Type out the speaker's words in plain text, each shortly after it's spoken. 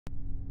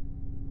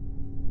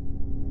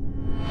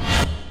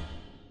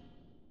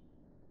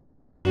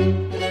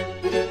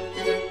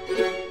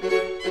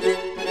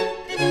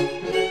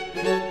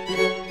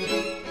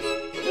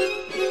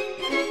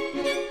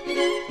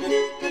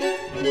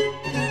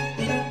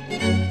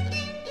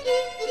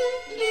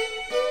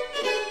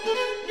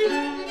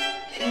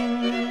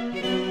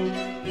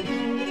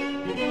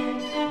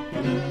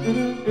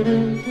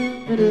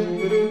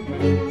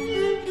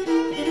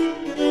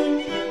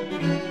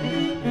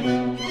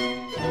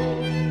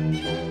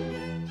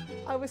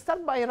we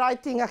start by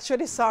writing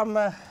actually some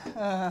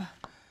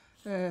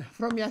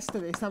from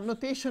yesterday, some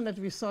notation that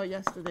we saw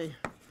yesterday,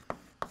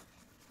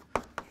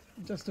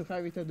 just to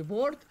have it at the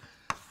board.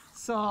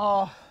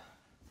 So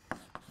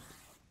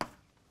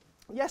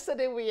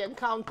yesterday we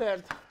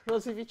encountered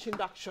Rauzy-Veech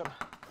induction,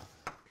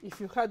 if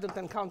you hadn't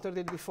encountered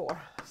it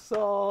before.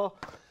 So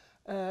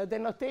the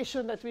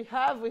notation that we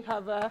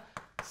have a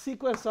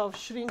sequence of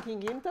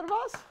shrinking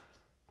intervals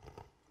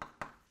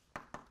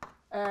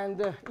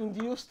and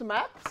induced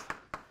maps,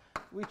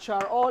 which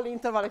are all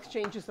interval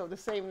exchanges of the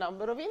same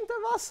number of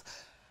intervals.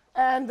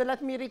 And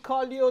let me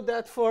recall you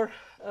that for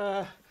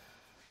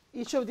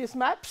each of these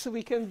maps,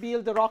 we can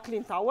build the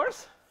Rocklin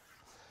towers.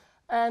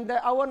 And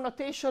our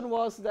notation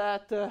was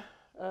that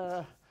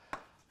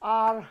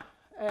R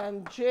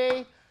and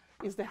J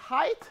is the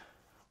height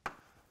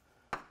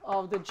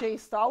of the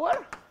J's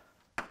tower,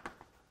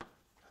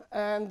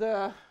 and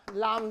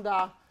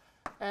lambda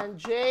and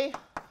J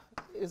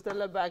is the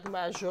Lebesgue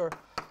measure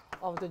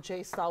of the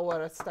J's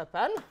tower at step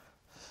n.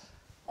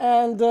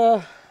 And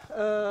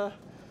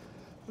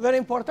very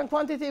important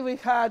quantity, we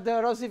had the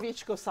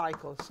Rauzy-Veech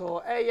cocycle. So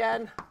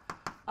AN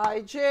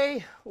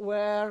IJ,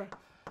 where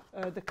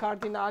the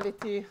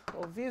cardinality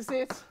of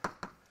visits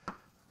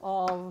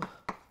of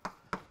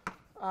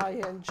I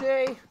and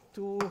J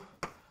to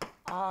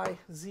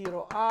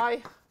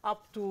I0I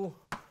up to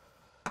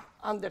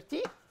under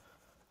T,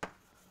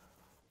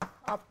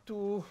 up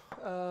to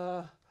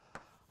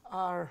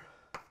R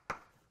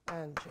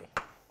and J.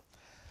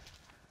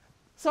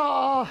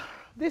 So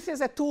this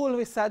is a tool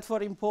we said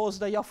for impose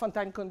the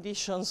Diophantine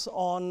conditions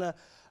on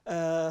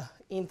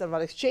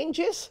interval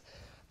exchanges.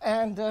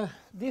 And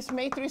these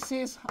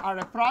matrices are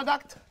a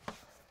product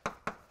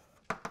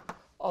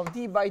of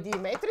D by D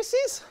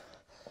matrices.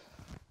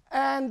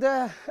 And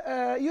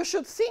you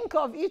should think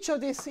of each of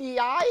these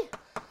EI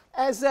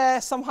as a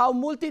somehow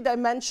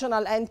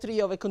multidimensional entry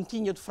of a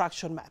continued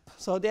fraction map.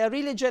 So they are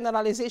really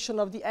generalization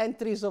of the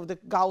entries of the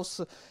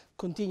Gauss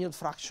continued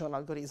fraction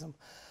algorithm.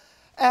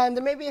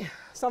 And maybe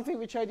something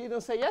which I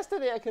didn't say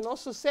yesterday, I can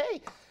also say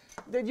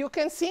that you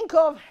can think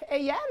of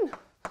AN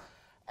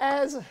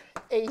as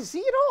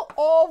A0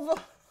 of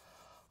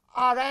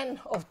Rn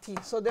of T.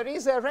 So there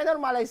is a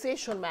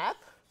renormalization map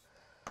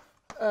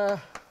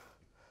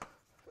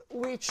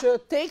which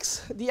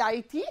takes the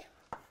IT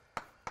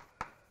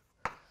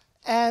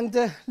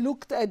and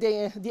looked at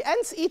the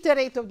nth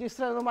iterate of this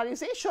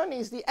renormalization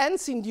is the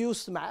nth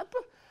induced map,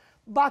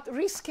 but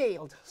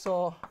rescaled.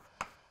 So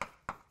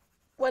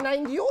when I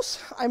induce,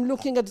 I'm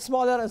looking at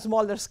smaller and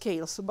smaller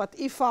scales. But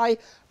if I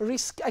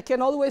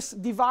can always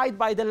divide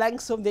by the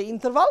length of the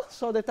interval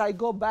so that I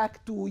go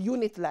back to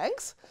unit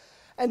length.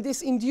 And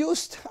this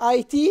induced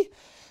IT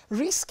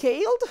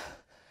rescaled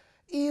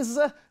is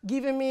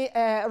giving me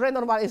a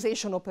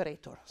renormalization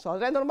operator. So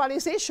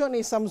renormalization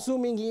is I'm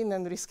zooming in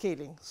and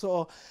rescaling.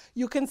 So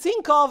you can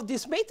think of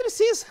these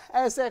matrices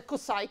as a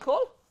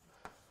cocycle.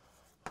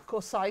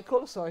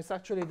 So it's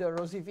actually the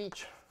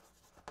Rauzy-Veech.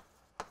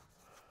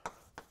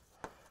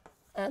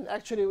 And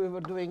actually, we were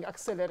doing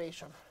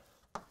acceleration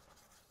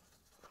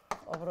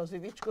of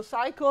Rauzy-Veech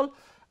cocycle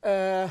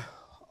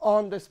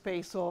on the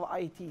space of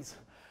ITs.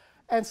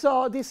 And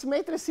so these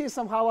matrices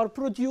somehow are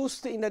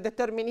produced in a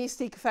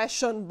deterministic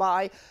fashion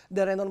by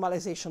the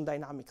renormalization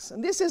dynamics.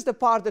 And this is the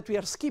part that we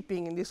are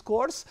skipping in this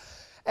course.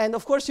 And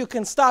of course, you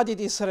can study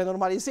this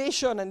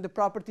renormalization and the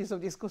properties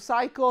of this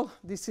cocycle.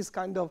 This is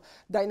kind of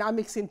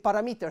dynamics in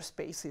parameter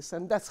spaces.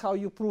 And that's how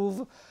you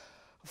prove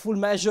full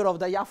measure of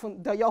the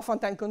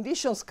Diophantine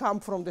conditions come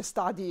from the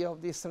study of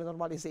this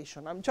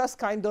renormalization. I'm just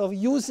kind of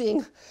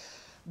using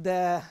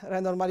the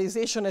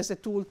renormalization as a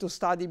tool to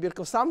study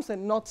Birkhoff sums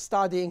and not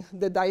studying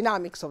the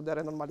dynamics of the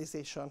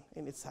renormalization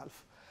in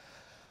itself.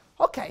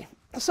 OK,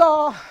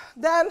 so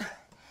then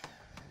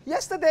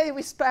yesterday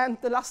we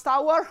spent the last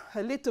hour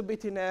a little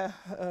bit in a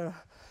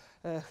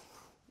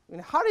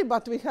hurry,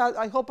 but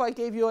I hope I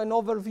gave you an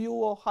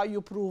overview of how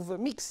you prove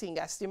mixing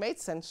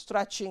estimates and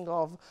stretching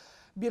of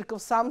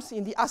Birkhoff sums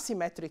in the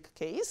asymmetric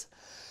case.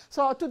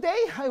 So today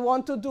I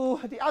want to do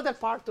the other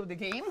part of the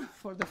game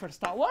for the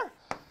first hour.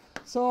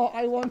 So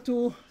I want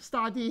to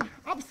study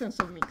absence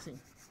of mixing.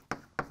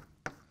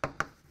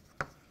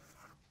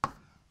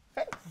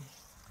 Okay.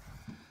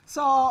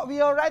 So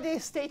we already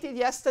stated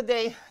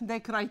yesterday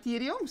the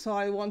criterion. So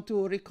I want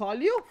to recall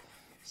you.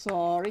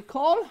 So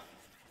recall.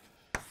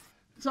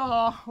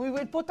 So we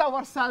will put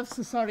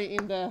ourselves, sorry,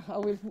 in the, I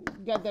will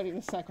get there in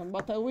a second,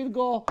 but I will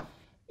go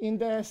in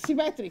the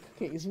symmetric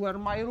case where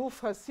my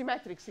roof has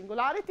symmetric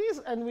singularities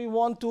and we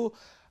want to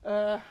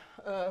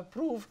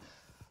prove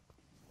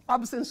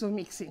absence of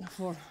mixing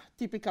for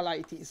typical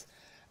ITs.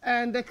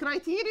 And the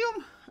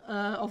criterion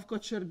of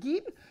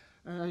Kocher-Ginn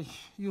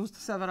used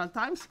several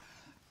times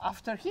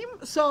after him.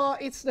 So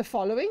it's the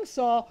following.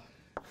 So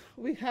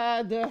we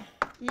had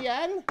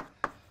En,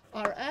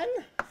 Rn,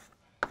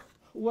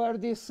 where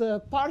this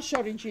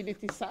partial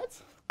rigidity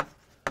sets.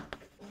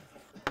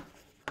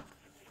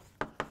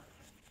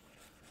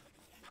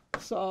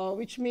 So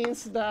which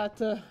means that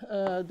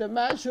the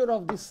measure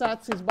of these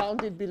sets is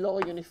bounded below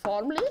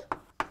uniformly.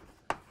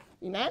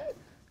 in n.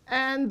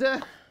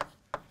 And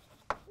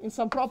in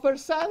some proper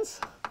sense,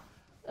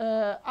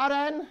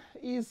 Rn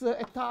is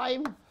a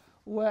time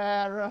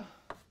where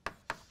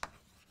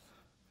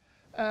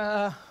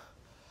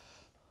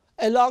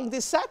along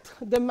this set,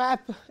 the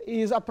map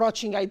is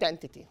approaching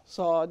identity.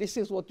 So this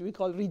is what we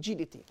call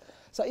rigidity.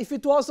 So if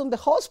it was on the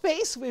whole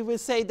space, we will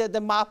say that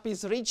the map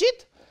is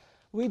rigid.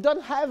 We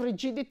don't have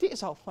rigidity.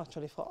 So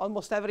actually, for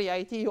almost every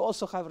IT, you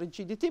also have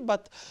rigidity.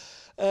 But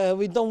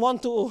we don't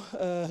want to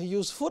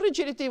use full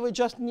rigidity. We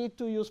just need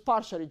to use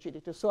partial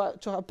rigidity. So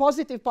to a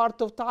positive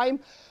part of time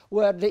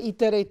where the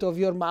iterate of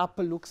your map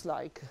looks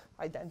like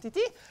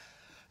identity.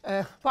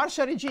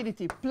 Partial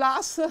rigidity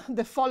plus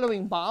the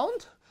following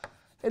bound.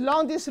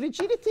 Along this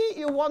rigidity,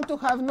 you want to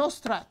have no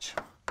stretch.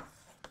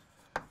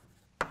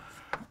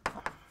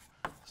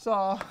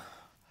 So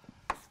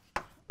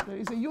there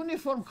is a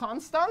uniform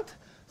constant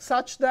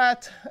such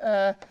that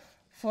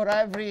for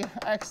every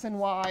x and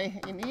y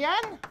in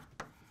En,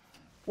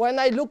 when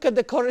I look at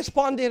the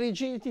corresponding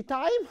rigidity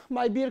time,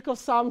 my Birkhoff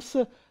sums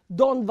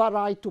don't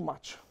vary too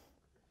much.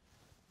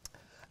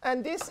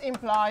 And this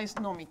implies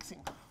no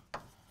mixing.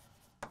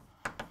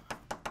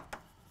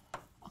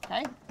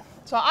 Okay.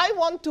 So I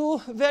want to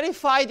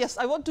verify this.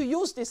 I want to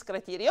use this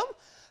criterion.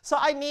 So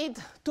I need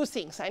two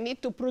things. I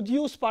need to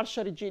produce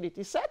partial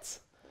rigidity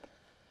sets.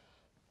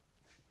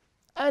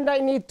 And I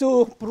need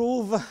to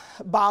prove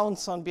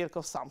bounds on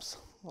Birkhoff sums,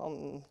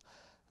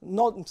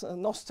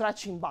 no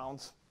stretching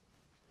bounds.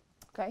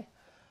 Okay?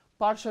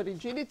 Partial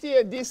rigidity,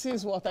 and this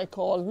is what I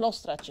call no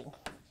stretching.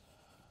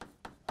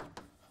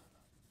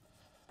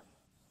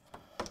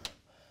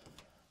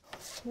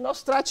 No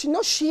stretching,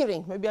 no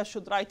shearing. Maybe I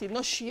should write it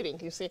no shearing,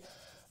 you see.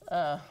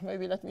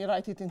 Maybe let me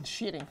write it in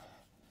shearing.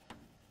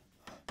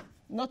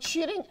 Not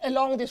shearing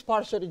along this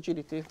partial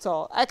rigidity.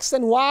 So x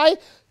and y,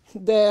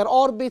 their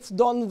orbits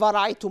don't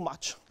vary too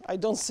much. I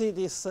don't see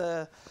this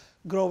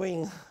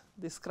growing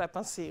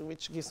discrepancy,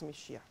 which gives me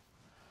shear.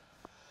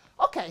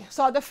 OK,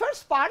 so the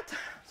first part.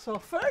 So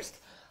first,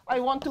 I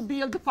want to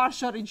build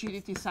partial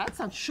rigidity sets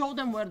and show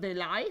them where they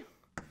lie.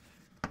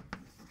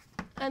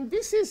 And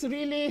this is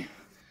really,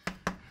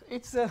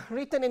 it's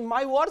written in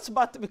my words,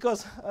 but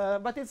because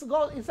but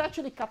it's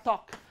actually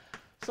Katok.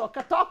 So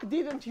Katok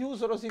didn't use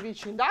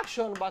Rauzy-Veech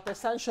induction, but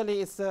essentially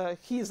it's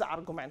his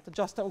argument.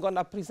 Just I'm going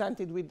to present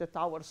it with the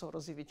towers of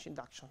Rauzy-Veech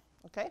induction.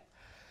 Okay?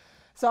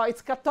 So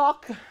it's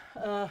Katok.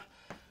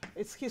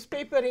 It's his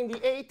paper in the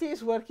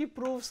 80s where he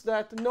proves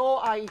that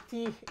no IT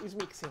is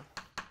mixing.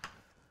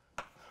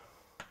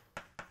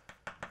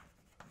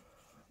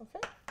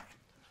 Okay?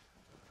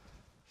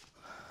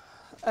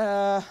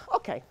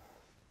 OK.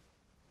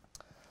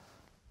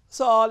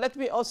 So let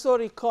me also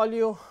recall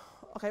you.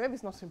 OK, maybe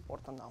it's not so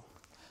important now.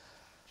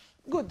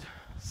 Good.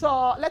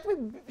 So let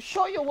me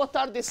show you what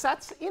are the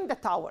sets in the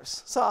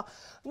towers. So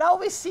now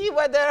we see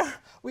whether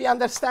we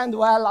understand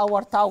well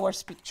our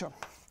towers picture.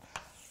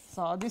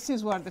 So this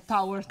is where the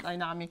towers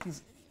dynamic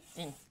is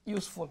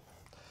useful.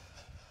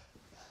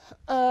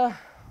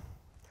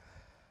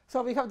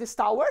 So we have these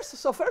towers.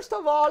 So first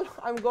of all,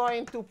 I'm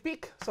going to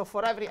pick, so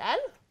for every n,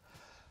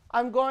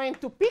 I'm going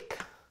to pick,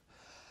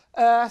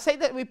 say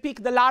that we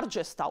pick the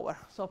largest tower.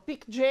 So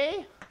pick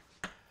J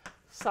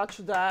such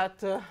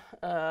that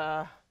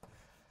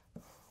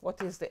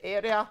what is the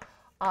area?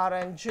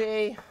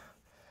 Rnj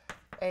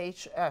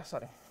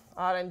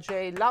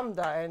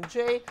lambda and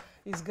j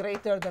is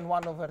greater than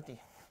 1 over d.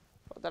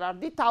 So there are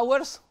d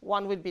towers,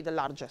 one will be the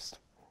largest.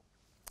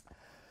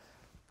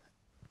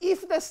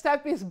 If the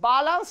step is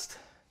balanced,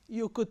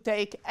 you could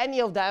take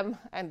any of them,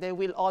 and they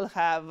will all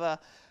have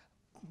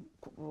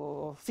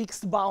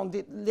fixed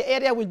bounded. The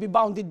area will be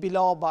bounded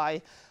below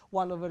by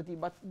 1 over d.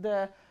 But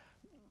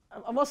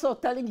I'm also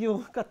telling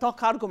you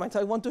Katok arguments.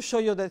 I want to show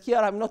you that here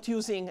I'm not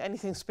using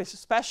anything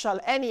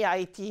special. Any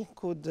IT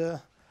could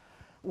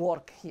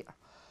work here.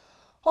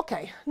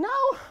 OK,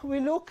 now we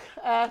look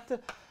at,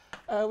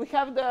 we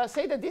have the,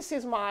 say that this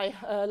is my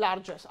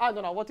largest. I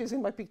don't know, what is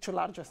in my picture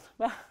largest?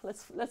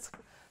 Let's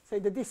say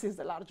that this is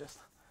the largest.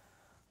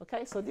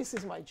 OK, so this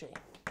is my J.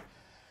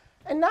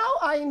 And now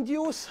I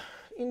induced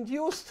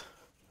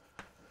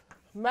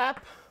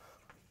map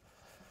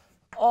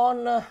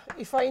on,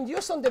 if I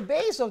induce on the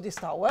base of this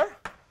tower,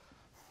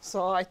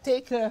 so I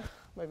take,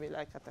 maybe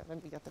like,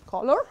 let me get the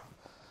color.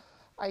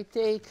 I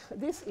take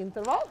this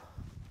interval.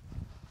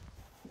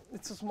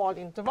 It's a small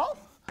interval.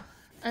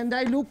 And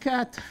I look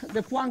at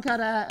the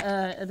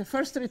Poincaré, the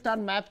first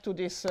return map to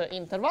this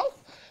interval.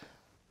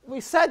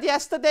 We said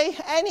yesterday,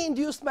 any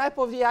induced map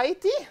of the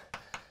IT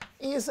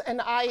is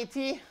an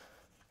IT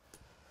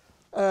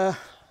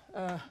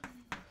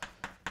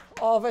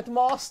of at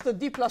most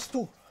d plus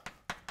 2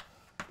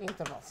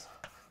 intervals.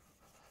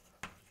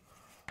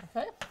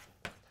 Okay.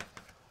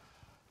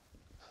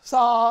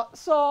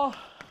 So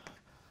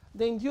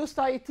the induced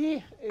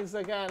IT is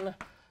again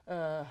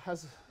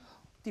has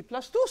d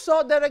plus 2.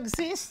 So there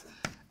exists,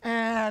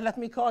 let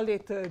me call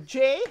it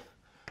J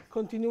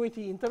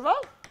continuity interval.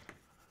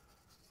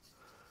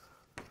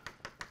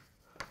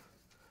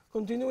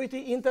 Continuity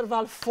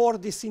interval for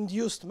this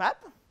induced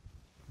map.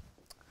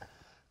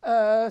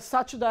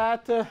 such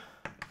that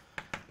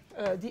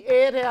the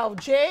area of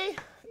J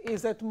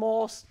is at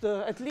most,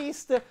 at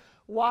least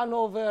 1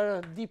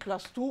 over d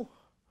plus 2,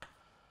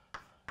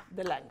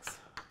 the length,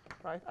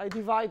 right? I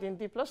divide in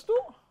d plus 2,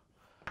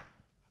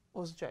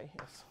 was J,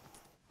 yes.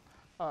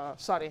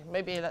 Sorry,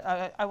 maybe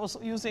I was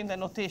using the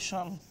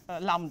notation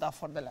lambda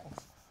for the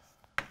length.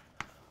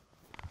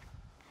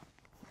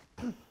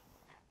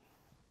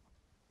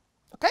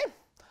 Okay?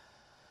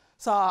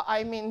 So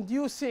I'm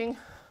inducing,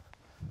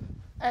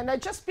 and I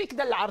just pick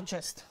the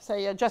largest.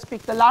 Say I just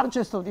pick the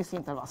largest of this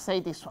interval, say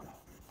this one.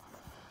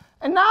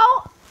 And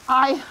now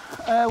I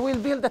will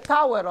build a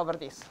tower over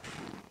this.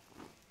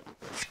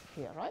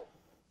 Here, right?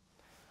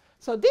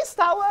 So this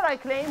tower, I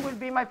claim, will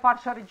be my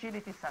partial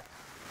rigidity set.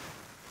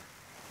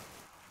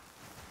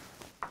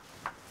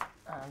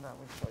 And I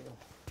will show you.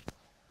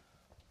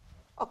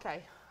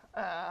 OK.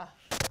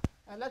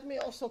 And let me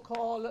also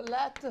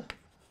let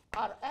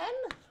Rn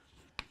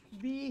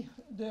be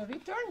the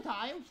return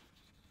time,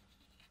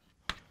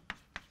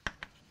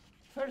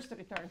 first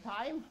return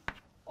time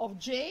of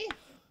J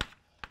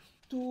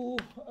to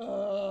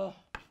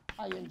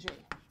INJ.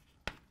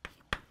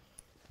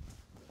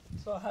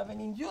 So I have an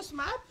induced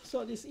map.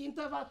 So this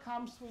interval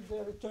comes with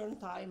the return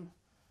time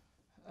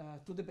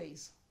to the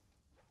base.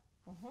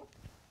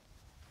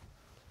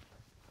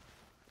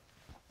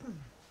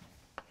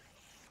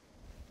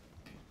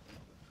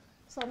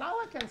 So now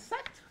I can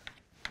set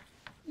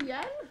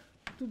En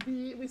to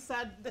be, we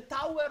said, the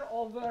tower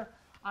over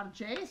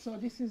Rj. So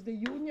this is the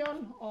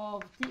union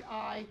of Ti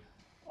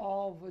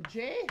of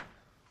J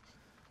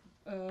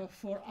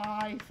for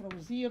I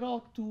from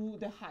 0 to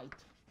the height,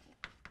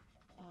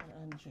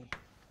 Rnj.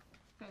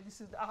 Okay,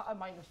 this is the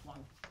minus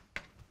 1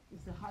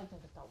 is the height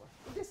of the tower.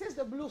 This is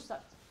the blue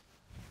set.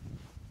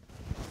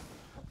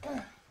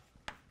 And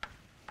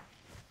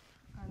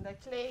I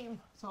claim,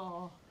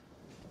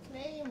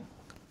 claim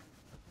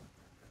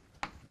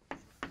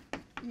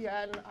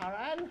En,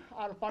 Rn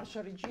are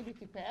partial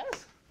rigidity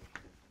pairs.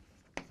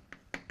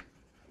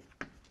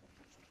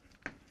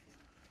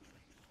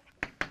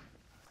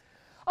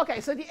 OK,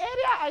 so the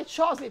area, I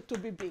chose it to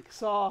be big.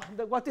 So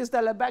what is the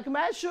Lebesgue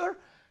measure?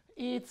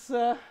 It's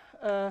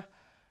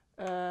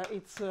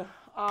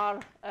R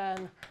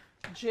and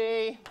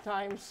J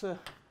times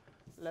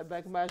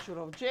Lebesgue measure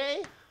of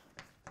J.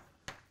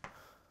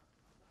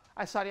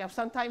 Sorry, I'm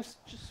sometimes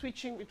just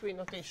switching between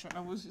notation.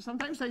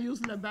 Sometimes I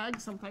use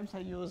Lebesgue, sometimes I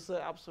use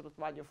absolute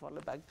value for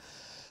Lebesgue.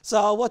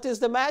 So what is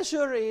the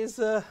measure is,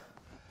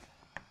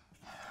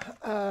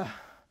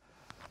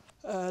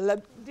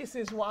 this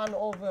is 1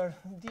 over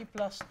d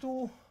plus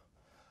 2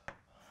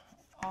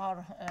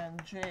 R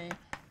and J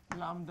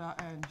lambda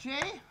and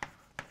J.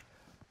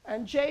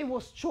 And J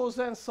was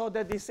chosen so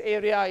that this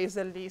area is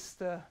at least,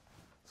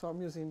 so I'm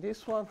using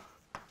this one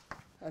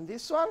and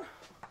this one.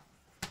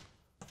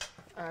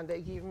 And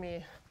they give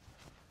me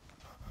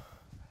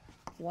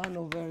 1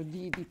 over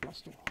d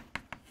plus 2.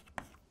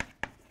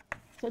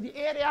 So the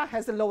area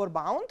has a lower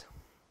bound.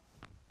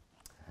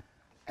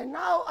 And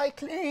now I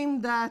claim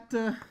that,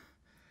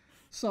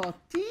 so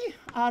T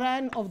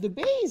Rn of the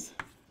base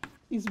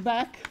is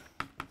back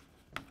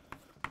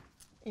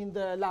in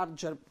the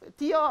larger,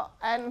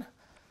 Trn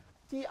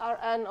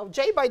of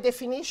J by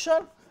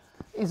definition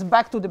is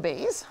back to the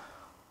base.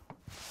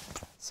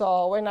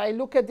 So when I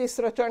look at this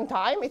return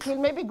time, it will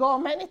maybe go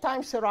many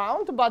times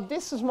around, but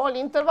this small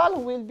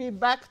interval will be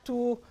back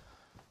to,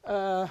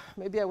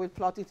 maybe I will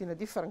plot it in a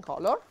different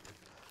color.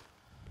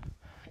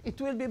 It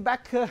will be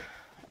back,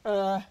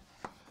 I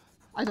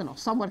don't know,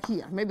 somewhere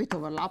here. Maybe it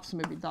overlaps,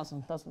 maybe it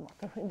doesn't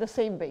matter, in the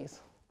same base.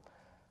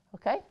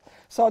 OK?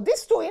 So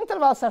these two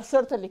intervals are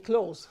certainly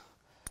close.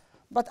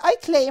 But I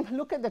claim,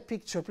 look at the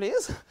picture,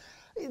 please.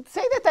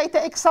 Say that I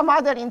take some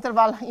other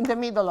interval in the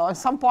middle or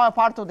some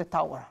part of the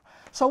tower.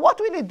 So what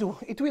will it do?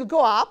 It will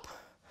go up,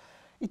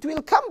 it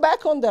will come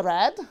back on the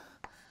red,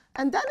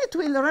 and then it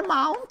will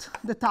remount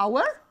the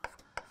tower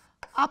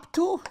up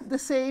to the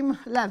same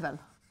level.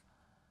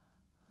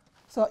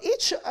 So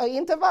each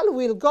interval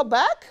will go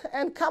back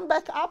and come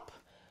back up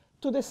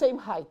to the same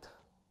height,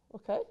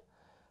 okay,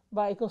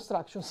 by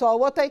construction. So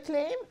what I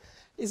claim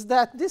is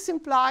that this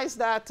implies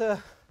that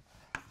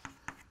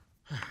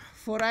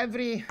for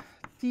every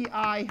Ti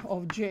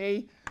of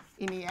J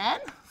in En,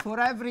 for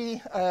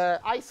every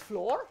ice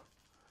floor,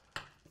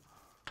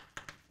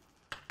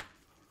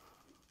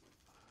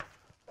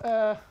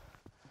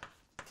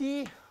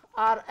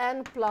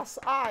 Trn plus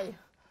I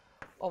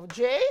of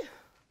J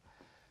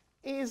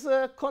is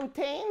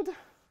contained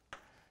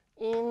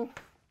in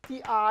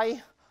Ti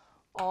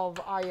of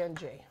I and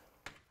J.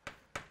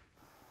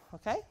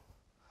 OK?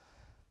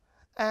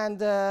 And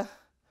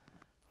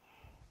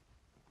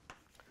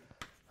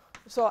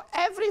so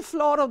every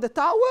floor of the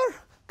tower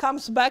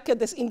comes back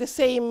at in the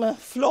same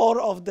floor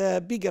of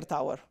the bigger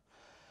tower.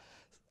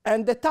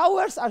 And the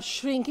towers are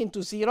shrinking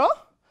to 0.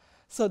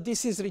 So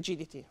this is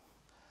rigidity.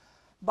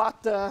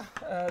 But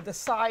the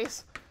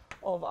size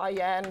of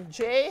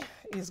INJ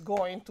is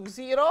going to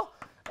 0.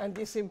 And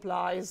this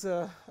implies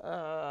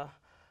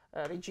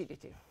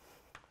rigidity.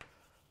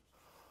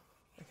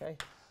 OK?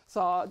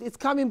 So it's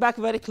coming back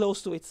very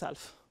close to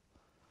itself.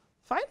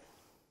 Fine?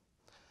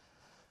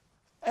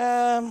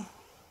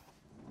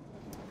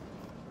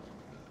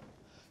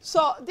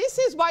 So this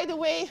is, by the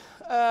way,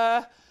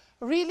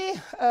 really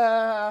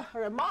a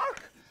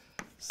remark.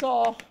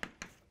 So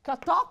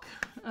Katok,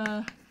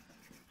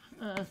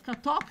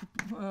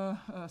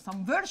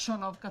 some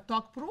version of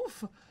Katok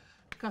proof,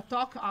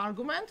 Katok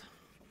argument.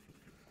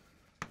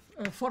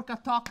 For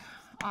Katok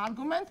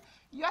argument,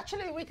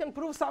 we can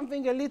prove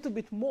something a little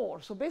bit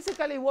more. So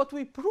basically what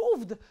we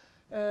proved,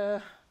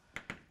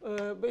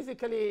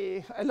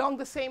 basically along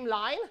the same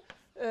line,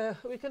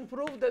 we can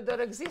prove that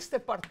there exists a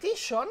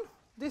partition.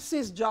 This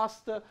is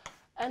just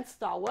nth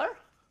tower,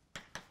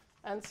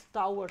 nth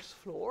tower's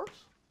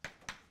floors.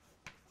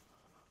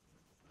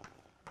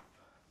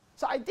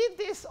 So I did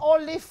this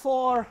only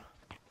for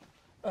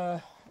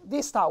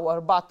this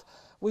tower, but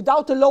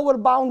without a lower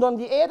bound on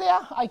the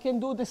area, I can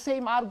do the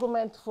same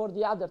argument for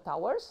the other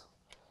towers.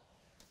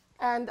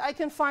 And I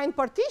can find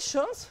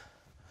partitions,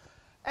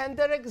 and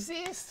there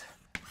exist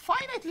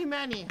finitely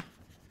many,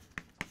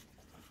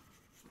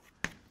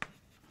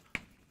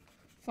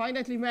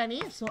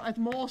 so at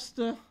most,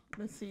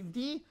 let's see,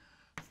 d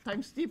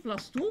times d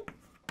plus 2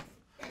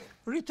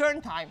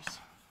 return times.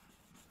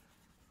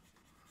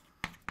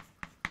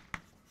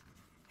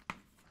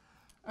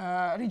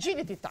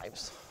 Rigidity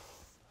times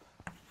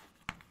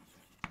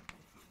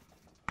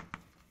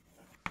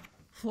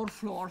for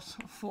floors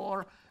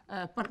for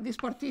these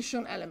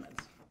partition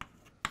elements.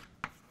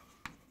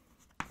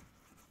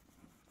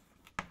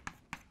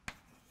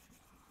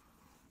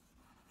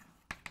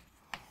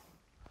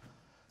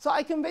 So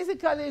I can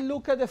basically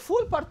look at the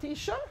full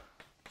partition.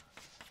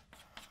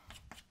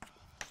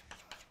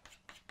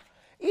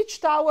 Each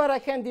tower I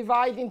can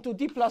divide into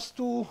d plus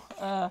 2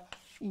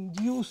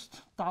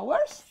 induced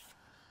towers.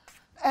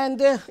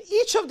 And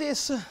each of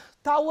these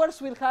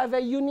towers will have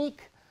a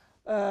unique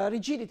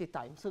rigidity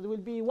time. So there will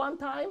be one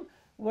time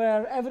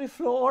where every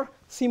floor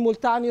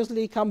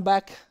simultaneously come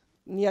back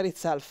near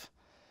itself.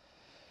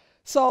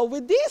 So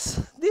with this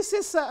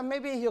is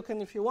maybe you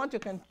can, if you want, you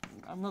can.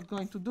 I'm not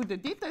going to do the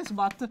details,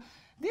 but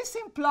this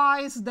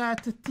implies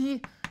that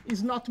T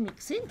is not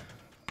mixing.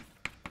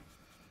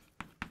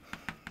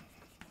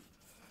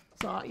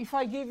 So if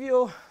I give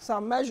you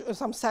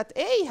some set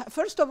A,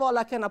 first of all,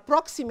 I can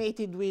approximate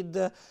it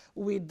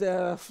with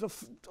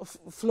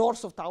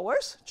floors of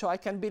towers. So I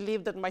can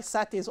believe that my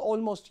set is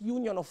almost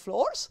union of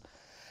floors.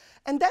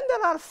 And then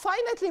there are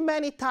finitely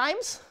many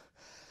times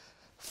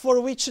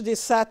for which this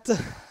set,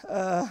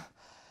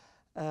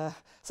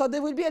 so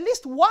there will be at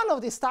least one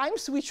of these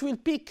times which will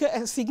pick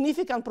a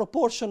significant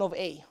proportion of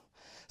A.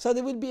 So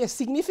there will be a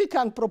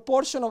significant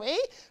proportion of A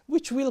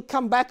which will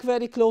come back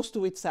very close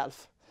to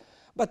itself.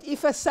 But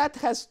if a set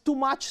has too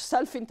much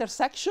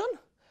self-intersection,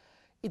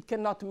 it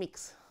cannot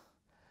mix.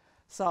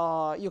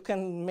 So you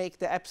can make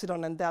the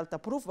epsilon and delta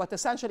proof. But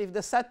essentially, if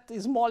the set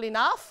is small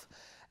enough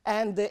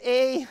and the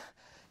A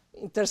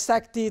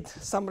intersected,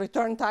 some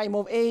return time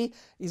of A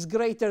is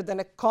greater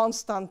than a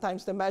constant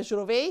times the measure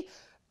of A,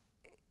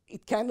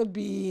 it cannot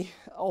be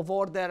of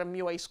order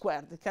mu A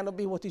squared. It cannot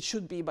be what it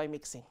should be by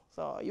mixing.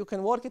 So you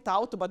can work it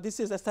out, but this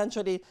is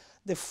essentially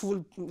the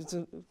full,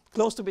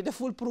 close to be the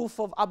full proof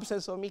of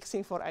absence of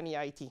mixing for any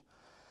IT.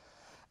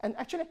 And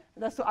actually,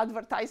 that's to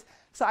advertise.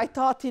 So I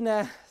taught in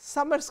a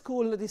summer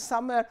school this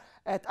summer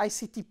at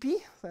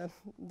ICTP.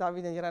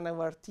 David and Irene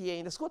were TA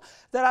in the school.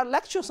 There are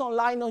lectures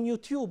online on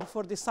YouTube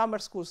for this summer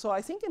school. So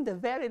I think in the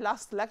very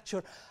last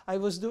lecture, I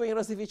was doing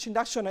Rauzy-Veech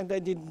induction, and I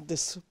did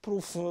this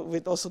proof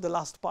with also the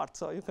last part.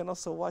 So you can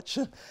also watch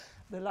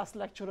the last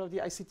lecture of the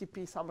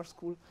ICTP summer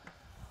school.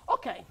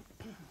 OK,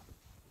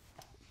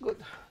 good.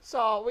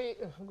 So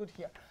good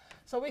here.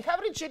 So we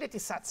have rigidity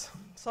sets.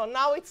 So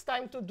now it's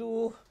time to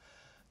do.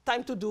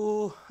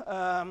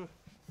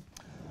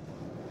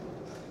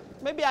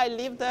 Maybe I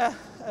leave the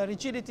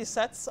rigidity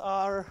sets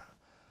are,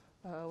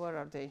 where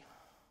are they?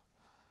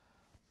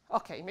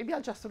 OK, maybe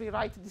I'll just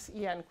rewrite this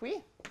En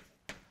qui.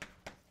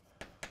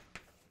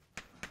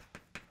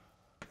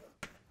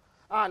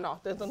 No,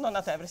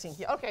 not everything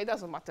here. OK, it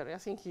doesn't matter. I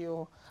think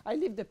I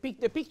leave the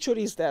picture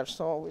is there.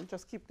 So we'll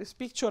just keep this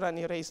picture and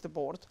erase the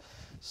board.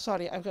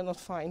 Sorry, I cannot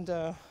find.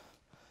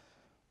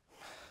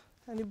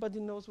 Anybody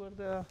knows where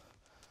the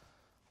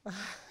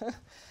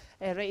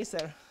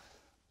eraser?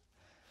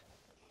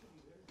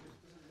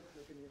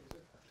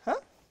 Huh?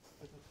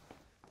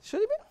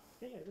 Should it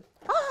be?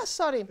 Yeah.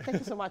 Sorry. Thank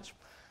you so much.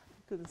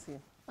 Couldn't see.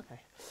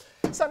 OK.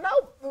 So now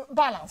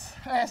balance.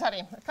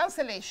 Sorry,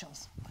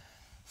 cancellations.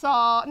 So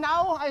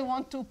now I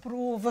want to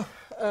prove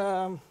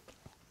the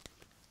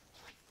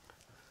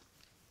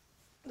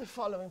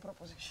following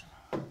proposition.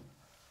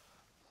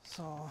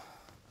 So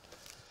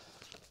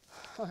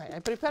OK, I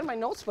prepare my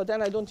notes, but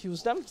then I don't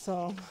use them.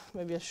 So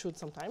maybe I should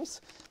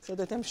sometimes, so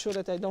that I'm sure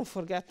that I don't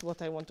forget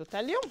what I want to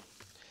tell you.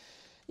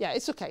 Yeah,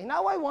 it's OK.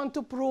 Now I want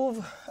to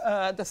prove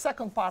the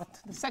second part,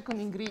 the second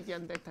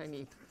ingredient that I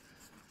need.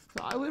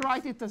 So I will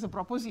write it as a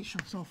proposition.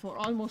 So for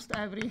almost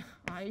every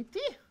IT,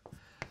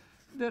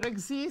 there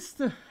exists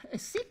a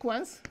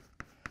sequence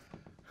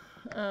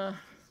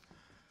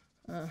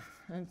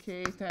and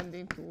k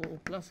tending to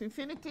plus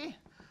infinity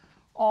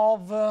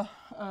of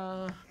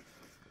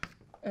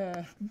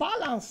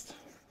balanced,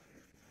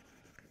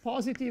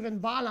 positive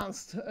and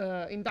balanced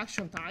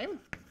induction time.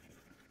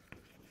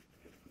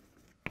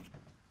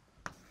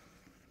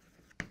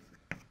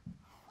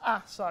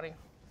 Sorry.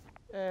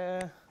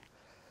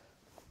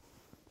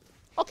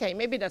 Okay,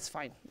 maybe that's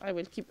fine. I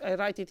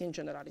write it in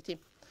generality.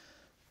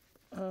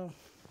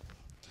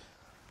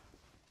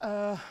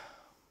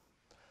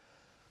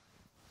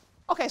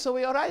 Okay, so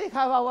we already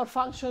have our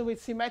function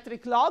with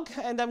symmetric log,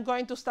 and I'm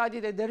going to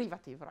study the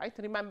derivative, right?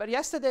 Remember,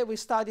 yesterday we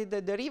studied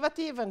the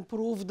derivative and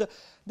proved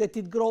that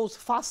it grows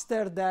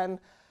faster than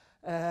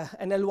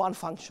an L1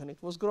 function.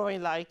 It was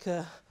growing like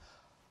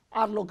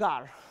R log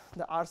R,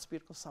 the R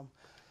Birkhoff sum.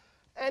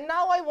 And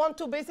now I want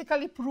to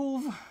basically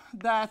prove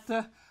that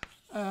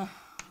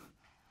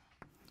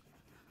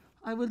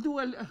I will do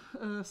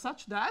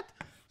such that,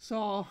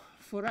 so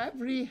for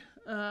every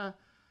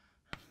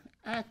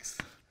x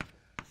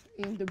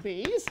in the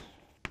base,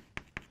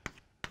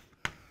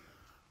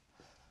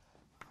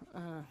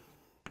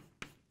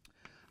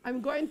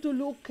 I'm going to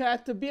look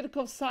at the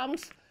Birkhoff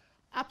sums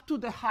up to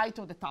the height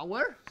of the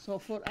tower. So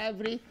for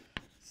every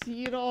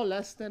 0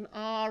 less than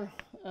r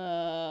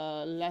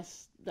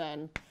less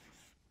than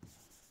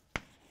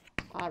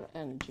r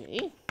and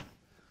j.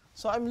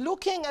 So I'm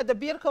looking at the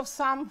Birkhoff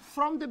sum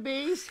from the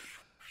base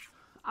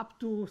up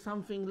to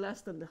something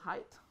less than the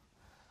height.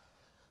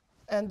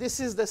 And this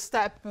is the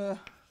step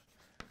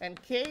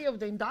nk of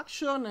the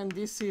induction, and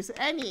this is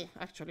any,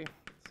 actually,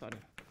 sorry,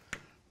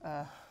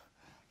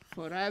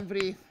 for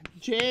every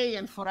j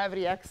and for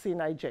every x in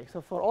ij.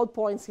 So for all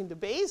points in the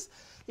base,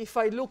 if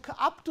I look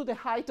up to the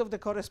height of the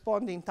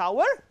corresponding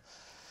tower,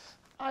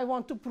 I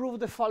want to prove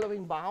the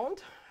following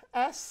bound.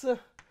 S,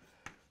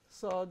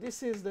 so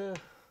this is the,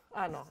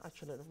 no,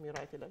 actually, let me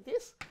write it like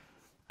this.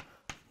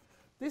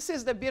 This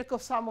is the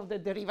Birkhoff sum of the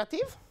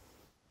derivative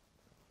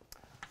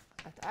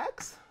at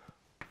x.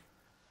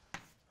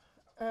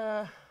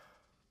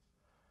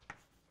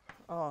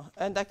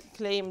 And I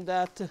claim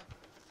that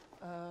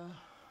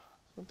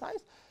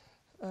sometimes,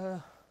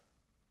 and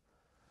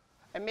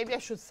maybe I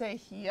should say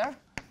here,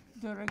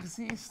 there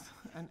exists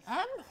an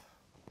M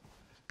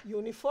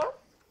uniform.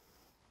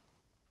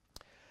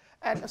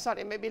 And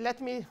sorry, maybe let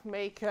me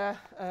make a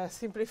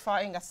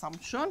simplifying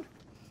assumption.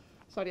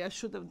 Sorry, I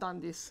should have done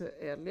this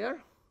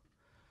earlier.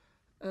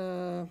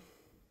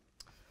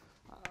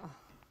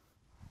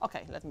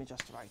 OK, let me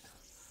just write.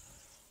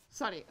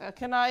 Sorry, what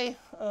can I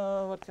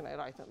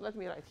write? Let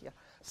me write here.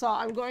 So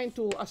I'm going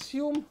to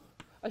assume,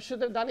 I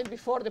should have done it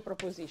before the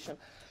proposition.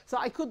 So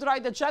I could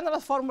write the general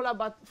formula,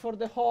 but for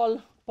the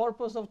whole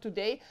purpose of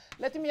today,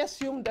 let me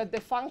assume that the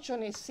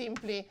function is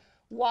simply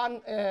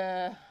one,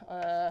 it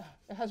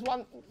has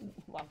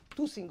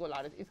two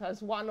singularities. It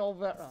has 1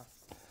 over,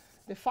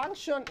 the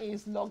function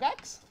is log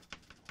x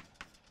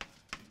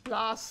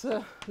plus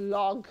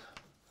log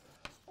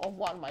of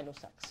 1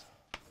 minus x,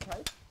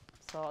 right?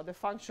 So the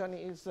function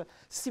is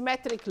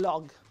symmetric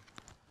log.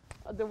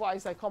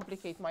 Otherwise, I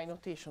complicate my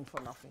notation for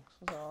nothing.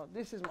 So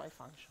this is my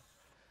function.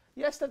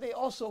 Yesterday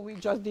also, we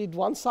just did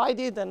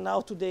one-sided, and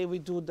now today we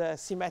do the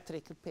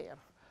symmetric pair.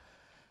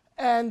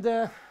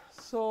 And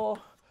so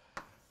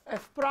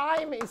f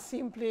prime is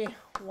simply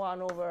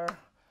 1 over,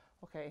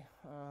 OK,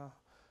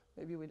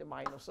 maybe with a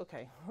minus,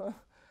 OK.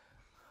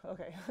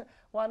 OK,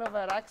 1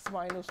 over x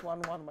minus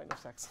 1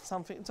 minus x,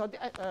 something. So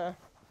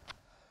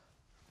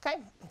OK,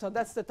 so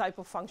that's the type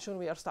of function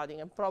we are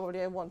studying. And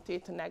probably I want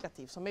it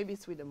negative. So maybe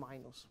it's with a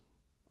minus.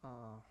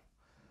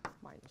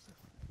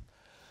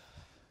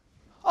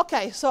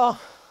 OK, so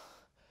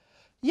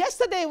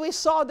yesterday we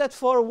saw that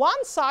for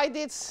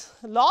one-sided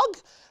log,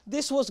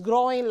 this was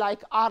growing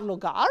like R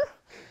log R.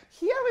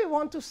 Here we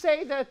want to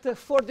say that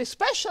for the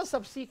special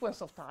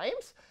subsequence of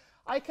times,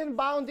 I can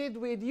bound it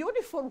with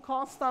uniform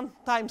constant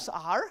times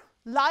R,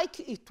 like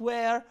it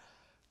were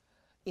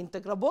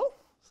integrable.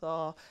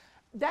 So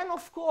then,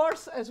 of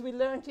course, as we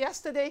learned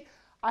yesterday,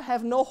 I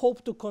have no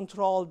hope to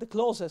control the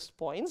closest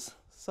points.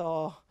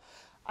 So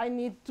I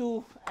need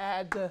to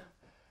add,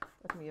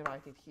 let me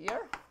write it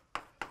here.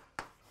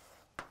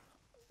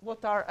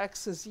 What are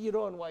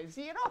x0 and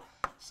y0?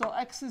 So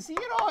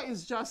x0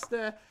 is just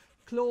the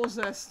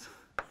closest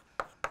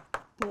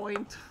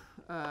point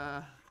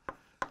to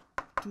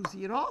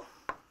 0.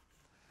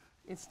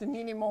 It's the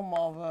minimum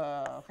of,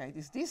 OK,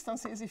 these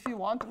distances, if you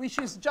want, which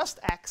is just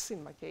x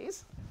in my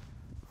case.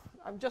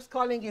 I'm just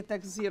calling it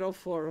x0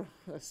 for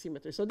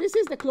symmetry. So this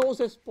is the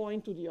closest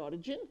point to the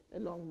origin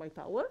along my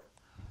tower.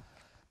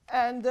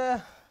 And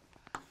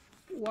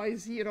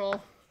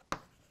y0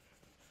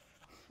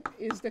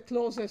 is the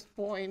closest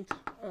point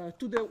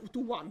to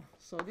 1.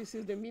 So this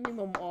is the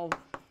minimum of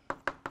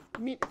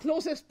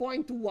closest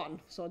point to 1.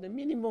 So the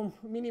minimum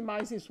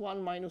minimizes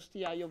 1 minus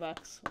ti of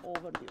x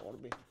over the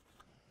orbit.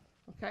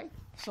 OK?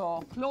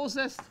 So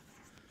closest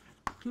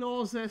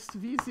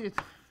visit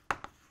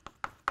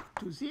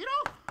to 0.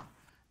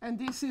 And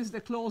this is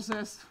the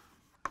closest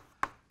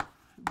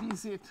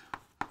visit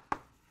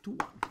to 1.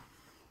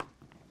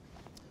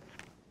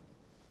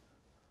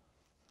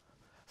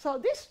 So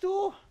these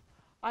two,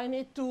 I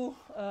need to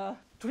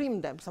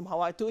trim them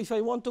somehow. If I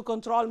want to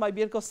control my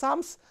Birkhoff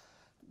sums,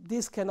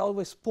 this can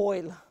always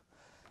spoil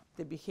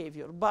the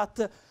behavior.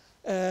 But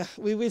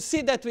we will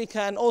see that we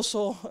can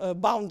also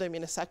bound them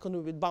in a second.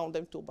 We will bound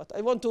them too. But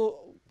I want to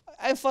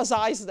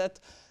emphasize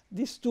that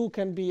these two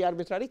can be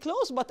arbitrarily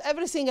close, but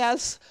everything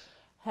else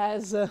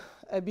has a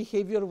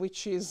behavior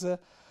which is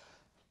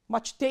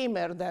much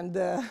tamer than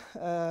the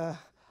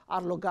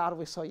R log R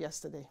we saw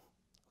yesterday.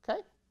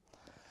 Okay?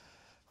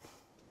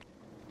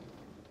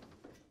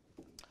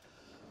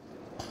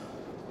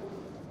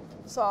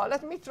 So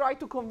let me try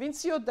to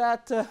convince you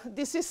that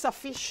this is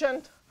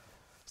sufficient.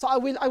 So I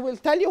will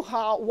tell you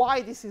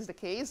why this is the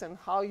case and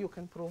how you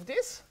can prove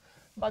this.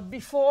 But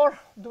before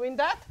doing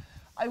that,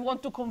 I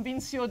want to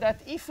convince you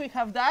that if we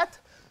have that,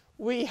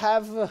 we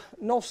have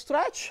no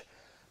stretch.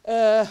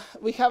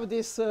 We have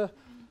this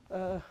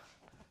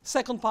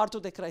second part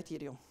of the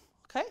criterion.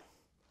 Okay?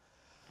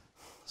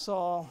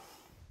 So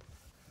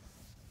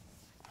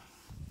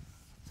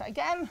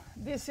again,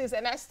 this is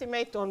an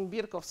estimate on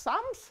Birkhoff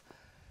sums.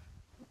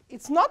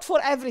 It's not for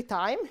every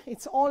time.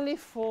 It's only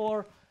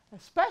for a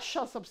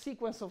special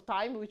subsequence of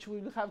time, which we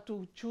will have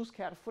to choose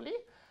carefully.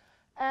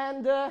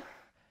 And the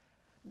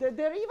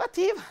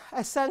derivative,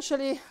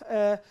 essentially,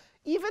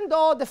 even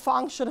though the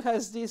function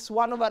has this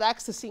 1 over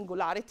x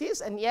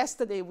singularities, and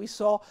yesterday we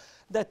saw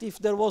that if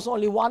there was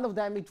only one of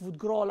them, it would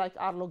grow like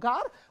R log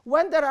R.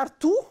 When there are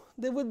two,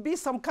 there would be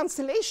some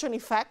cancellation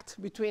effect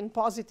between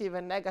positive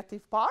and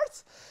negative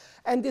parts,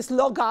 and this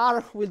log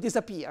R will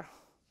disappear.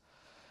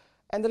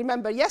 And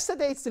remember,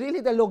 yesterday it's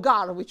really the log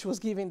R which was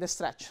giving the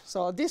stretch.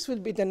 So this will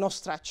be the no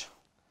stretch.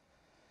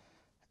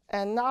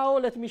 And now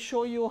let me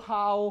show you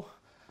how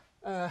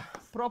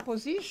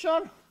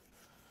proposition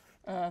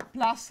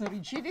plus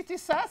rigidity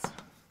sets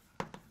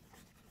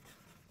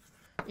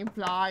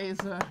implies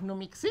no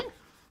mixing.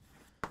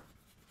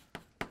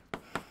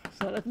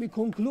 So let me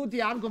conclude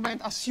the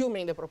argument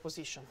assuming the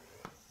proposition.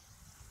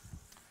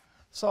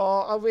 So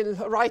I will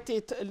write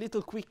it a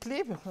little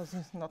quickly because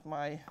it's not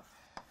my...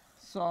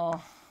 So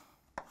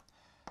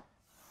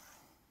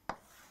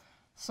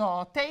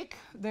take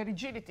the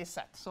rigidity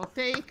set. So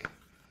take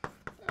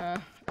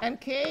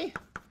nk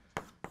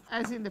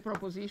as in the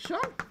proposition,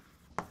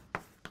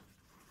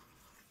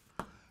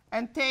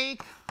 and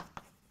take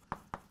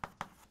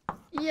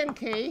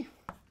enk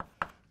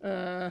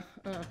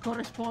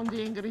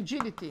corresponding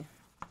rigidity,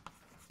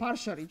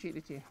 partial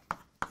rigidity.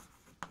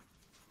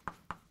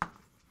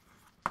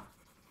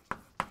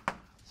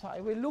 So I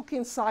will look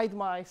inside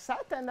my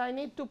set, and I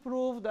need to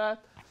prove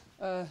that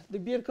the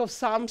Birkhoff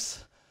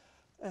sums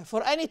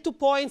for any 2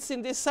 points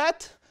in this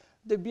set,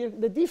 the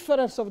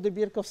difference of the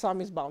Birkhoff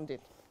sum is bounded.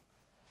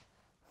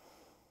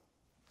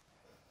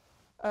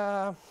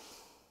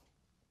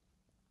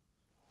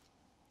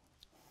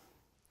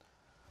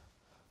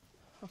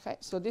 Okay,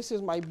 so this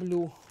is my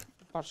blue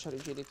partial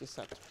rigidity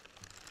set.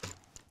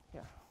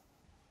 Yeah.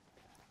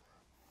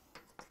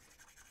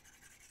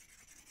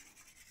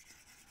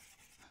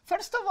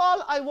 First of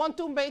all, I want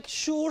to make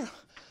sure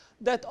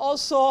that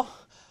also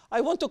I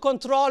want to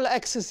control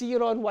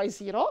x0 and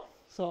y0.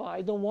 So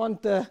I don't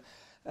want to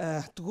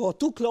go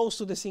too close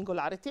to the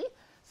singularity.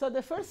 So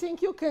the first thing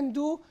you can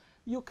do,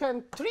 you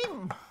can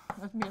trim.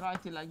 Let me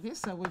write it like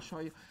this. I will show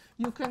you.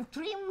 You can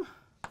trim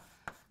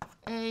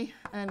A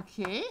and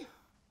K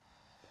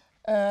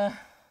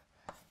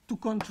to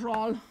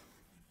control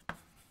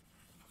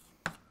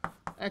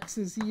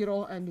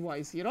x0 and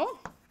y0.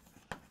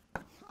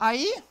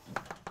 i.e.,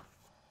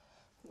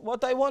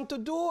 what I want to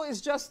do is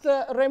just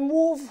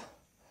remove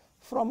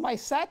from my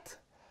set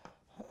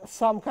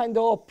some kind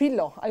of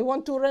pillow. I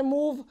want to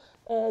remove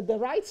the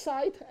right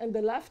side and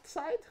the left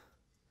side.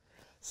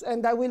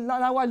 And I will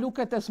now I look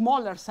at a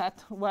smaller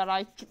set where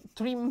I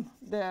trim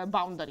the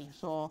boundary.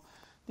 So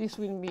this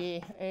will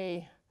be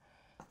A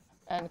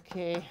and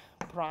K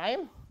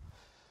prime.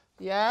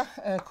 Yeah,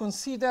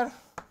 consider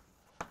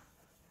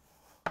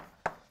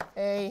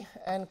A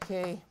and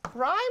K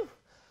prime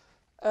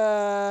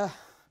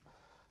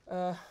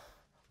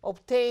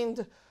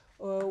obtained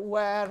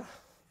where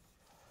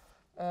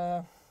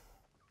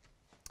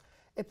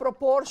a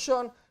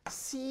proportion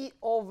C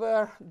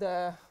over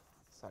the,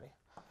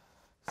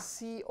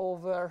 C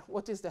over,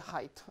 what is the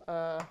height?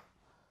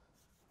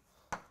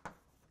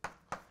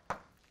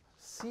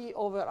 C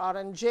over R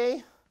and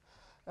J,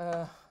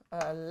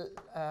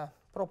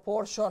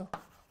 proportion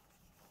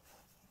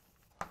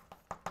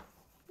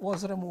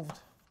was removed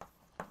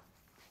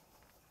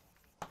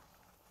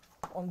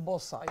on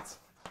both sides.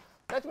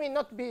 Let me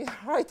not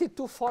write it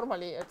too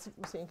formally.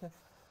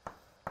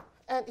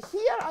 And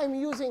here I'm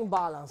using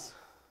balance.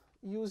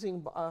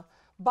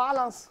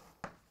 Balance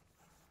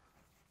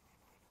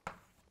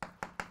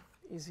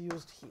is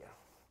used here.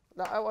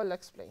 Now I will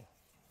explain.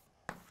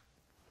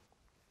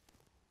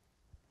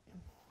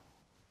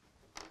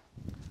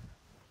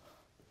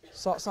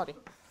 So sorry.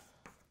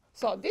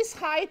 So this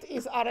height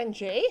is R and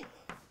J,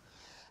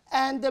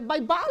 and by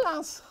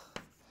balance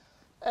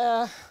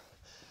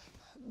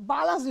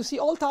balanced, you see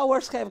all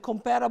towers have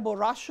comparable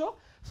ratio.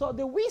 So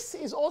the width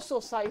is also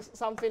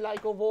something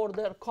like of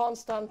order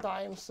constant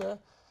times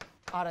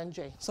R and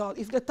J. So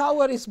if the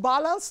tower is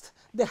balanced,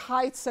 the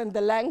heights and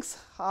the lengths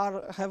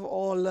have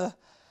all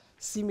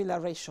similar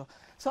ratio.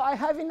 So I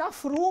have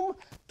enough room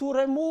to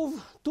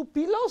remove two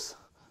pillows,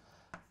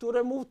 to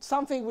remove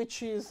something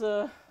which is,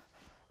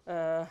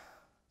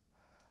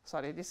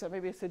 sorry, this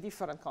maybe it's a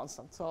different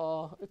constant.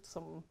 So it's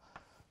some,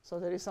 so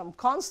there is some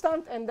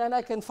constant, and then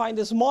I can find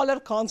a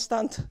smaller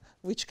constant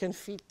which can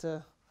fit.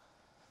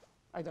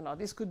 I don't know.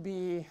 This could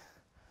be.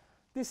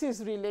 This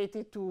is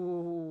related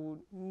to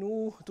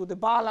nu, to the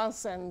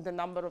balance and the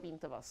number of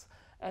intervals.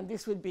 And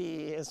this will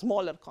be a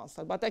smaller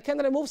constant. But I can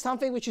remove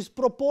something which is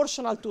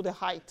proportional to the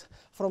height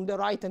from the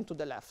right and to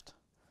the left.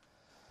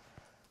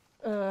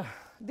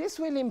 This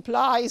will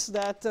imply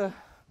that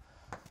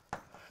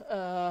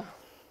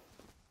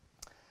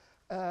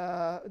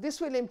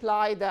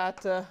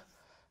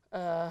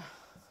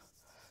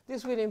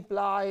this will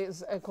imply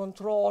a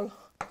control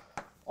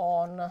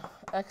on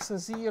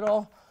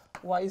x0,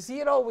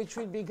 y0, which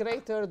will be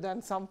greater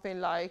than something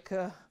like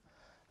 1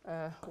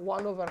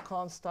 over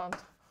constant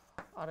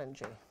R and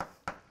J.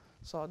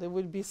 So there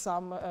will be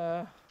some,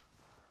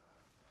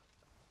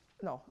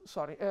 no,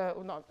 sorry,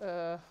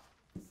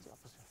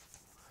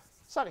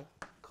 sorry,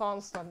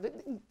 constant. The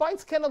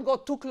points cannot go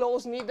too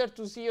close, neither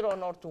to 0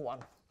 nor to 1.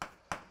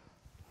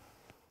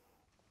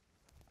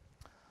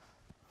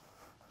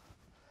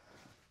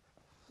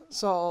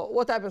 So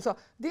what happens? So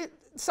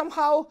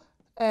somehow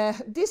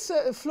these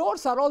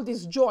floors are all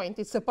disjoint.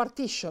 It's a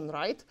partition,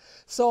 right?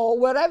 So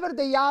wherever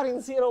they are in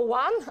 0,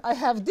 1, I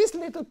have this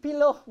little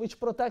pillow which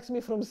protects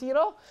me from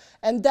 0,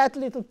 and that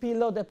little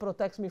pillow that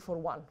protects me for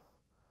 1.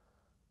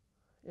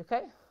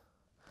 Okay?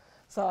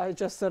 So I'm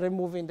just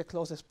removing the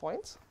closest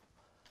points.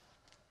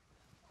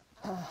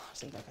 I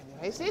think I can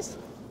erase this.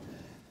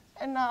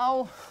 And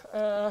now,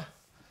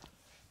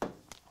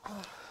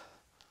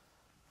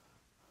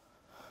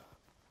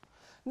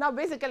 now,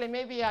 basically,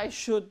 maybe I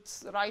should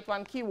write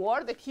one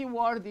keyword. The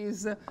keyword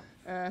is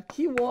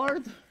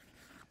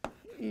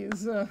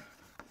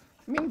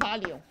mean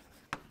value.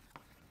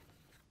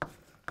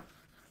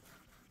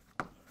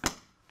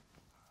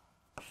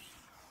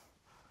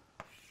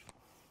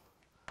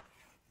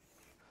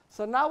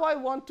 So now I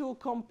want to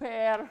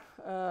compare.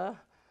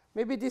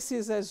 Maybe this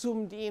is a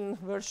zoomed-in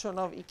version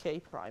of EK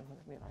prime.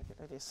 Let me write it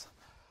like this.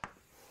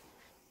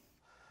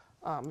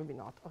 Maybe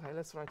not. OK,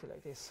 let's write it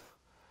like this.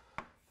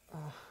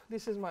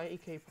 This is my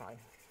EK prime.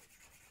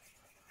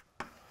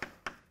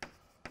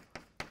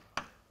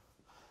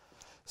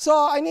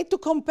 So I need to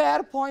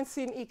compare points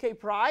in EK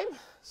prime.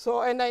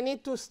 So, and I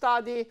need to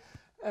study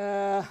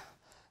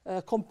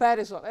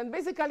comparison. And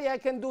basically, I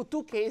can do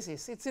two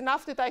cases. It's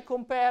enough that I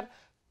compare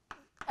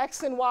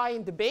x and y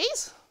in the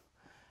base,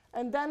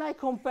 and then I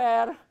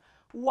compare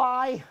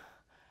y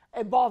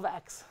above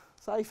x.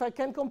 So if I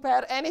can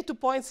compare any 2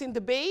 points in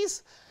the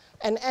base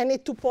and any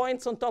 2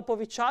 points on top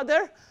of each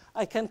other,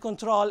 I can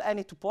control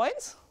any 2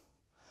 points.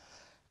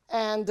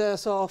 And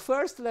so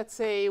first, let's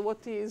say,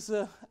 what is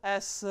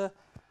S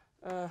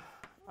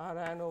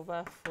Rn of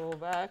f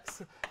of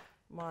x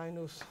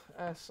minus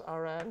S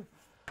Rn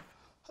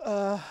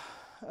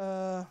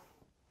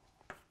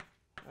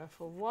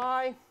f of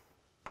y.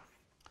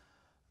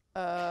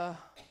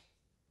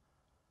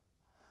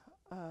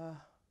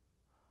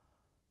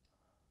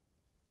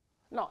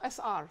 No,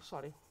 SR,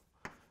 sorry.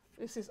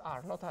 This is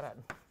R, not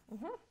Rn.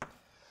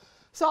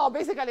 So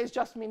basically, it's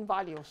just mean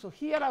value. So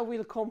here I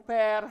will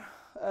compare,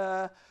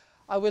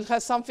 I will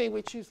have something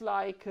which is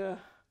like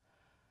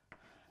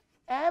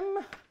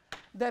M.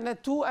 Then the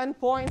two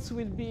endpoints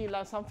will be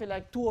like something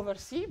like 2 over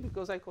C,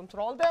 because I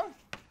control them.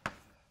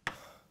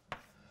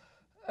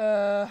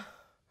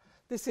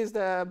 This is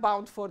the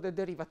bound for the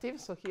derivative.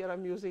 So here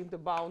I'm using the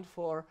bound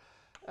for,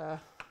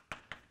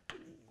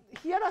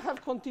 here I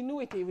have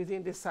continuity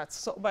within this set.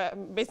 So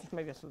basically,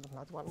 maybe I should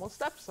have one more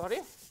step, sorry.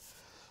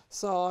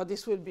 So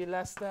this will be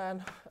less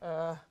than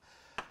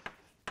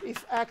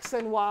if x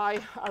and y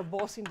are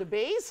both in the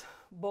base,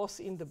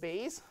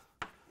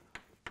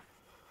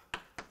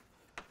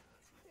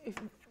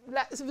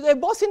 If they're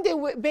both in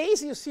the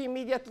base, you see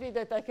immediately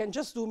that I can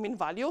just do mean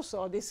value.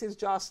 So this is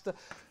just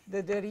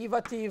the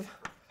derivative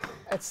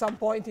at some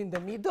point in the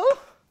middle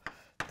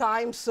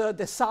times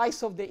the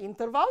size of the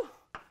interval.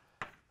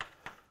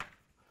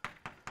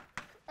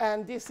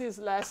 And this is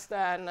less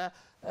than,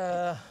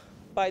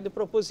 by the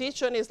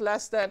proposition, is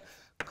less than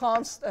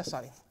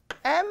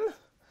m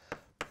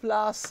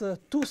plus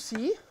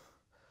 2c.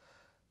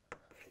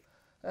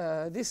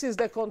 This is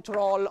the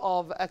control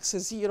of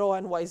x0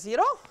 and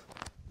y0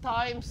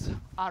 times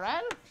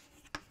Rn.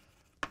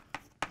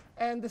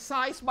 And the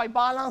size by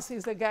balance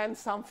is again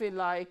something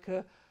like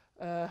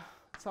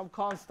some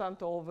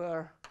constant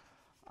over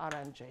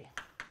Rnj.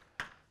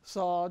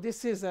 So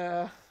this is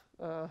a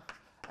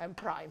m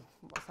prime,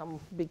 some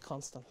big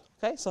constant.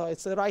 Okay, so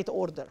it's the right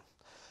order.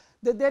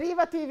 The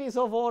derivative is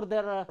of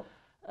order,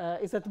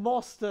 is at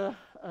most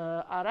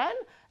Rn,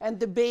 and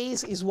the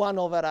base is 1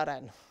 over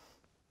Rn.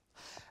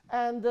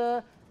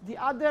 And The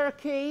other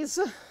case,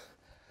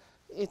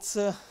 it's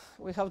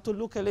we have to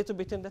look a little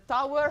bit in the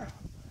tower.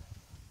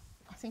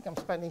 I think I'm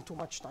spending too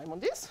much time on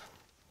this.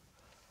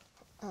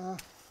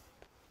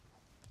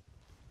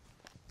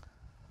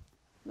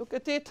 Look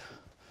at it.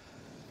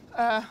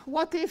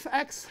 What if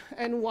x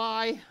and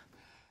y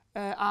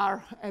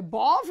are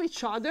above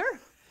each other?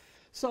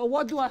 So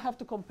what do I have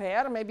to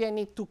compare? Maybe I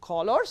need two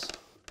colors.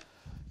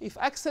 If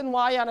x and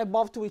y are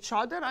above to each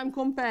other, I'm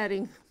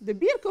comparing the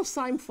Birkhoff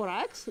sum for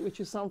x,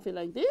 which is something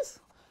like this,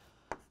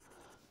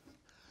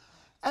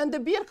 and the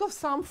Birkhoff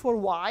sum for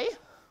y.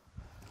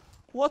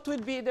 What will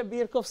be the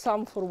Birkhoff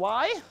sum for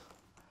y?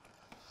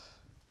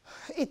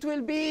 It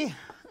will be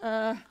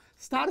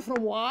start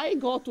from y,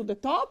 go to the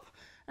top,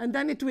 and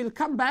then it will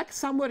come back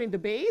somewhere in the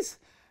base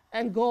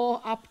and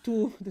go up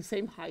to the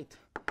same height.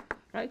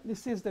 Right?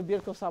 This is the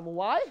Birkhoff sum of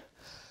y.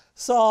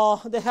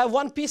 So they have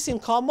one piece in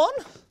common,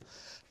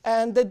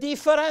 and the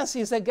difference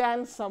is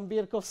again some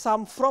Birkhoff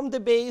sum from the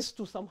base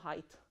to some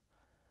height.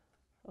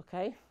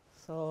 Okay?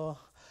 So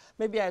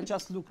maybe I'll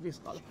just look this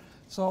color.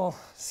 So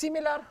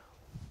similar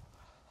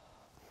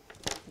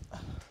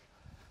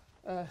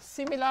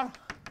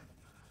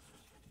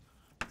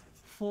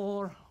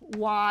for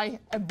y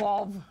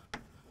above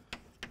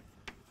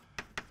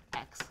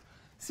x.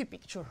 See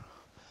picture.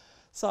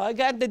 So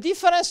again, the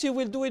difference, you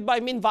will do it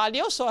by mean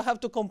value. So I have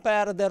to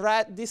compare the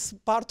red, this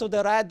part of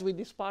the red with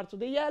this part of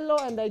the yellow,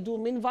 and I do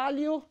mean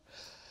value,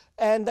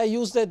 and I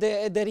use the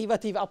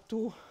derivative up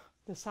to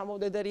the sum of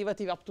the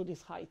derivative up to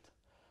this height.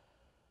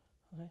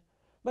 Okay.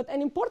 But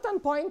an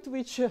important point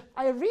which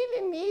I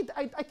really need,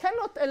 I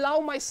cannot allow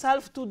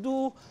myself to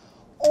do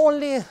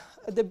only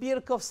the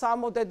Birkhoff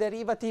sum of the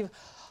derivative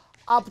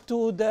up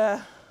to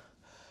the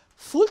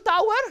full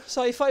tower.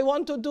 So if I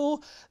want to do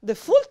the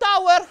full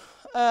tower,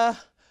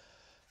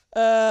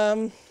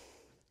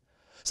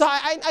 so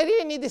I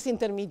really need this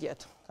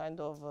intermediate kind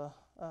of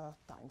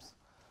times.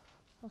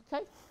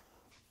 Okay.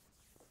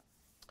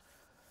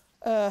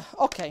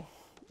 Okay.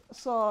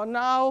 So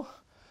now,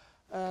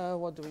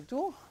 what do we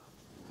do?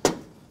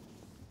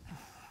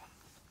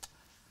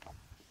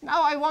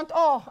 Now I want,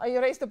 oh, I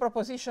erased the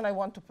proposition I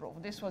want to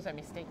prove. This was a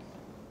mistake.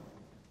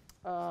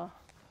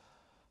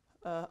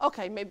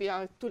 Okay, maybe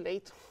I'm too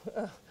late.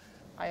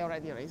 I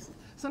already erased it.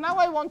 So now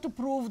I want to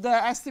prove the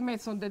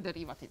estimates on the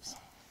derivatives.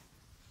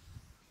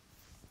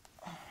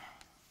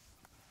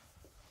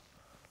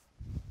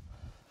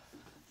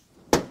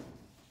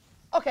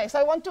 Okay, so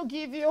I want to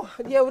give you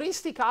the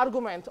heuristic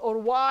argument, or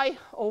why,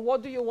 or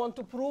what do you want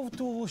to prove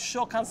to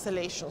show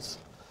cancellations.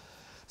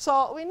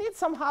 So we need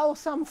somehow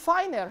some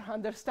finer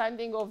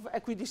understanding of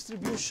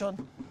equidistribution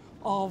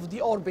of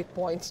the orbit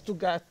points to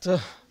get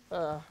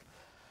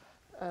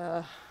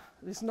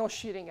these no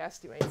shearing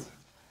estimates.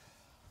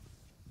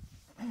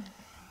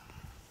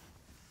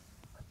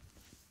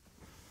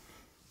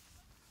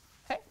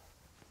 Okay.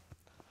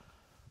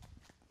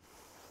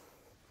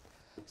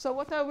 So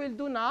what I will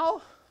do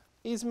now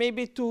is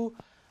maybe to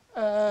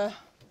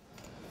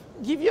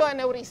give you an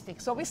heuristic.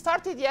 So we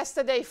started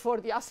yesterday for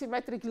the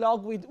asymmetric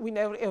log with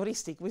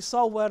heuristic. We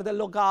saw where the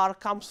log R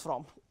comes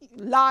from.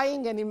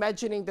 Lying and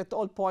imagining that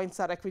all points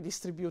are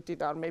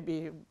equidistributed are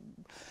maybe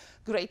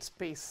great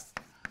space.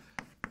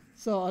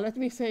 So let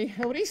me say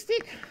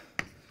heuristic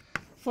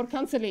for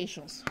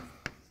cancellations.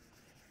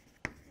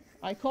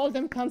 I call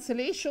them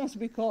cancellations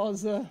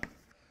because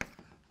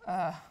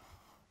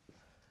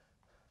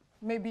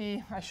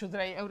maybe I should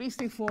write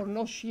heuristic for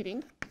no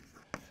shearing.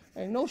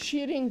 And no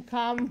shearing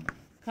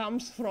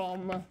comes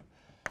from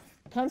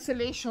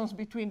cancellations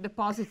between the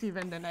positive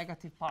and the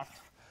negative part.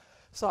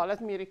 So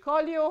let me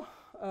recall you.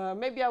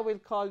 Maybe I will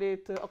call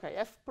it, okay,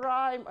 f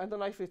prime. I don't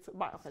know if it's,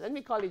 but okay, let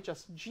me call it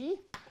just g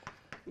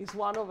is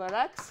 1 over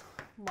x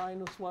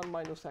minus 1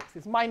 minus x.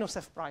 It's minus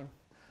f prime.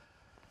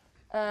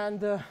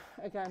 And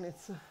again,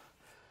 it's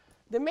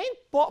the main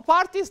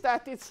part is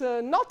that it's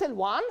not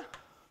L1,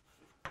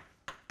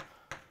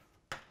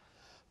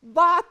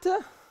 but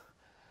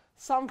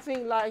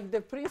something like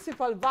the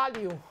principal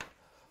value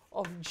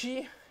of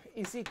g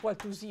is equal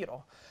to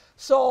 0.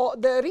 So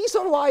the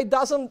reason why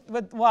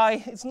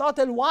why it's not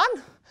L1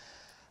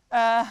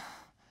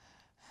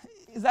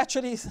 is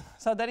actually,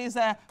 so there is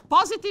a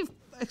positive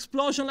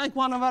explosion like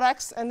 1 over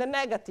x and a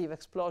negative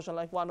explosion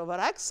like 1 over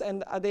x,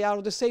 and they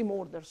are the same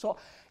order. So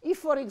if,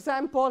 for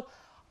example,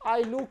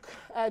 I look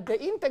at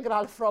the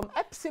integral from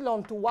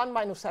epsilon to 1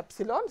 minus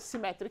epsilon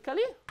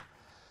symmetrically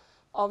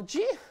of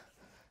g,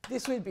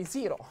 this will be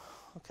 0.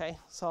 Okay,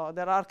 so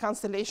there are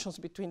cancellations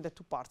between the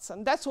two parts,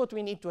 and that's what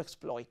we need to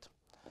exploit.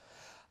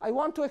 I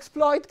want to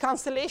exploit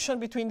cancellation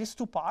between these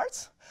two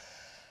parts.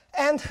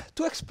 And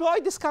to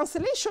exploit this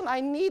cancellation, I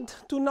need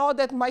to know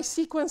that my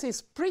sequence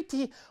is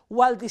pretty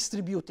well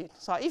distributed.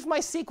 So if my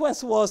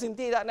sequence was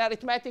indeed an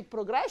arithmetic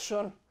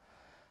progression,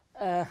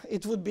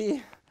 it would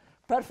be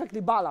perfectly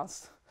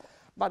balanced.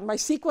 But my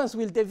sequence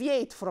will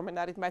deviate from an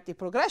arithmetic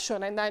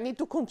progression, and I need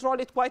to control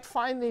it quite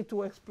finely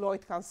to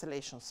exploit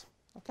cancellations.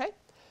 Okay?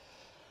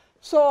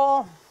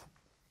 So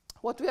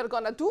what we are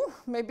going to do,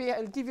 maybe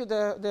I'll give you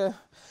the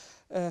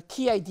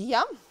key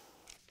idea.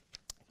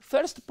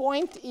 first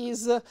point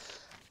is,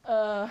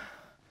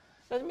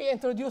 let me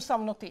introduce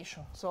some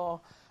notation.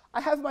 So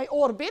I have my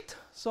orbit.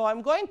 So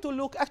I'm going to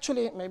look,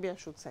 actually, maybe I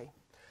should say.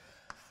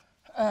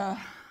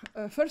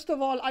 First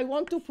of all, I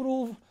want to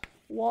prove,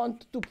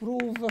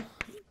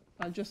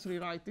 I'll just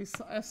rewrite this,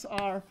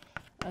 SR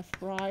f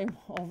prime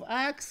of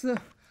x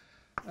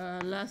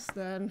less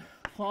than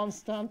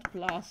constant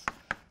plus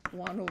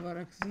 1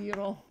 over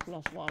x0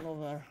 plus 1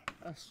 over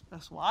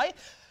sy.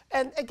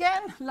 And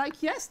again,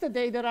 like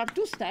yesterday, there are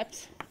two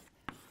steps.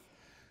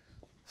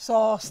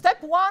 So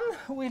step 1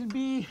 will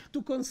be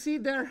to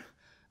consider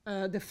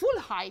the full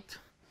height,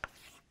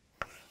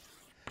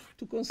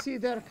 to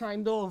consider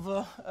kind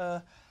of,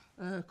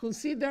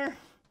 consider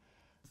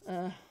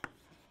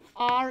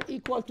r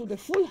equal to the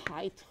full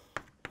height.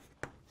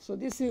 So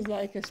this is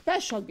like a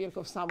special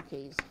Birkhoff sum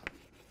case.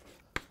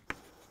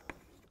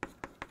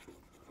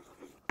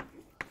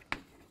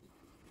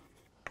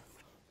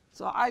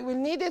 So I will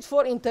need it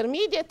for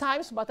intermediate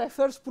times, but I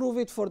first prove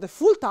it for the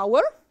full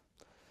tower.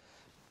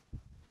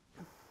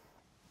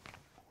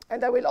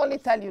 And I will only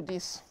tell you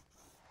this.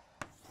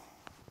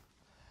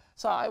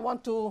 So I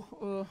want to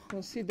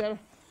consider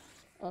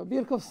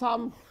Birkhoff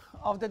sum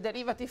of the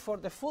derivative for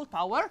the full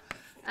tower.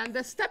 And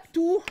the step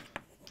 2,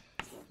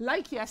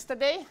 like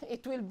yesterday,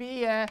 it will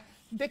be a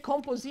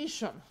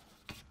decomposition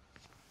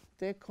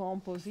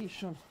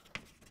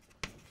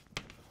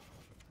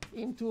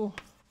into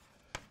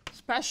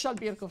special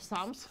Birkhoff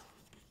sums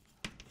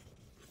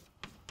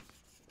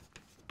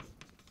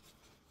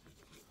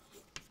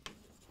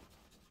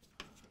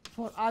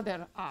for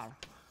other r.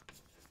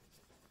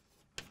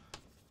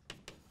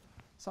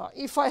 So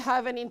if I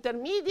have an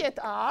intermediate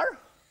r,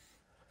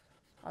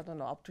 I don't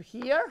know, up to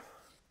here,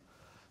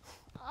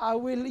 I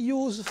will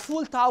use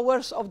full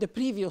towers of the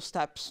previous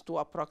steps to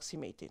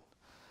approximate it.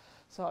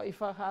 So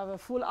if I have a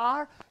full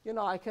r,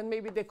 I can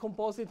maybe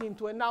decompose it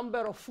into a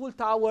number of full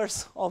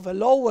towers of a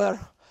lower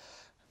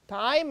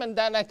time, and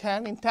then I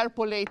can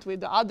interpolate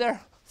with the other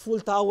full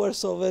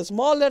towers of a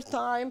smaller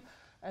time,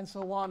 and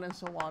so on, and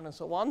so on, and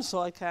so on. So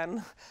I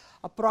can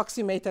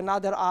approximate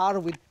another r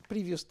with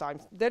previous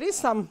times. There is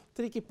some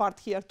tricky part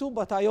here too,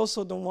 but I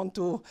also don't want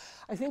to.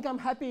 I think I'm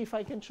happy if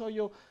I can show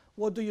you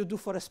what do you do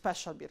for a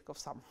special Birkhoff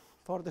sum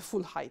for the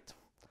full height.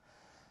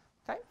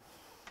 Okay?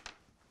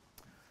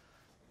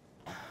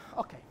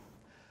 Okay.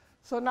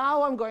 So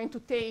now I'm going to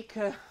take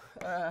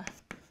the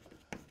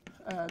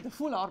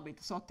full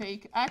orbit. So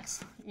take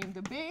x in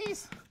the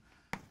base,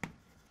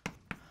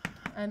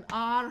 and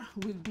r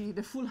will be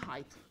the full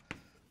height,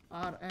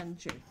 r and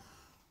j.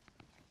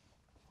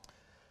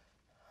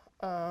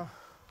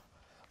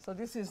 So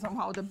this is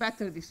somehow the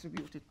better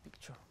distributed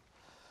picture.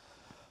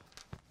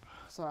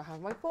 So I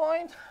have my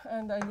point,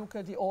 and I look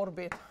at the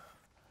orbit.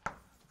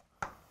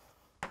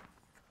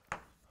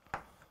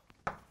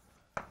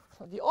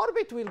 So the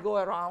orbit will go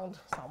around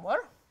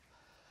somewhere.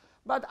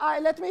 But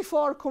let me,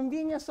 for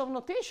convenience of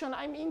notation,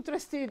 I'm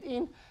interested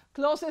in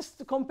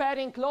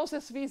comparing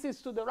closest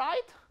visits to the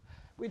right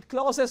with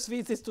closest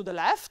visits to the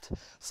left.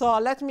 So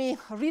let me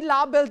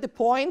relabel the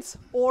points,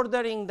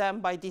 ordering them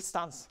by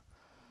distance.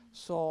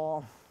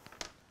 So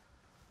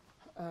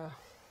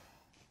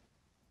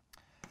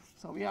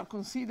we are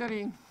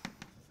considering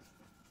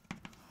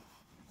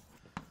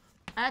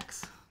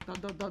x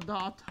dot dot dot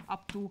dot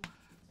up to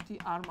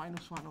tr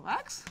minus 1 of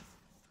x.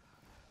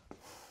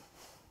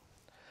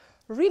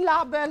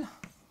 Relabel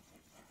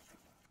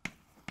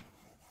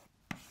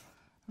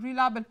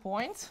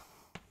points.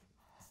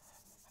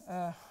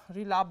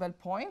 Relabel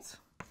points.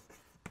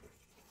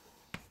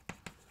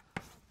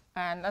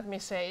 And let me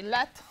say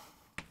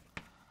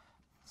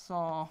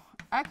so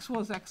x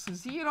was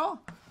x0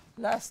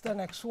 less than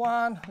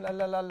x1,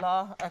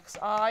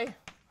 xi.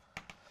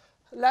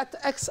 Let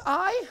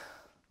xi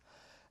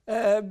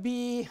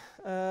be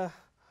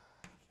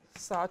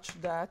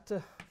such that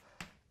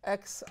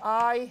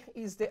xi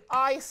is the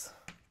ith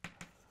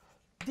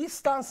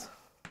distance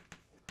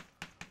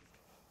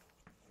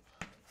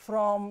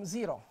from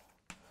 0.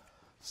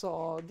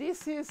 So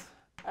this is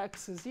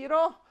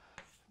x0,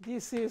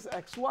 this is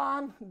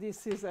x1,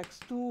 this is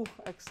x2,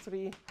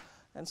 x3,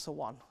 and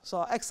so on.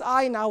 So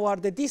xi now are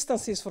the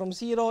distances from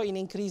 0 in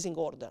increasing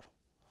order.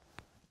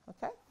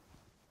 Okay?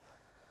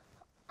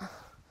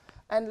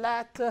 And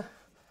let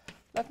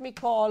me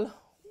call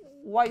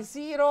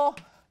y0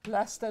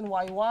 less than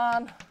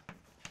y1,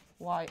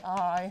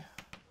 yi.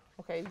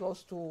 Okay, it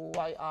goes to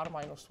yr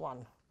minus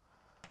 1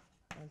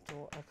 and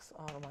to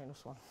xr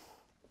minus 1.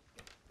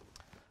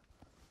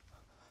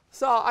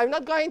 So I'm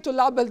not going to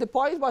label the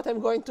points, but I'm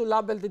going to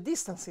label the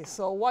distances.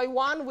 So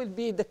y1 will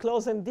be the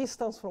closest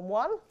distance from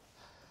 1.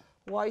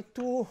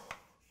 y2,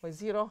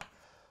 y0,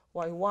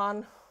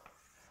 y1.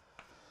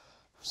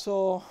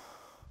 So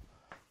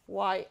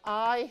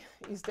yi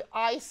is the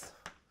ith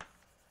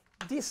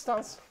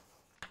distance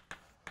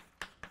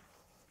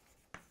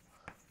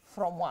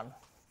from 1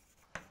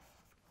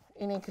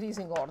 in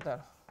increasing order.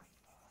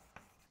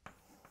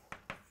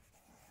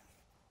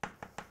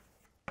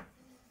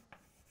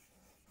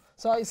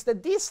 So it's the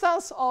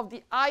distance of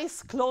the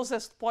ith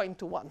closest point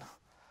to 1.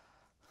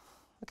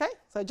 Okay,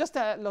 so just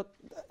look,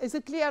 is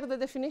it clear the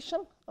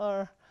definition?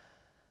 Or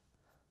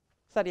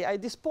sorry,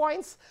 these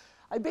points,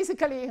 I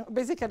basically,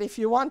 if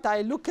you want,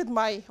 I look at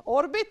my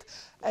orbit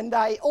and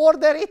I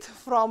order it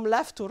from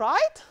left to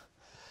right.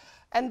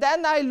 And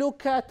then I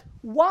look at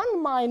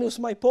 1 minus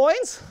my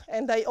points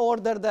and I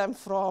order them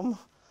from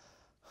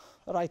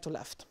right to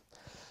left.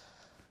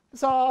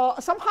 So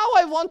somehow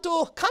I want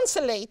to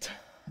cancellate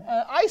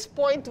ice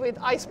point with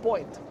ice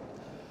point.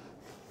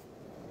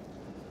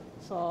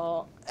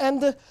 So,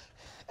 and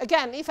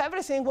again, if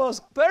everything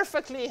was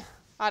perfectly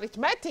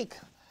arithmetic,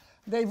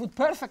 they would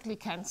perfectly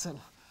cancel.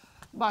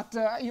 But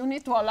you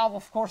need to allow,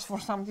 of course, for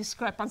some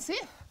discrepancy.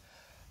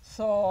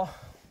 So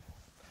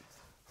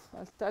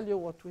I'll tell you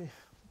what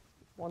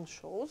one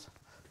shows.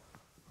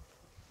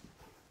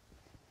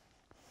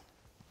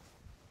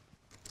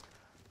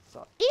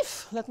 So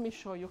if, let me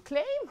show you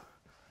claim.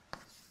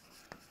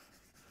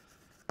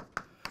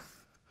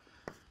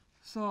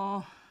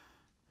 So,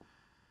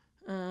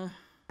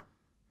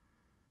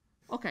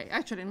 OK,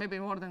 actually, maybe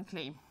more than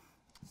claim.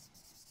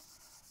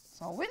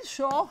 So we'll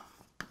show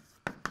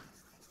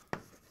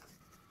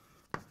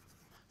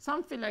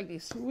something like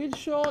this. We'll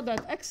show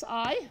that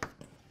xi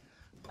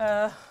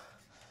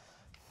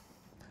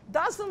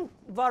doesn't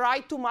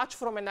vary too much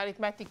from an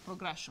arithmetic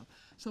progression.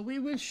 So we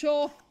will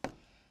show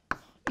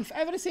if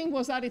everything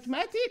was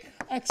arithmetic,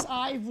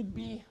 xi would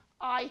be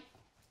I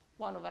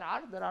 1 over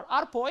r. There are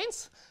r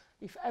points.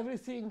 If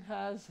everything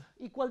has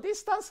equal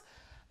distance,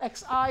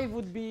 xi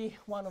would be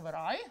 1 over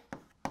I.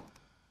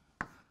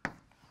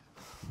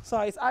 So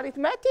it's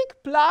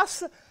arithmetic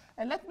plus,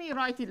 and let me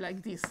write it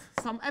like this,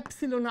 some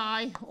epsilon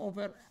I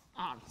over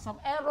r, some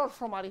error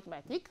from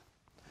arithmetic.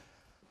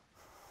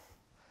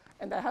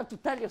 And I have to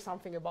tell you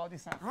something about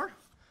this error.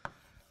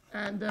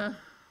 And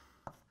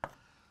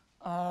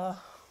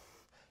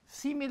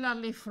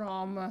similarly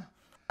from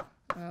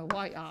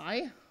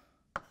yi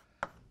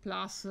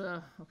plus,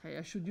 OK,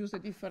 I should use a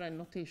different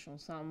notation,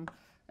 some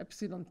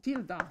epsilon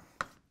tilde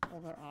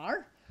over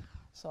r.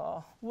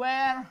 So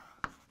where,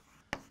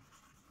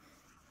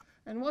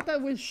 and what I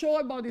will show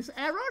about these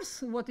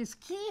errors, what is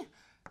key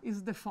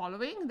is the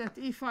following, that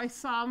if I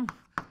sum,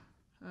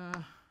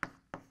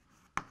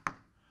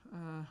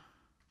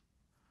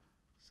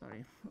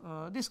 sorry,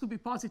 this could be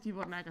positive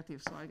or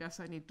negative, so I guess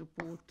I need to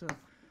put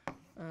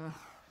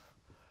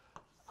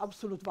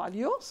absolute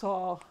value.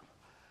 So,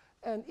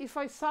 and if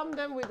I sum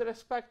them with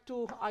respect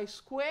to I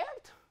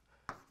squared,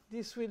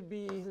 this will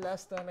be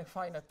less than a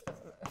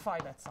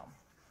finite sum.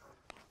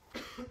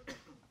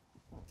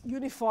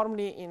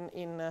 Uniformly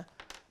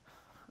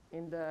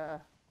in the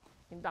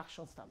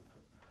induction stamp.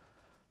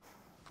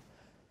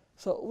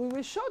 So we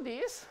will show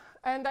this,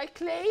 and I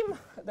claim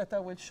that I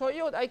will show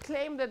you, I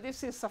claim that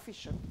this is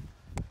sufficient.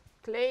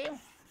 Claim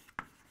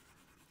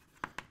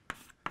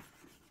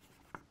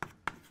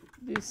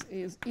this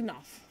is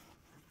enough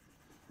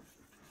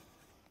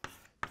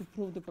to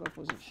prove the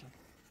proposition,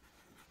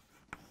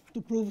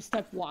 to prove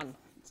step 1.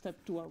 Step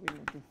 2 I will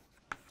not do.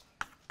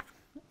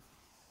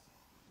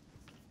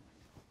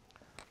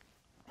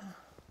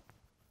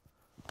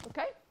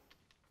 OK?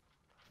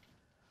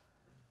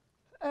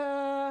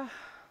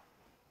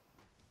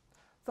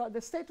 So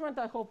the statement,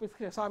 I hope, is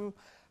clear. So I'm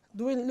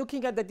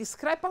looking at the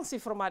discrepancy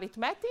from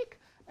arithmetic,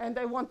 and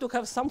I want to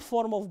have some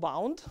form of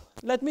bound.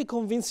 Let me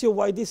convince you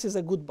why this is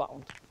a good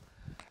bound.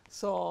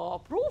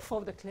 So proof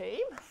of the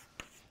claim.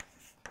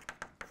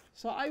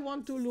 So I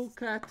want to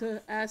look at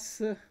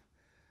S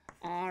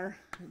R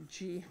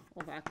G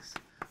of x.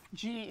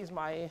 G is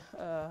my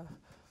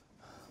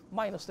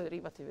minus the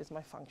derivative is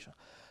my function.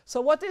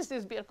 So what is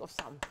this Birkhoff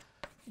sum?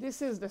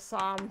 This is the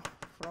sum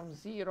from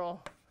 0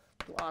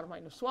 to r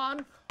minus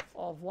 1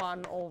 of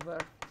 1 over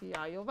ti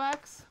of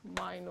x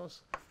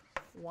minus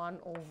 1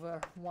 over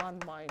 1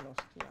 minus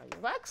ti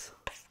of x.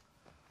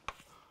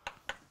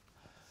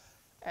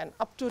 And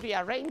up to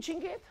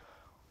rearranging it.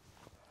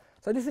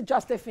 So this is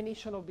just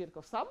definition of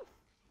Birkhoff sum.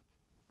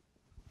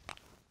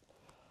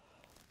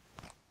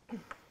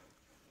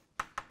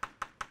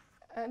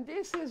 And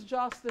this is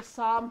just the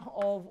sum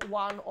of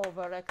 1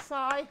 over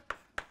xi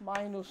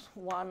minus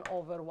 1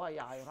 over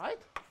yi,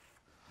 right?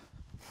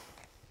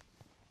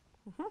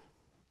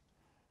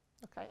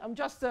 OK, I'm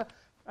just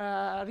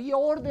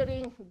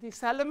reordering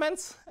these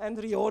elements and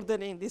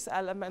reordering these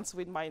elements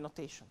with my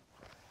notation.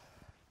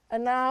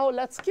 And now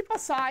let's keep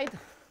aside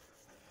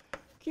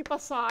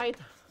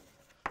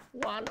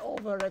 1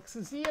 over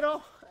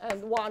x0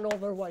 and 1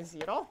 over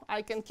y0.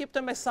 I can keep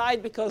them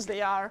aside because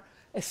they are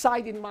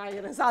aside in my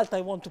result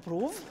I want to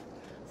prove.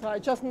 So I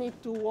just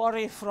need to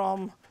worry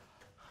for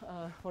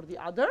the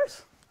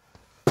others.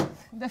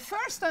 The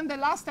first and the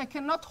last, I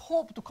cannot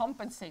hope to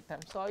compensate them.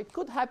 So it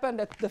could happen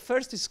that the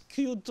first is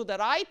skewed to the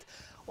right,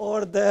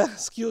 or the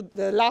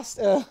last.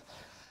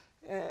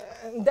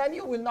 Then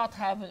you will not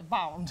have a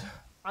bound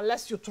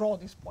unless you throw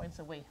these points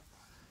away.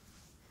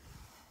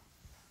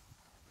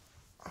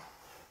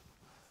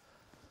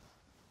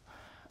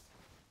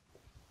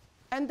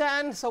 And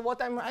then, so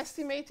what I'm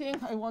estimating,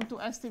 I want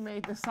to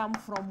estimate the sum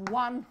from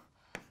 1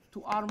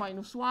 to r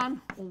minus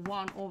 1 or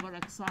 1 over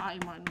xi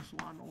minus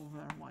 1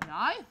 over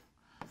yi.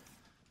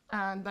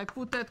 And I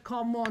put that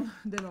common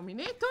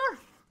denominator.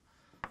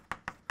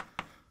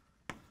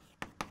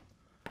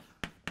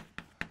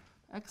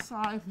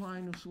 Xi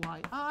minus yi,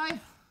 xi,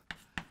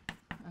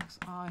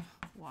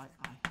 yi.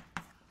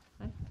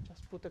 Okay?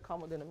 Just put a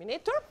common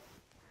denominator.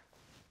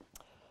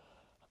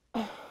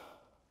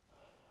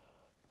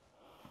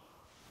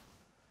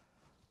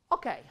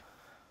 Okay.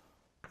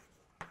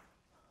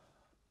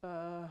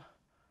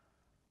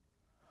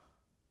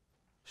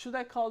 Should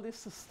I call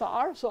this a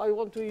star? So I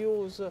want to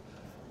use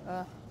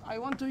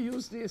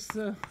this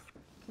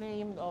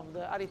claim of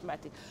the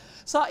arithmetic.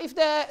 So if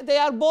they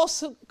are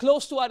both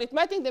close to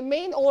arithmetic, the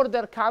main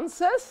order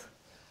cancels.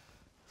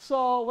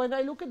 So when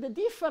I look at the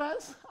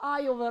difference,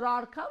 I over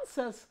r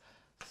cancels.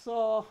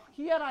 So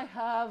here I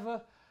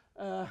have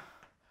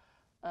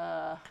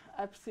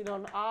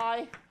epsilon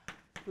I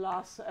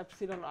plus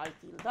epsilon I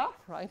tilde,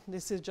 right?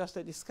 This is just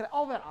a discrete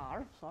over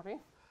r, sorry,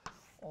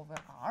 over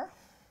r.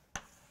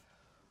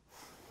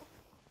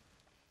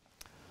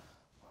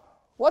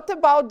 What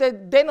about the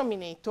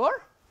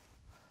denominator?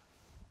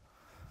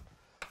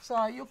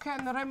 So you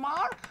can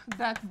remark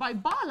that by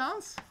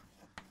balance,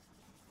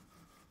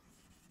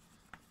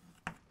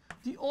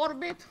 the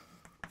orbit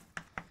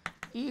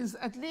is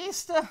at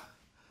least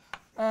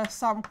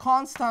some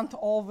constant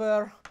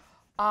over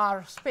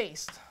r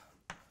spaced.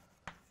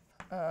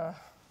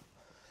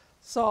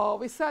 So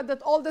we said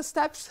that all the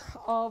steps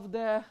of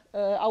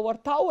our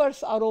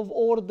towers are of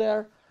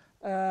order,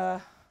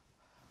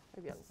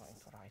 maybe I'm going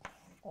to write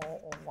O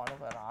of 1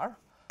 over r.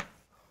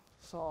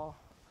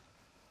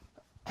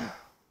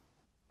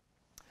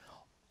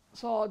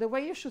 So the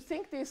way you should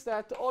think is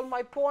that all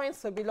my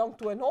points belong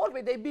to an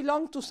orbit. They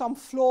belong to some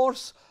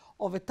floors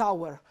of a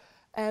tower.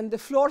 And the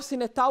floors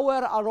in a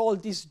tower are all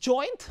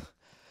disjoint.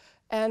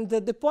 And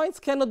the points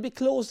cannot be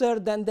closer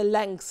than the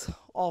length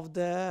of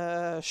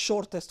the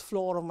shortest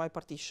floor of my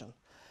partition.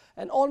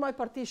 And all my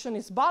partition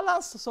is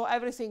balanced, so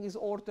everything is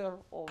order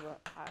over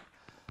r,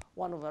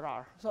 1 over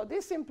r. So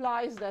this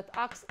implies that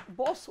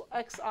both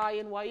xi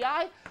and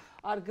yi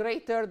are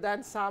greater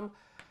than some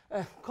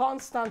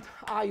constant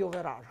I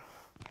over r.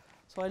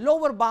 So a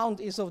lower bound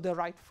is of the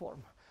right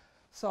form.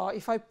 So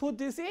if I put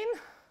this in,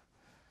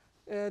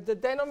 the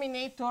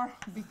denominator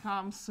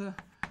becomes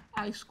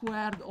I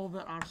squared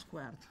over r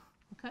squared.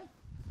 Okay?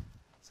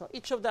 So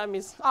each of them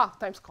is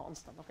times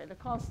constant. Okay, the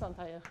constant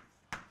I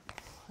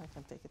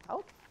can take it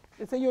out.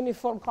 It's a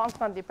uniform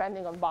constant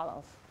depending on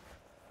balance.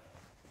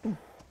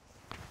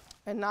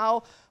 And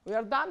now we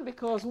are done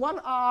because one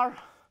r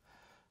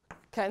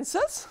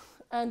cancels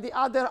and the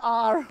other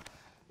r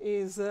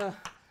is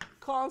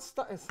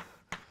constant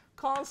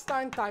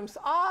times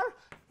r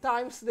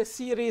times the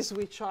series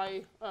which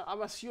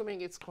I'm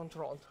assuming it's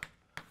controlled.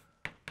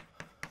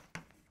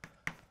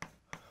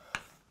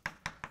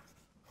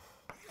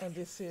 And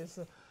this is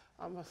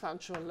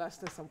assumption less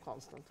than some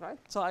constant, right?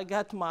 So I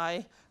get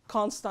my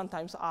constant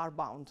times r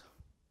bound.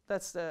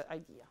 That's the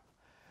idea.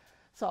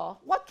 So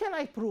what can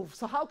I prove?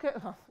 So how can,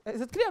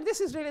 is it clear?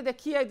 This is really the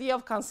key idea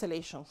of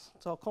cancellations.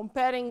 So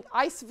comparing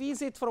ice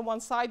visit from one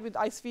side with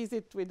ice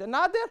visit with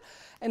another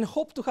and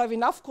hope to have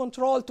enough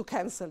control to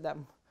cancel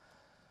them.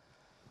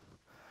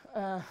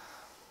 The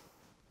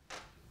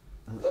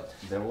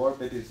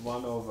orbit is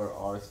 1 over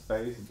r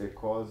space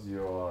because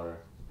you're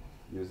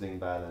using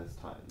balance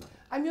time.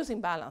 I'm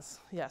using balance,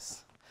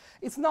 yes.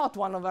 It's not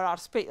 1 over r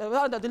space.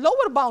 Well, the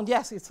lower bound,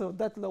 yes, it's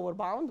that lower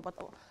bound, but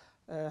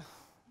yeah.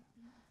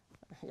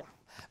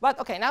 But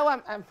okay,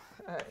 now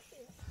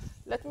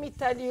let me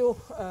tell you.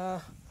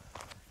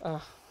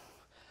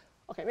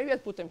 Okay, maybe I'll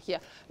put them here.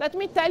 Let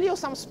me tell you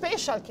some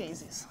special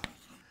cases.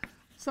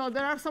 So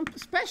there are some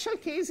special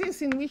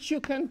cases in which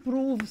you can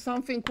prove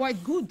something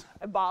quite good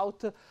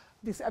about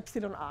this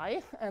epsilon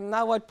I. And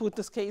now I'll put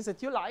this case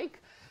that you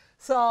like.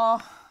 So I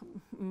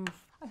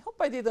hope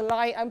I didn't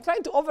lie. I'm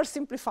trying to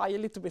oversimplify a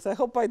little bit. I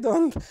hope I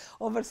don't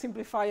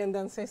oversimplify and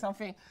then say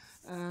something.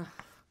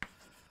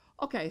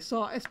 Okay,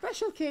 so a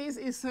special case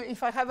is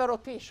if I have a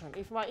rotation.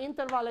 If my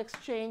interval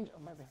exchange,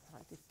 maybe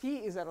right,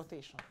 T is a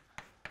rotation.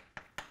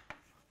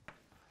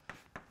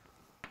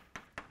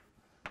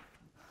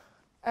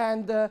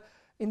 And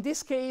in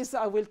this case,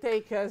 I will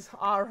take as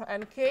R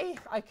and K,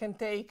 I can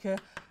take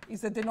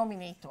is the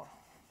denominator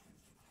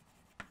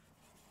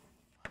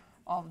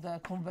of the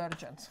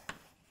convergence.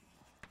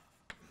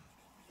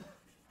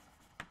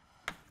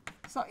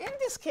 So in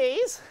this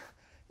case,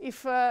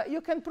 if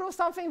you can prove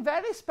something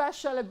very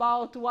special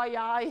about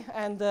yi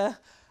and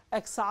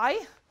xi,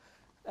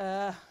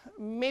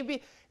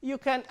 maybe you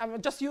can,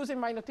 I'm just using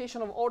my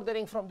notation of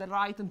ordering from the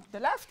right and to the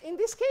left. In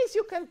this case,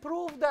 you can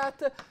prove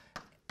that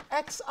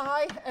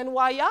xi and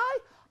yi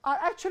are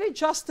actually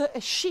just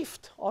a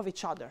shift of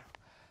each other.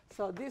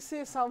 So this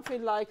is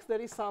something like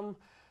there is some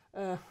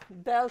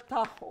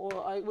delta,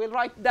 or I will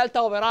write delta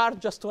over r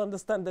just to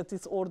understand that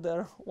it's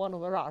order 1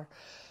 over r.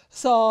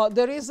 So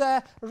there is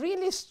a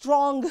really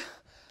strong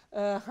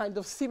kind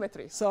of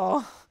symmetry.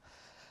 So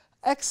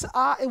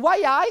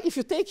yi, if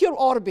you take your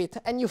orbit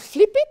and you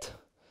flip it,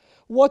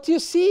 what you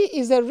see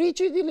is a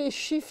rigidly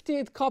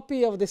shifted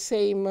copy of the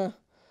same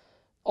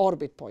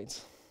orbit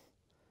points.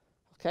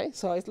 Okay,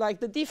 so it's like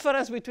the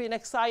difference between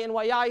xi and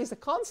yi is a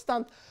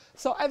constant,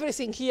 so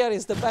everything here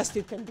is the best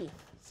it can be.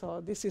 So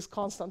this is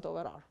constant over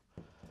R.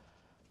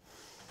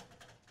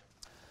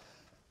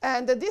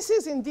 And this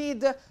is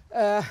indeed,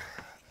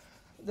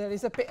 there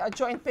is a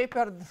joint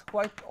paper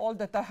quite old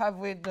that I have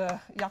with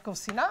Yakov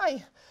Sinai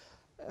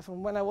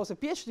from when I was a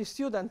PhD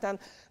student. And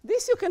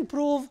this you can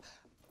prove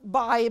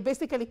by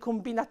basically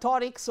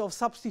combinatorics of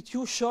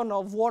substitution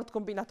of word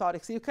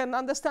combinatorics. You can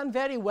understand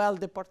very well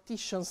the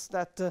partitions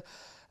that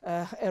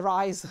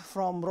arise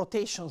from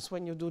rotations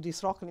when you do these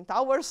Rocklin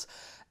towers.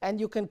 And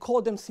you can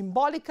code them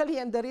symbolically.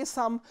 And there is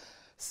some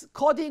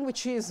coding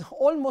which is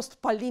almost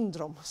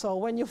palindrome. So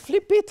when you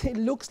flip it, it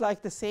looks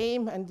like the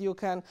same. And you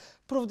can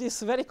prove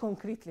this very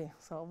concretely.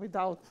 So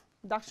without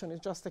induction,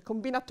 it's just a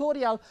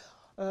combinatorics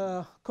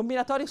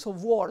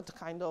of word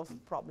kind of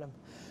problem.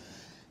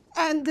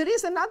 And there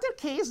is another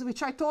case,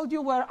 which I told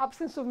you, where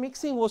absence of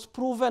mixing was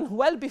proven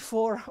well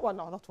before, well,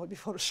 no, not well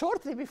before,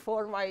 shortly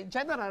before my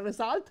general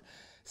result.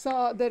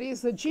 So there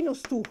is a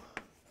genus 2.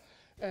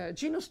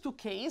 Genus 2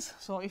 case.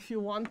 So if you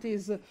want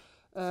is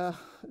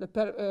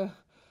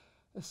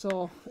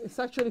so it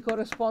actually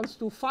corresponds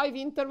to 5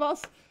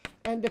 intervals,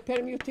 and the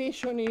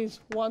permutation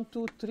is 1,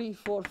 2, 3,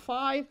 4,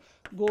 5,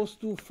 goes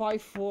to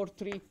 5, 4,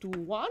 3, 2,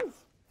 1.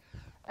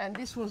 And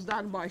this was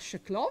done by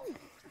Sheklov.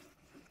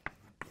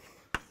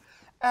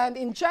 And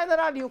in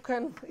general, you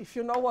can, if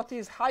you know what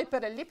is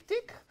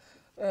hyperelliptic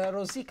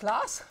Rauzy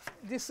class,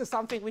 this is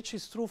something which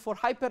is true for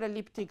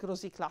hyperelliptic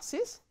Rauzy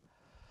classes.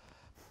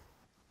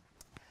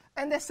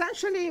 And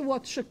essentially,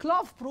 what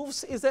Sheklov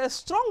proves is a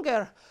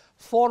stronger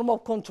form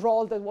of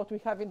control than what we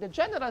have in the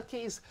general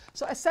case.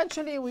 So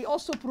essentially, we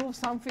also prove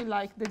something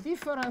like the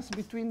difference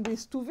between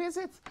these two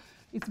visits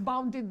is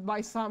bounded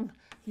by some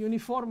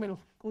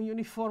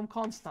uniform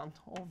constant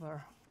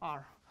over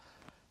R.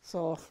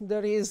 So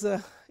there is,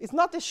 it's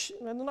not I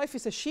don't know if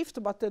it's a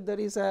shift, but there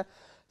is a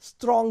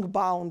strong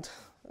bound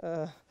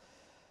of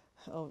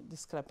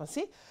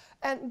discrepancy.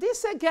 And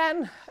this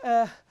again,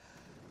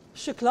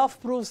 Sheklov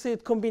proves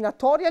it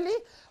combinatorially,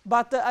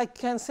 but I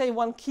can say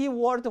one key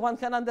word: one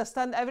can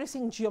understand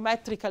everything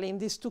geometrically in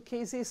these two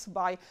cases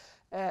by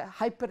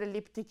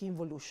hyperelliptic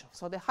involution.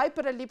 So the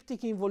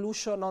hyperelliptic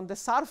involution on the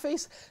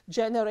surface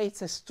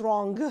generates a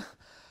strong,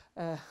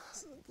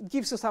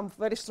 gives you some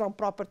very strong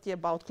property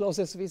about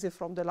closest visit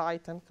from the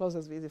light and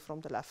closest visit from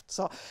the left.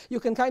 So you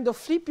can kind of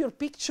flip your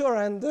picture,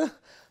 and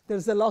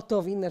there's a lot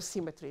of inner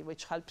symmetry,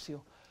 which helps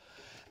you.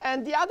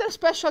 And the other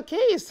special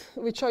case,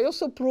 which I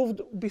also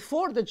proved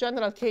before the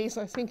general case,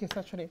 I think it's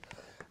actually,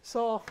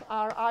 so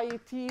are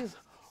IETs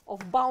of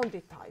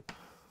bounded type.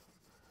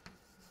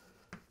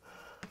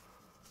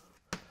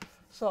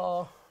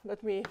 So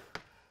let me,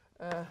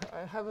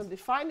 I haven't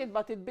defined it,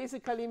 but it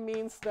basically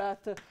means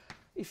that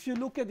if you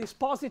look at this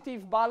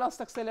positive balanced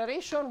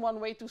acceleration,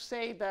 one way to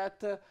say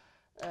that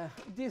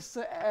these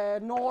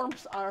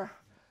norms are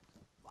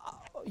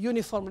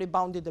uniformly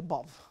bounded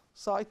above.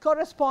 So it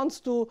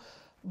corresponds to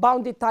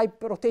bounded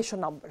type rotation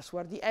numbers,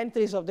 where the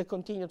entries of the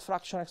continued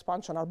fraction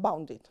expansion are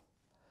bounded.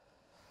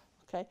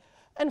 Okay?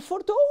 And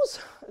for those,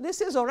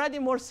 this is already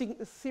more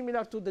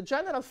similar to the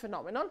general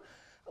phenomenon.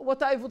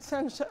 What I would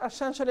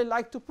essentially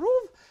like to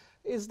prove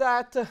is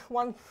that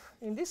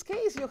in this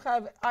case, you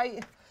have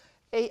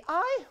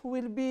AI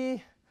will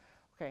be,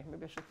 okay,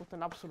 maybe I should put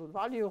an absolute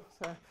value,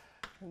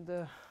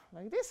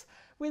 like this,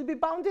 will be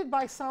bounded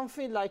by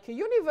something like a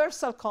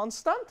universal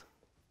constant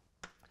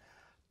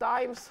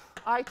times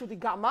I to the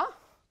gamma.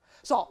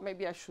 So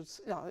maybe I should,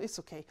 no, it's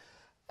okay.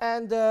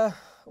 And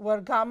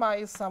where gamma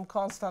is some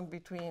constant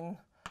between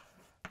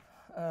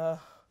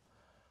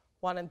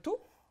 1 and 2,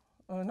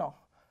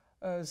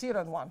 0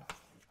 and 1.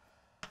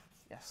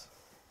 Yes.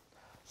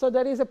 So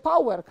there is a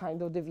power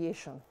kind of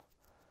deviation.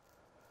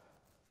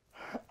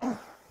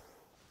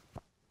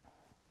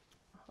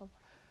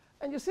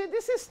 And you see,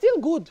 this is still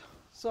good.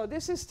 So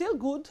this is still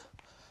good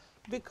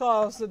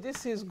because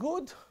this is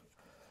good.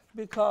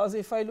 Because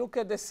if I look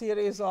at the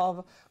series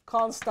of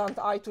constant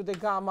I to the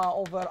gamma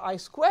over I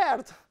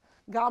squared,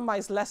 gamma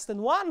is less than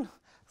 1.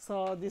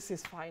 So this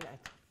is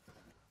finite.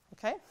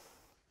 Okay?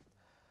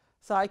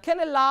 So I can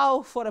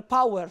allow for a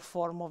power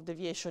form of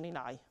deviation in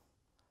I,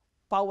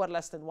 power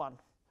less than 1.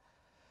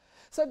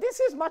 So this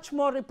is much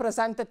more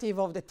representative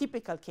of the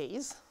typical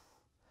case.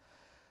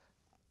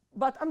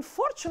 But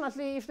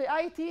unfortunately, if the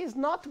IT is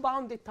not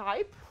bounded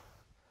type,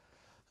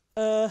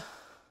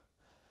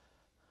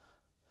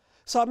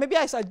 so maybe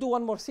I'll do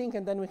one more thing,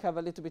 and then we have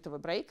a little bit of a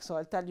break. So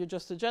I'll tell you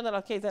just the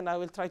general case, and I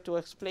will try to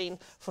explain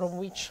from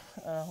which.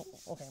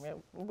 Okay,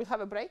 we'll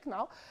have a break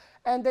now.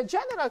 And the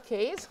general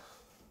case,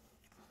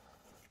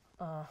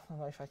 I don't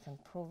know if I can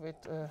prove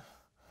it.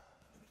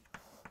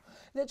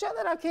 The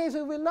general case,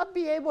 we will not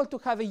be able to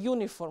have a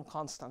uniform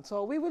constant.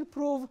 So we will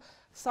prove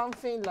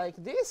something like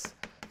this.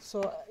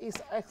 So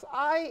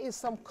xi is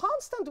some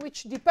constant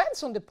which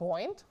depends on the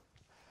point.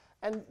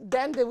 And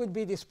then there will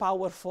be this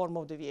power form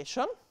of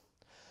deviation.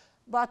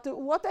 But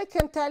what I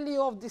can tell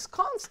you of these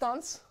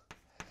constants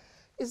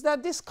is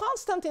that this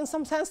constant, in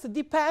some sense,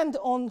 depend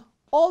on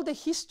all the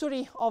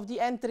history of the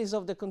entries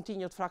of the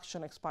continued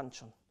fraction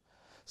expansion.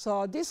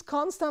 So these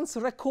constants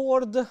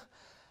record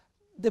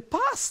the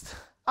past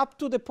up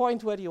to the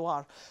point where you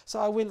are. So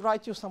I will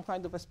write you some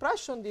kind of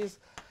expression. This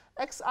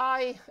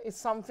xi is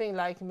something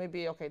like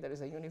maybe, OK, there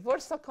is a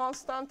universal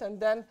constant. And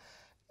then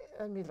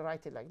let me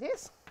write it like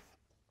this.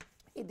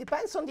 It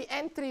depends on the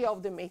entry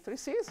of the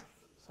matrices.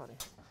 Sorry.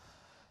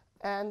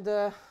 And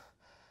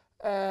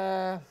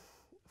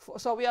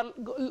so we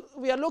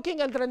are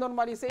looking at the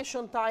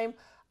renormalization time.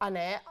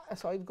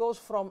 So it goes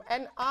from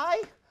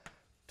ni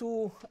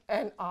to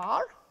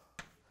nr.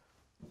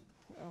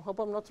 I hope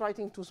I'm not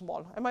writing too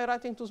small. Am I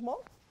writing too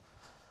small?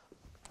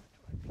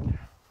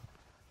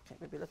 Okay,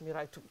 maybe let me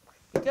write too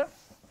bigger.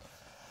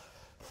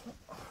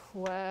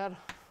 Where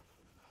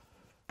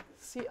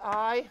ci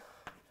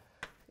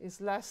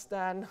is less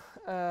than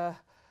the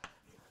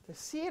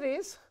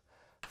series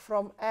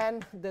from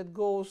n that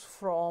goes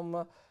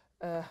from,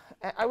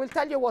 I will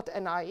tell you what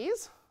ni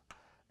is,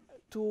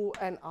 to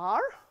nr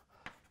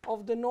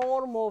of the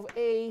norm of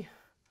A,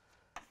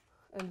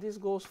 and this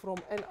goes from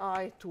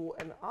ni to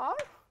nr.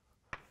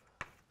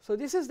 So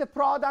this is the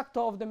product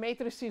of the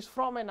matrices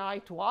from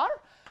ni to r,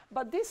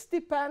 but this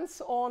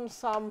depends on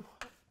some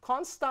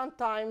constant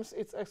times.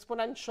 It's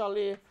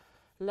exponentially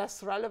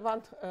less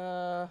relevant.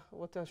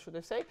 What else should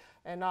I say?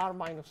 nr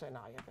minus ni,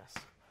 I guess.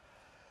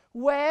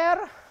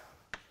 Where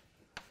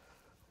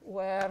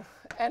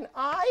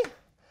ni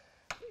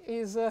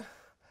is the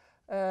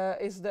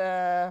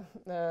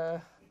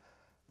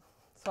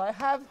so I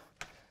have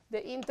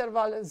the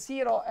interval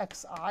 0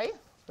 xi.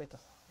 Wait.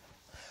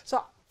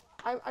 So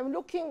I'm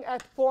looking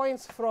at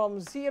points from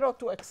 0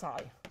 to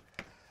xi.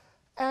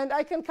 And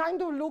I can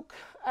kind of look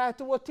at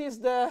what is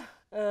the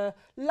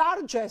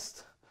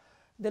largest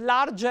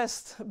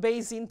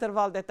base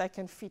interval that I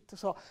can fit.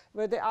 So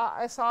where the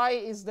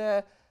si is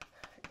the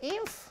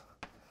inf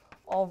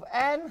of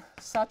n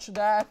such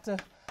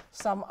that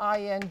some I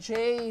and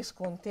j is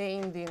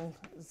contained in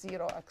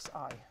 0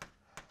 xi.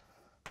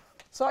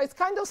 So it's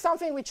kind of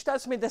something which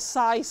tells me the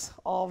size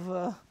of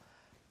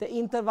the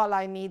interval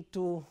I need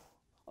to,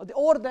 or the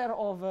order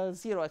of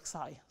 0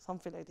 xi,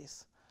 something like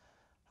this.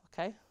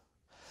 Okay?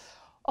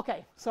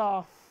 Okay, so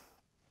I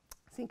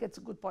think it's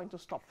a good point to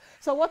stop.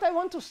 So what I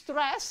want to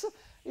stress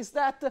is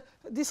that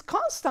these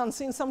constants,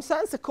 in some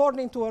sense,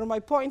 according to where my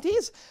point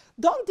is,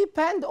 don't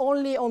depend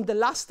only on the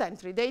last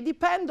entry. They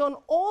depend on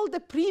all the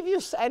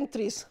previous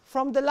entries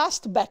from the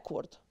last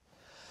backward.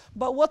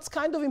 But what's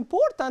kind of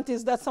important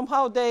is that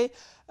somehow they,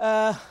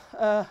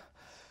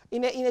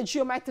 in a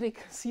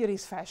geometric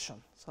series fashion.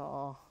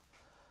 So,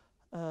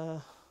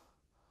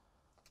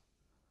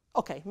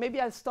 OK,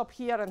 maybe I'll stop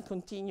here and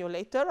continue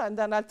later. And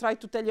then I'll try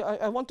to tell you,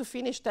 I want to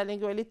finish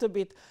telling you a little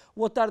bit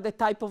what are the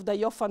type of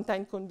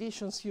Diophantine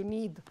conditions you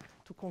need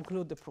to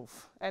conclude the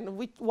proof. And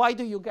why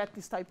do you get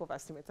this type of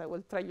estimates? I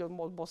will tell you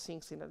both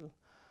things in a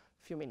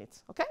few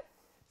minutes. OK?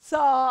 So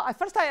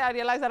first I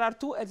realized there are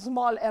two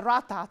small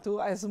errata,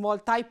 two small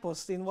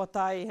typos in what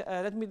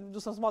let me do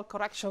some small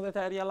correction that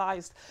I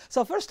realized.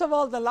 So first of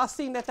all, the last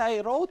thing that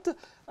I wrote,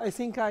 I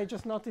think I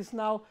just noticed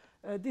now,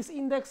 this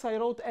index I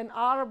wrote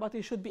nr, but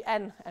it should be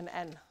n and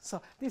n.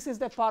 So this is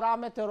the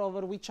parameter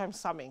over which I'm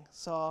summing.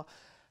 So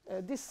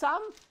this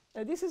sum,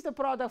 this is the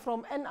product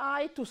from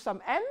ni to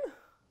some n,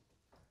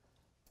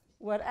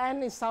 where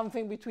n is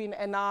something between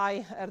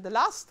ni at the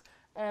last,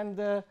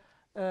 and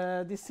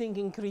this thing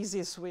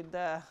increases with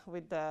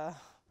the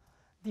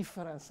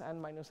difference n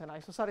minus ni.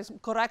 So sorry,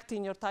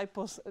 correcting your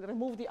typos,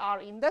 remove the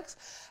r index.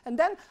 And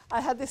then I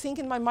had this thing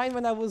in my mind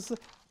when I was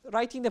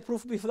writing the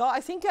proof before.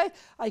 I think I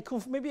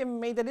maybe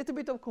made a little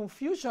bit of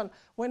confusion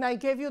when I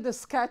gave you the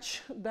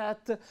sketch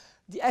that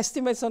the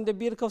estimates on the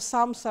Birkhoff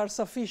sums are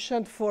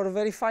sufficient for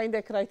verifying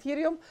the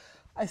criterion.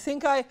 I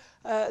think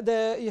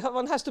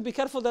one has to be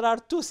careful. There are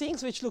two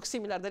things which look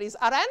similar. There is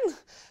Rn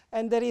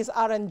and there is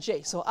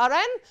Rnj. So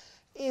Rn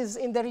is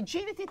in the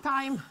rigidity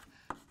time,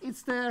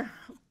 it's the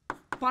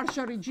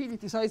partial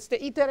rigidity. So it's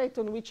the iterate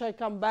on which I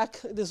come back,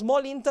 the small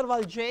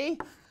interval j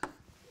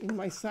in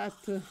my set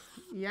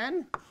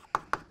En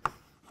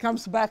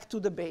comes back to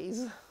the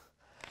base.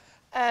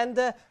 And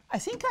I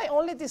think I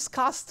only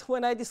discussed,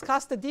 when I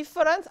discussed the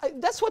difference,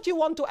 that's what you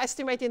want to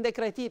estimate in the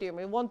criterion.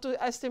 You want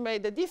to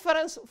estimate the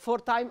difference for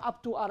time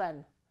up to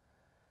Rn,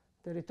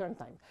 the return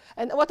time.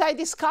 And what I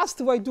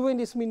discussed by doing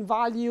this mean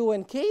value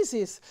and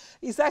cases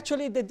is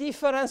actually the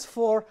difference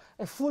for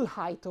a full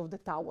height of the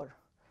tower.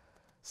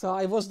 So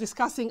I was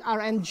discussing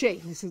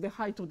Rnj. This is the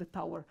height of the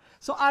tower.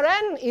 So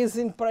Rn is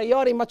in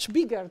priori much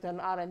bigger than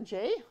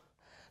Rnj.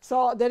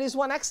 So there is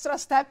one extra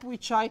step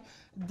which I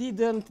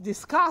didn't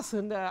discuss,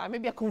 and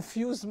maybe I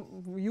confused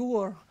you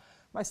or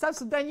myself.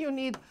 So then you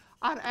need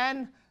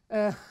Rn,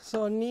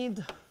 so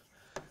need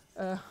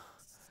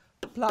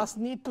plus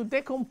need to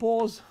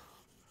decompose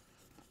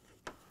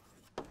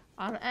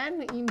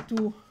Rn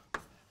into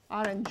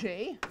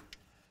Rnj,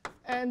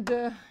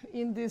 and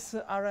in this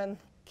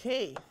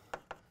Rnk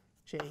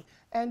J.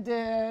 And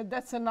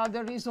that's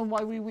another reason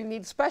why we will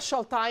need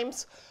special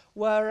times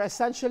where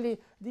essentially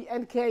the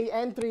nk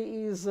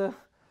entry is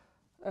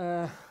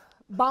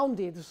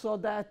bounded so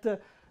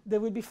that there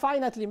will be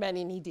finitely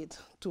many needed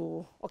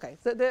to, okay.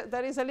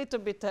 There is a little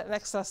bit an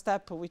extra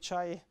step which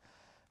I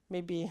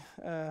maybe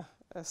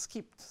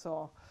skipped.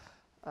 So,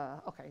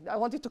 okay, I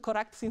wanted to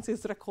correct since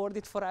it's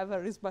recorded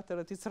forever. It's better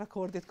that it's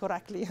recorded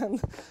correctly.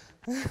 And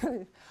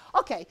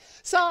okay,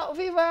 so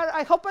we were,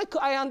 I hope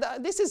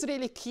this is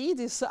really key,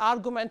 this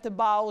argument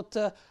about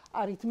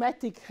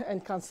arithmetic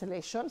and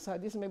cancellation. So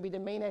this may be the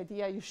main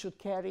idea you should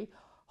carry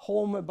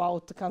home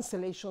about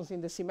cancellations in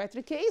the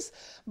symmetric case.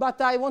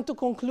 But I want to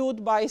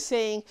conclude by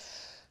saying,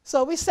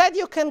 so we said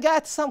you can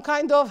get some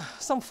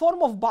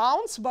form of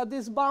bounds, but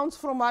these bounds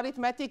from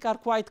arithmetic are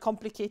quite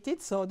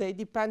complicated, so they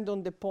depend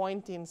on the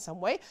point in some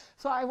way.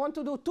 So I want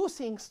to do two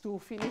things to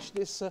finish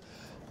this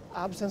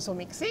absence of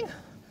mixing.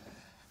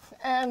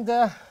 And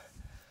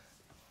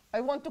I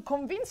want to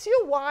convince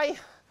you why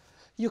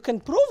you can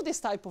prove this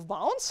type of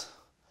bounds.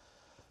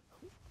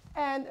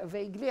 And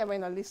vaguely, I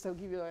mean, at least I'll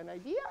give you an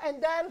idea.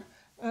 And then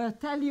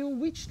tell you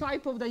which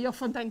type of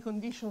Diophantine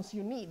conditions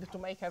you need to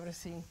make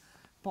everything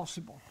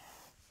possible.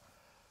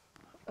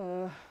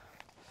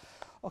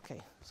 Okay,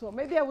 so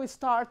maybe I will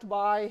start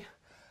by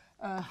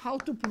how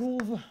to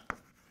prove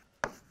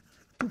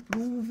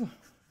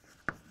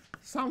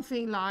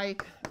something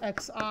like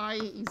xi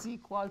is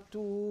equal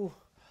to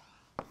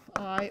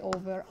I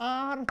over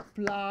r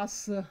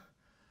plus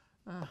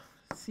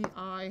ci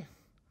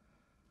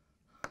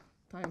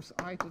times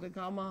I to the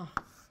gamma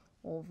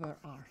over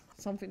r.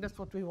 Something, that's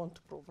what we want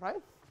to prove,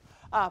 right?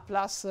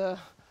 Plus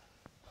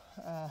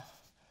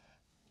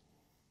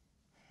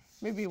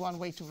maybe one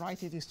way to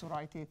write it is to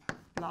write it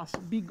plus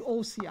big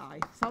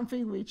OCI,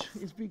 something which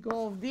is big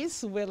O of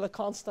this, where the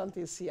constant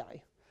is Ci.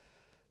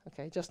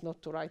 Okay, just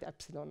not to write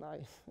epsilon I.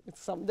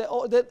 It's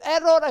the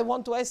error, I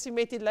want to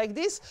estimate it like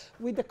this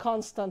with the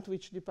constant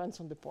which depends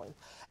on the point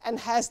and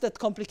has that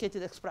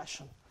complicated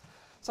expression.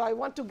 So I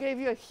want to give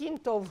you a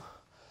hint of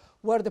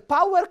where the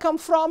power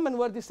comes from and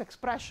where this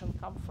expression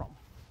comes from.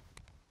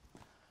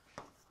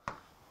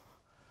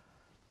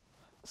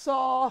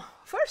 So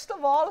first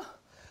of all,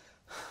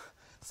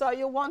 so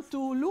you want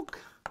to look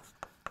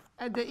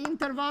at the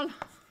interval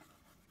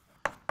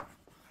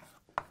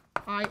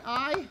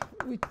II,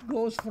 which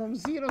goes from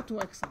 0 to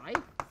xi.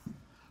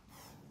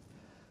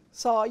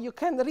 So you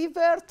can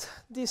revert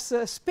this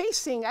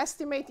spacing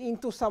estimate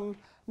into some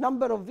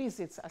number of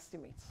visits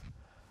estimates.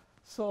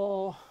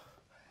 So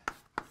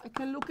I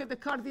can look at the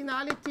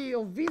cardinality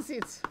of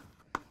visits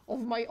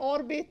of my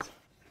orbit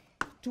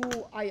to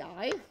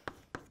II.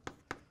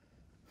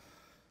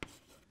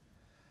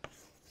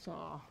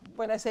 So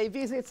when I say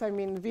visits, I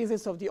mean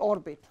visits of the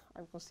orbit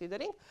I'm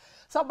considering.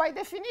 So by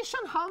definition,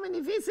 how many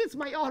visits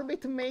my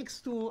orbit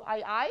makes to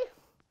II?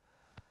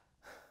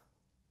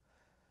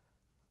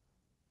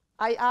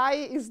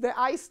 II is the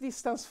ice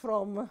distance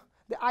from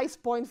the ice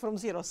point from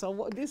 0.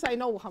 So this I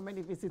know how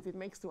many visits it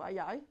makes to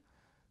II.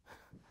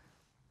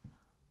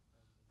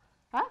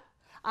 Huh?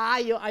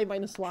 I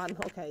minus 1.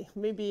 Okay,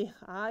 maybe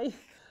I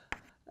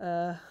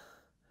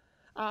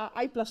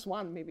plus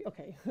 1, maybe.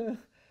 Okay.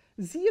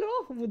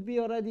 0 would be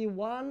already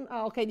 1.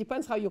 Okay,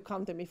 depends how you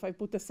count them. If I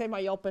put a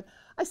semi-open,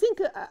 I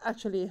think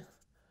actually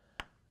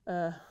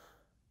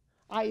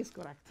I is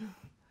correct.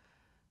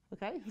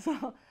 Okay,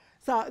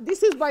 so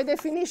this is by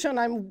definition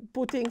I'm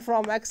putting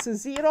from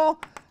x0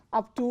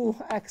 up to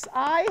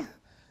xi,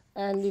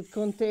 and it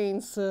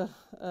contains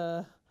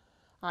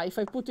if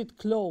I put it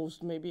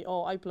closed, maybe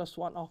I plus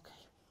 1. Okay,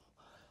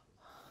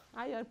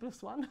 I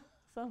plus 1.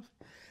 So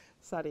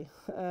sorry.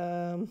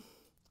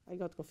 I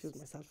got confused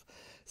myself.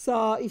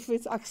 So if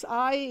it's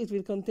xi, it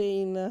will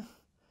contain,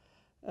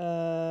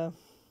 for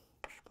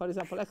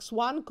example,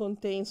 x1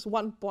 contains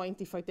 1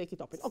 point if I take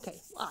it open. Okay,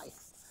 I.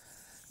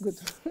 Good.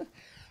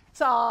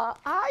 So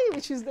I,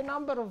 which is the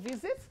number of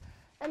visits.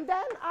 And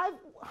then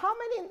how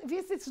many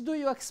visits do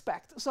you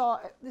expect? So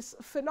this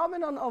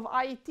phenomenon of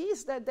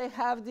IETs, that they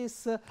have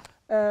this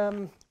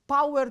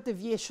power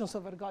deviations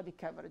of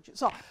ergodic averages.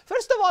 So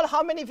first of all,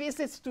 how many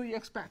visits do you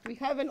expect? We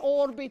have an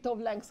orbit of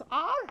length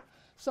r.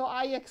 So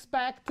I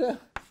expect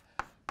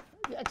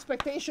the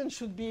expectation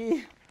should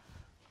be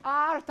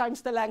r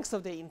times the length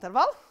of the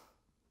interval.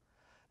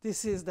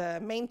 This is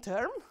the main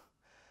term.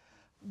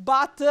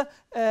 But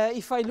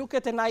if I look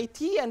at an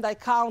IT and I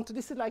count,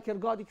 this is like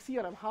ergodic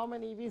theorem, how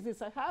many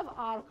visits I have,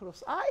 r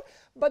cross I.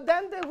 But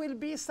then there will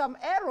be some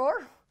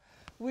error,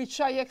 which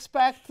I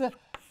expect,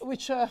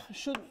 which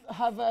should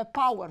have a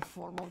power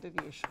form of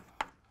deviation.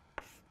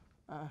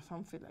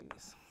 Something like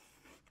this.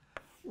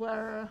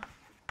 Where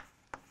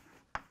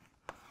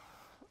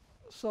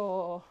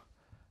so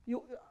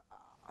you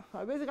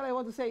basically I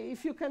want to say,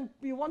 if you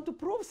want to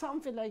prove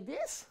something like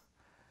this,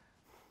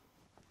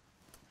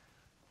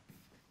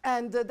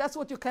 and that's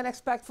what you can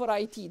expect for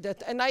IT,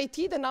 that an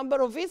IT, the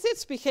number of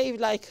visits behave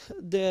like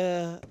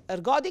the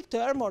ergodic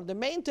term or the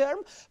main term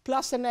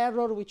plus an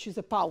error which is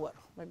a power.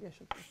 Maybe I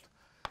should put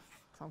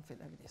something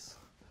like this.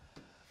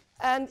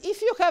 And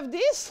if you have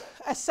this,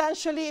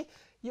 essentially,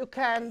 you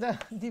can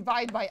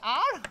divide by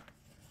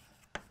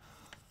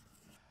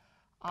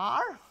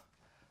r,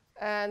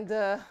 and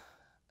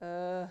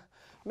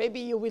maybe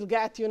you will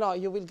get,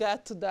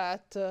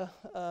 that.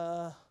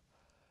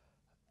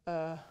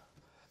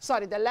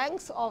 Sorry, the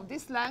length of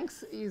this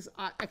length is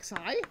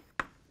xi,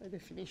 the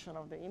definition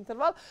of the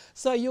interval.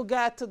 So you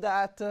get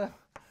that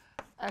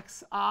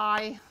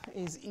xi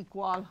is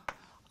equal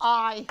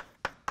I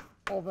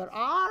over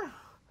r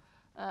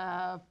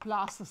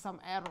plus some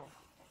error,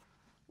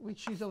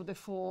 which is of the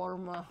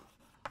form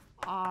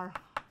r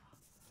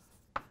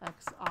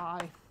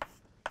xi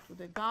to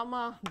the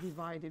gamma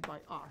divided by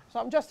r. So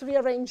I'm just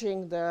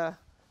rearranging the,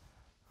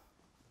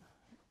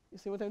 you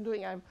see what I'm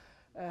doing? I'm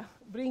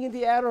bringing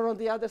the error on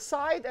the other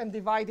side and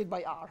divided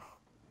by r.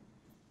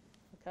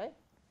 Okay?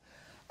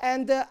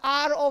 And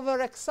r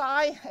over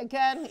xi,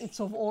 again, it's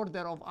of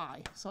order of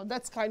I. So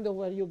that's kind of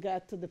where you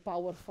get the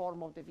power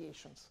form of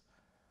deviations.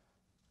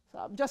 So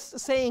I'm just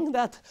saying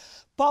that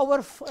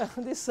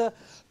this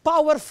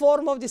power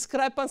form of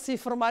discrepancy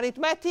from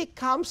arithmetic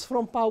comes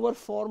from power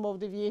form of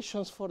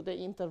deviations for the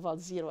interval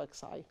 0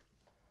 xi.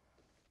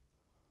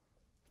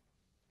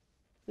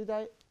 Did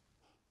I?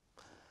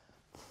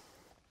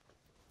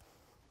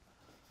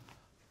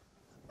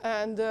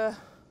 And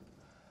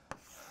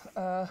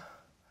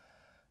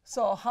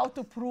so how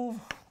to prove,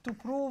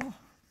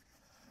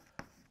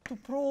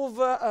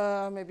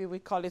 maybe we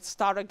call it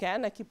star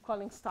again. I keep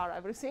calling star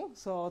everything.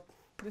 So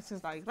this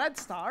is like red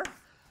star.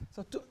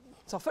 So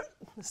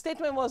the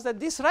statement was that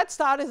this red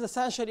star is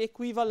essentially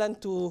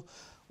equivalent to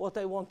what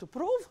I want to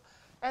prove.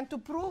 And to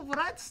prove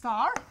red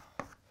star,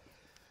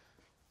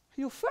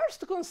 you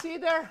first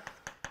consider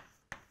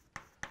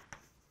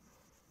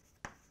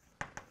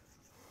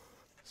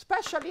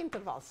special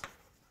intervals.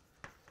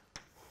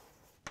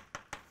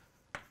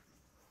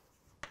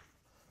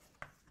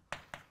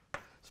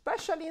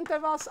 Special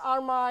intervals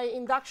are my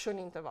induction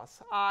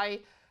intervals. I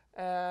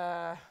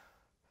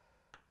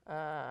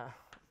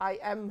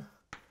m,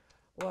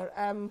 where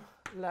m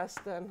less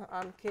than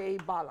k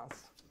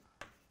balanced.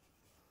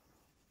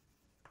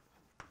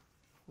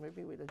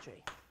 Maybe with a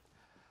j.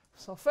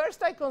 So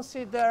first I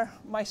consider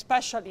my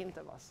special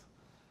intervals,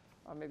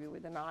 or maybe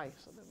with an I,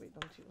 so that we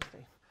don't use the.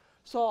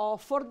 So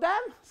for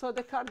them, so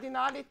the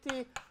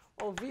cardinality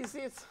of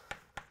visits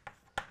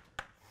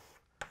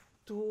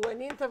to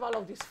an interval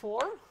of this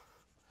form,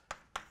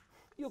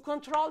 you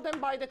control them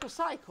by the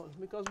cocycle,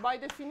 because by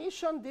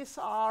definition, these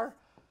are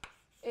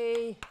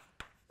A,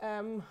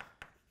 M,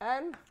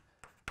 N,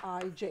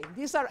 I, J.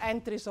 These are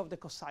entries of the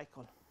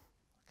cocycle.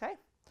 Okay?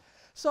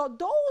 So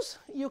those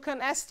you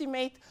can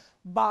estimate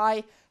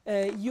by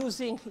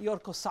using your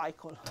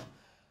cocycle.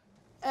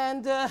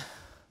 And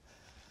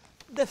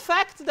the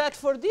fact that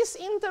for these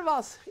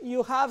intervals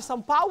you have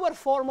some power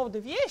form of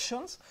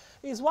deviations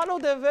is one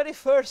of the very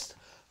first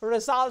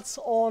results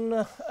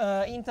on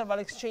interval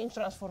exchange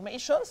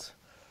transformations.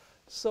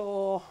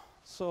 So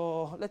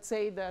let's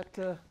say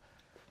that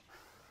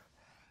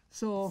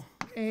so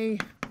A,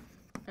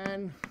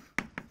 N,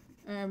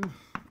 M,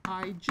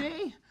 I,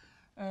 J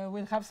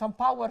will have some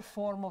power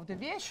form of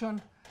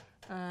deviation,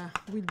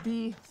 will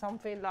be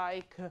something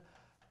like,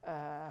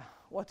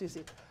 what is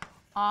it?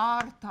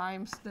 R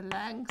times the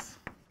length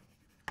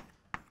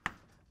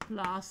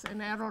plus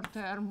an error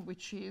term,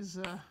 which is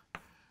the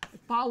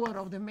power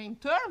of the main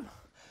term.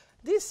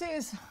 This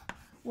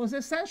was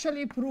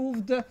essentially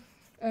proved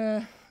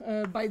by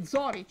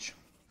Rauzy-Veech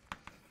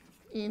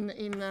in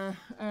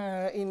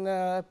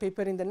a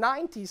paper in the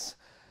 90s.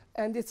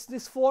 And it's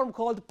this form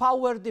called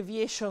power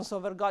deviations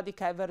of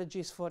ergodic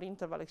averages for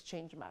interval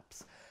exchange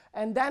maps.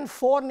 And then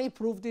Forney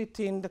proved it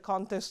in the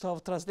context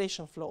of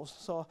translation flows.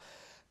 So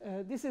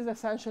this is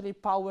essentially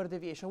power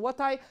deviation. What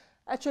I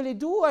actually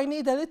do, I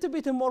need a little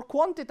bit more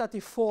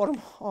quantitative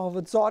form of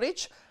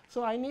Rauzy-Veech.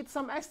 So I need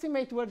some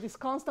estimate where this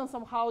constant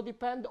somehow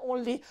depend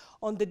only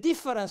on the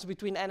difference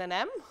between n and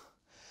m.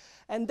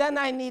 And then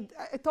I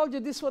told you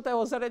this, what I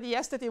was already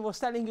yesterday was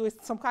telling you,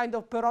 it's some kind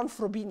of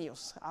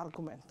Perron-Frobenius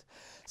argument.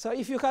 So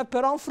if you have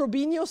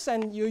Perron-Frobenius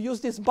and you use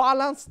this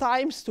balance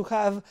times to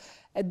have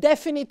a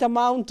definite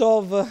amount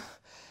of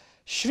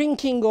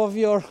shrinking of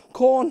your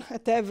cone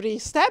at every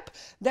step,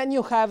 then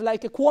you have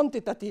like a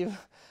quantitative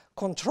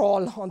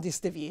control on these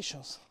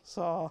deviations.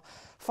 So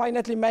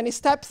finitely many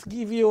steps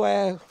give you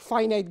a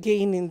finite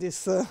gain in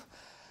this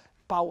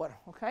power,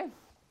 okay?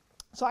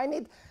 So I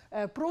need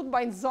proved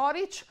by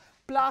Rauzy-Veech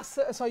plus,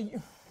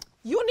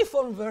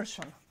 uniform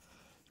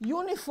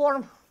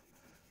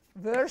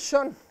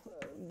version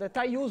that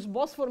I use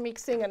both for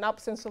mixing and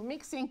absence of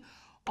mixing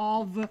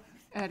of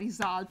a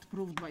result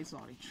proved by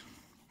Rauzy-Veech.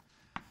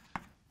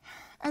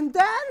 And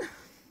then,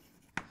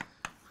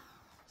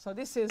 so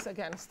this is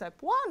again step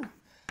one,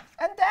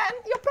 and then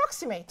you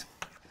approximate.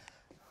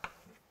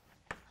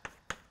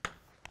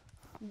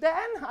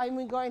 Then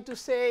I'm going to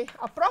say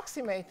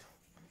approximate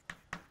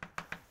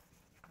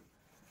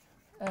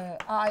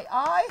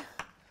II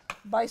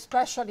by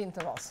special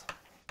intervals.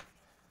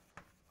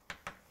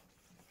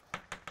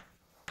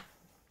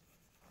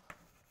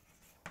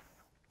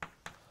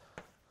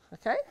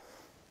 Okay?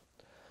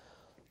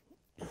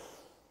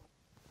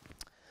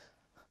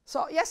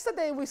 So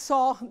yesterday we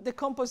saw the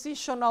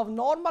composition of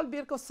normal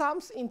Birkhoff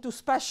sums into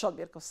special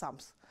Birkhoff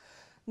sums.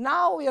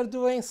 Now we are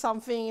doing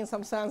something, in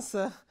some sense,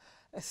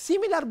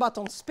 similar but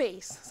on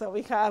space. So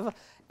we have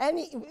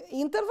any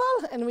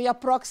interval, and we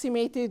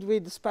approximate it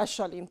with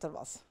special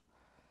intervals.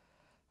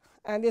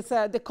 And it's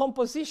the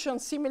composition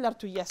similar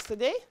to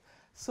yesterday.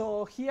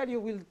 So here you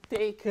will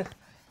take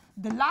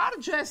the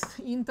largest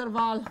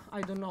interval,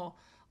 I don't know,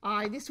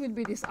 I. This will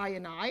be this I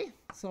and I.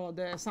 So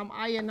some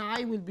I and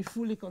I will be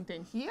fully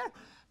contained here.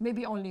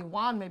 Maybe only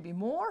one, maybe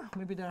more.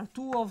 Maybe there are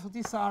two of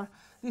these.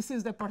 This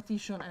is the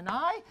partition and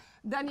I.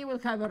 Then you will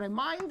have a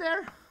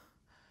remainder.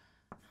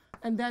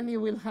 And then you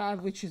will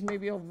have, which is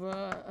maybe of,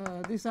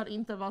 these are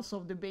intervals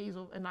of the base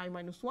of n I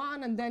minus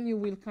 1. And then you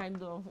will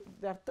kind of,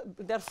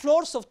 they're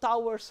floors of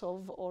towers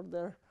of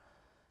order.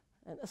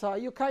 And so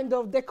you kind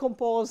of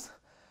decompose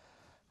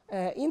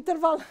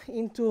interval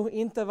into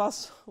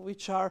intervals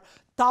which are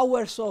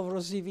towers of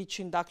Rauzy-Veech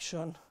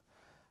induction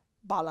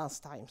balance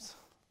times.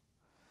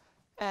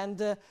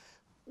 And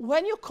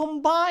when you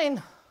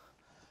combine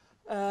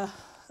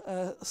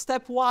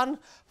step 1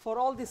 for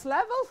all these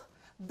levels,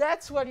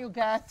 that's where you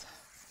get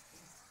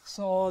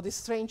the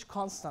strange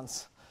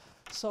constants.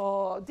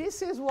 So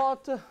this is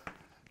what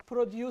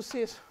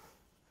produces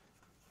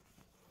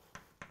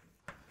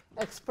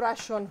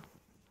expression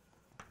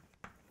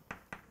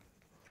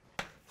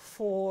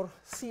for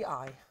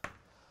CI.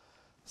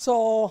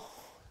 So,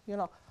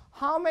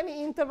 how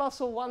many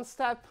intervals of one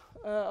step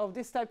of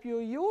this type you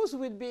use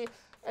would be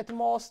at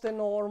most a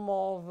norm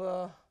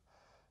of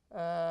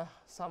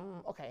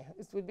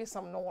it would be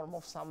some norm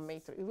of some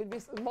matrix. It would be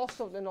most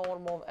of the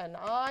norm of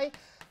Ni.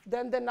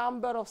 Then the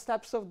number of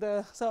steps of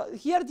so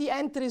here the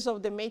entries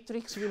of the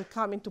matrix will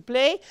come into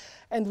play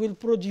and will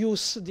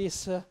produce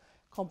this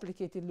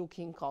complicated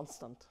looking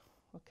constant.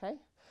 Okay?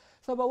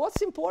 So, but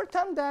what's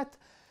important that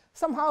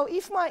somehow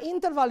if my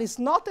interval is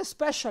not a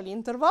special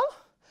interval,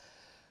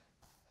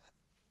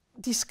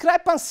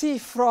 discrepancy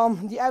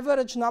from the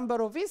average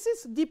number of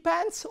visits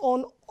depends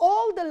on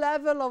all the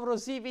level of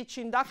Rauzy-Veech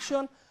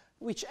induction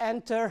which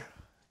enter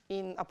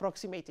in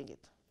approximating it.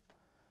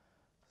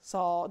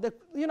 So,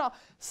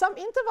 some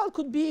interval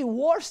could be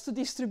worse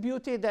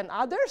distributed than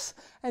others,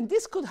 and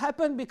this could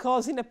happen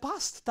because in a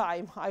past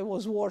time I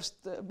was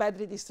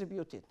badly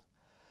distributed.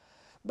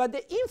 But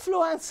the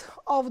influence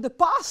of the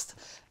past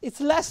is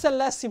less and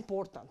less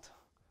important.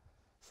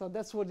 So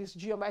that's what this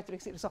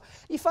geometric is. So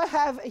if I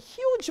have a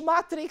huge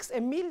matrix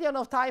 1 million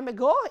of time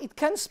ago, it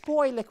can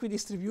spoil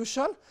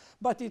equidistribution,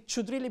 but it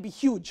should really be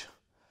huge.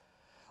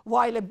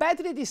 While a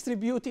badly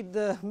distributed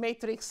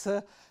matrix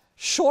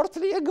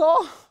shortly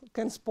ago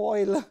can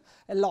spoil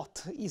a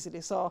lot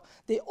easily. So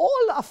they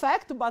all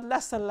affect, but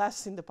less and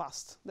less in the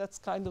past. That's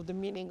kind of the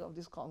meaning of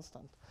this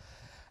constant.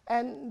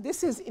 And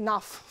this is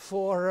enough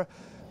for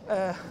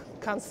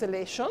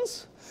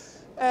cancellations.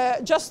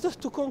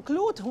 Just to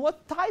conclude,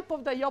 what type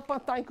of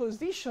Diophantine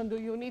condition do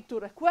you need to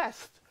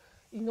request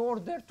in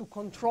order to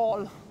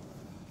control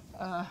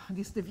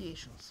these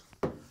deviations?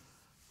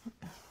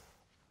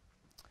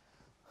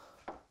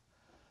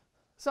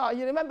 So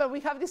you remember we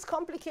have these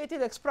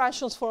complicated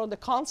expressions for the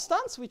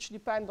constants which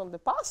depend on the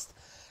past.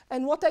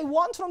 And what I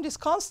want from this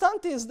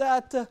constant is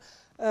that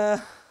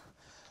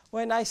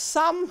when I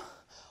sum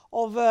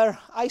over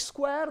I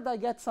squared, I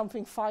get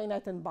something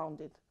finite and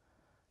bounded.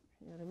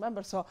 You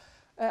remember? So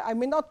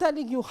I'm not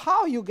telling you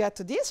how you get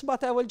this,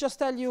 but I will just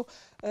tell you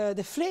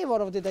the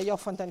flavor of the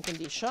Diophantine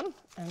condition.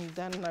 And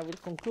then I will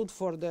conclude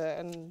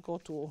and go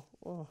to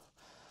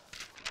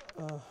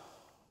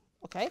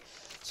OK.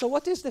 So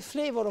what is the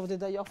flavor of the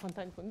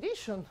Diophantine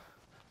condition?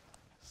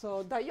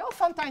 So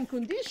Diophantine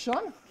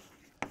condition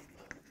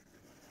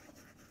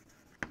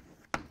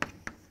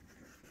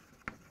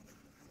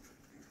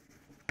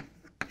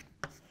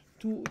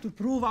to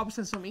prove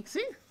absence of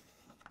mixing.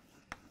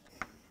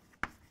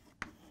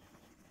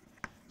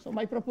 So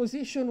my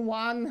proposition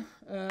 1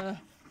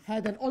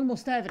 had an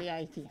almost every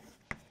IT.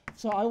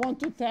 So I want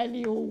to tell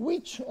you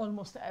which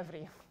almost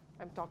every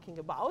I'm talking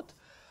about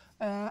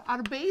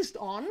are based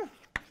on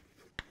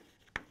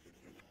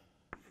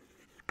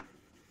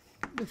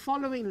the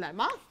following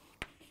lemma.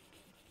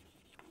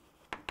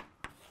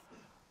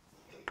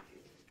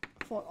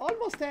 For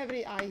almost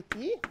every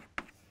IT,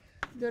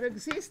 there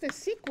exists a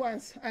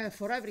sequence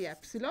for every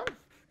epsilon.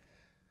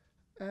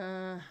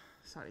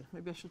 Sorry,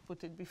 maybe I should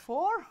put it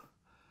before.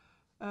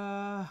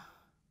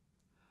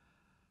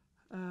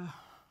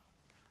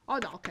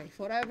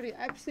 For every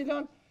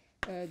epsilon,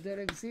 there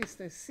exists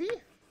a C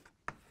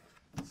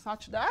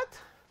such that,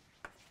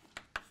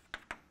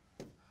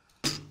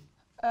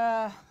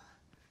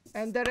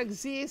 and there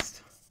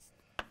exists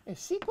a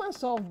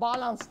sequence of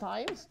balance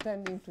times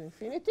tending to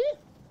infinity.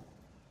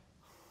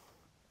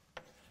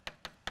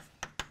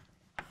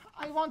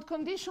 I want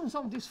conditions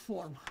of this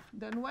form.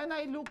 Then when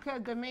I look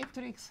at the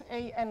matrix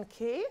A and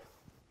K,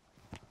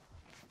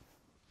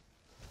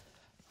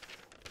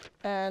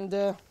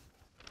 and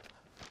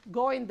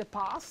go in the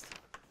past,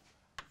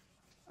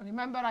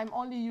 remember, I'm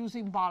only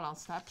using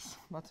balance steps,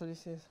 but so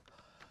this is.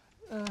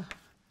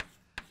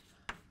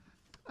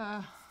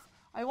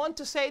 I want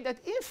to say that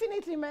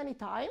infinitely many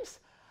times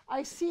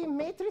I see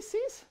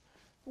matrices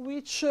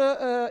which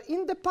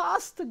in the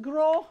past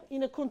grow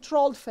in a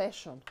controlled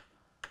fashion,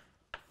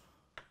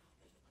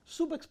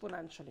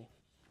 sub-exponentially.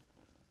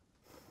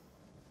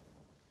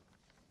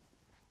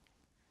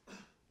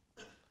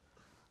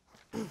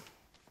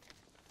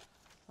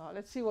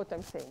 Let's see what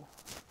I'm saying.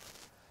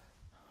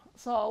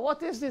 So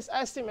what is this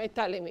estimate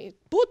telling me?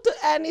 Put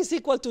n is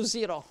equal to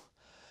 0.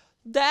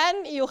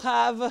 Then you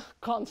have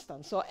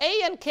constant. So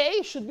a and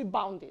k should be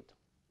bounded.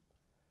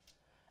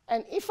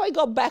 And if I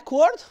go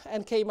backward,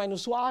 nk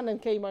minus 1,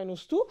 nk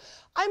minus 2,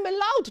 I'm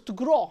allowed to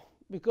grow.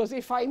 Because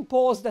if I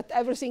impose that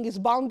everything is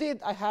bounded,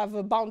 I have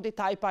a bounded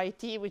type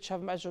IT, which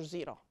have measure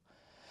 0.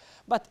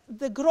 But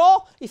the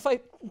grow, if I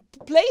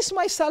place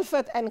myself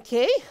at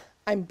nk,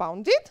 I'm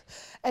bounded.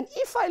 And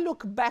if I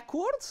look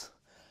backwards,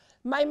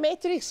 my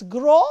matrix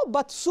grow,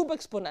 but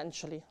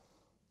sub-exponentially.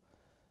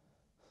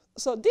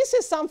 So this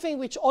is something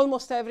which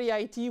almost every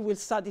IT will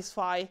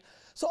satisfy.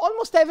 So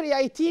almost every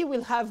IT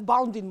will have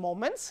bounded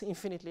moments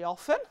infinitely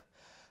often.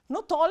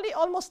 Not only,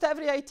 almost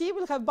every IT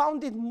will have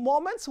bounded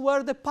moments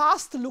where the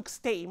past looks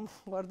tame,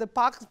 where the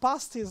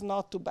past is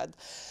not too bad.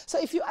 So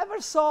if you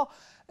ever saw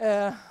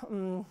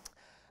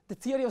the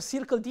theory of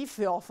circle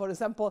diffeo, for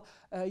example,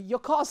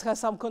 Yokos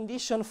has some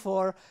condition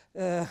for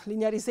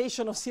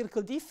linearization of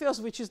circle diffeos,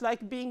 which is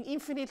like being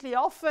infinitely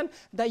often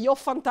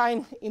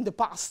Diophantine in the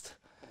past.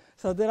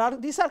 So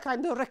these are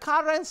kind of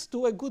recurrence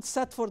to a good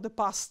set for the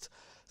past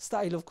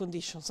style of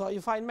condition. So you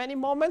find many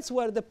moments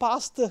where the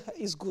past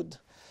is good.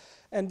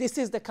 And this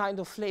is the kind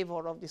of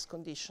flavor of this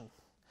condition.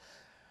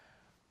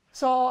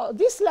 So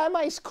this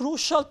lemma is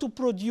crucial to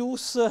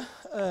produce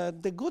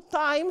the good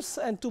times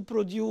and to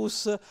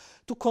produce,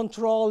 to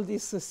control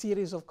this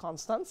series of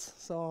constants.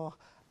 So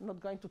I'm not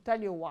going to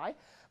tell you why.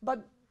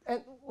 But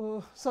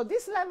so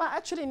this lemma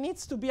actually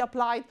needs to be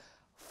applied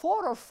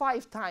 4 or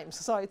 5 times.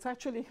 So it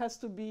actually has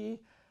to be,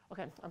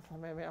 okay,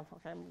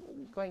 I'm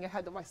going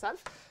ahead of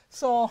myself.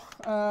 So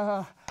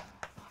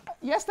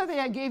yesterday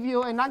I gave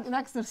you an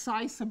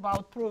exercise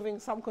about proving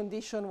some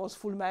condition was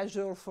full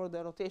measure for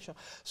the rotation.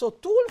 So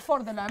tool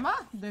for the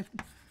lemma.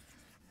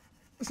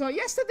 So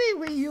yesterday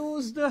we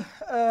used,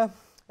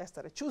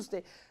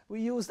 Tuesday,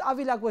 we used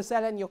Avila,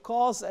 Guesel, and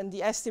Yokos and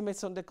the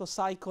estimates on the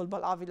cocycle by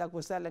Avila,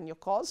 Guesel, and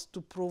Yokos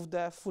to prove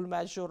the full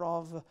measure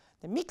of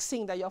the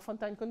mixing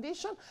Diophantine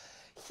condition.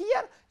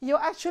 Here you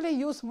actually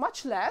use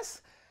much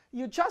less.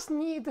 You just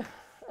need,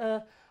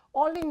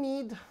 only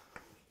need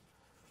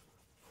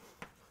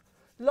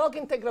log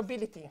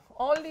integrability.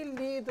 Only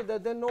need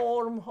the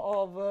norm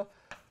of,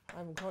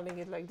 I'm calling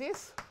it like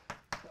this,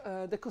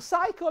 the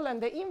cocycle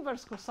and the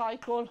inverse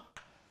cocycle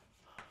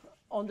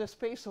on the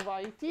space of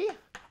IT.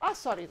 Ah,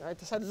 sorry, I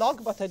said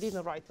log, but I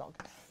didn't write log.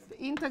 The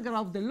integral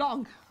of the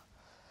log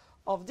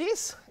of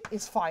this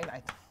is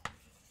finite.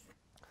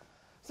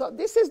 So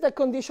this is the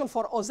condition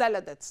for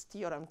Ozeledet's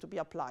theorem to be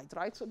applied,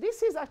 right? So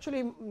this is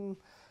actually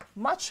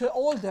much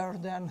older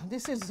than,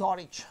 this is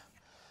Zoric.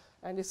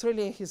 And it's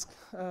really his,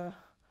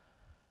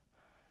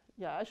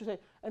 yeah, I should say,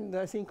 and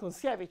I think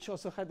Kontsiewicz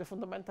also had a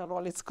fundamental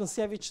role. It's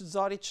Kontsiewicz,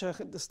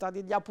 Zoric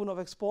studied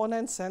Lyapunov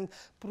exponents and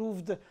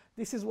proved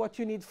this is what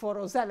you need for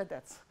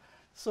Ozeledet's.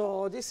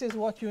 So this is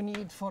what you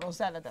need for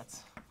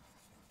Ozeledet's,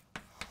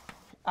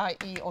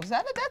 i.e.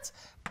 Ozeledet's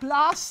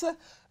plus,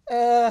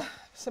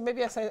 so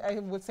maybe I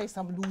would say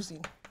some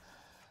losing,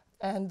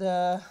 and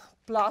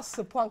plus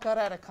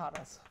Poincaré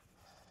recurrence.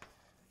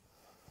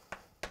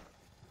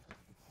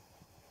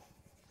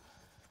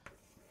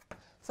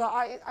 So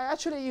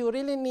actually, you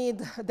really need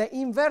the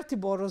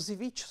invertible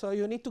Rauzy-Veech. So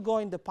you need to go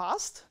in the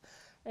past.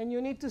 And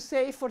you need to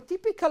say, for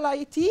typical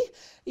IT,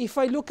 if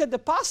I look at the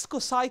past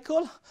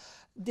cocycle,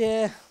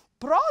 the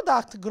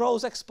product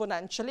grows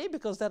exponentially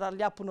because there are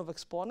Lyapunov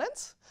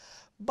exponents.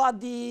 But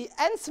the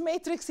nth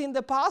matrix in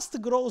the past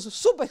grows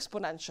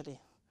sub-exponentially.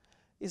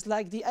 It's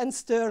like the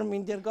nth term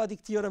in the ergodic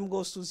theorem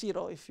goes to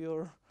 0 if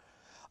you're...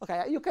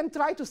 OK, you can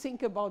try to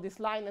think about this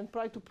line and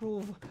try to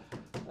prove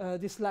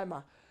this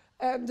lemma.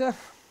 And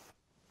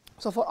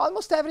so for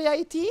almost every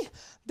IT,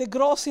 the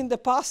growth in the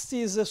past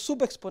is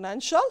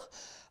sub-exponential.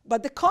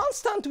 But the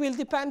constant will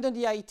depend on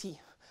the IT.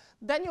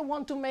 Then you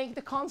want to make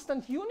the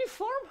constant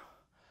uniform.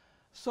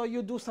 So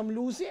you do some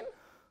losing.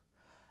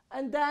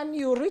 And then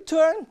you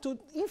return to,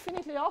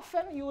 infinitely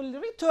often, you will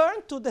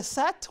return to the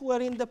set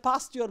where in the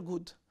past you are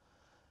good.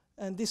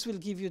 And this will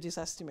give you this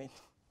estimate.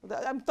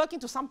 I'm talking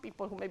to some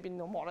people who maybe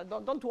know more.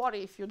 Don't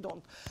worry if you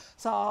don't.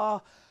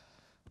 So,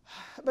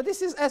 but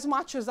this is as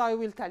much as I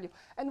will tell you.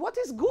 And what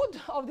is good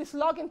of this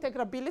log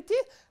integrability,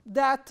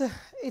 that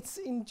it's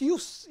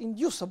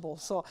inducible.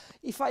 So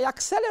if I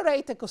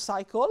accelerate a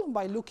cocycle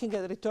by looking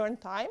at return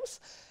times,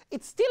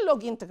 it's still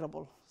log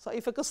integrable. So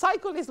if a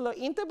cocycle is log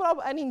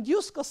integrable, an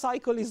induced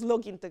cocycle is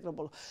log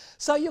integrable.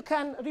 So you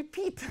can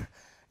repeat,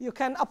 you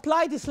can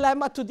apply this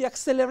lemma to the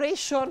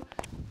acceleration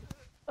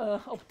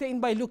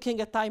obtained by looking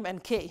at time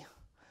nk.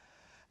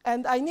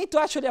 And I need to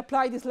actually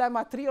apply this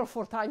lemma 3 or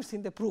 4 times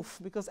in the proof,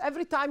 because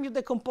every time you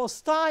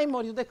decompose time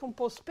or you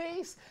decompose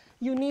space,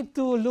 you need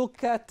to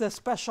look at the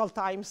special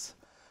times,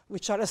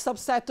 which are a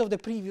subset of the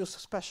previous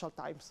special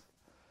times.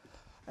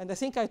 And I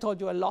think I told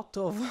you a lot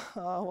of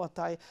what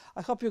I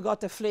hope you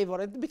got a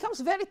flavor. It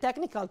becomes very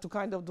technical to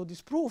kind of do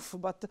this proof,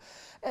 but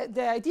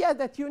the idea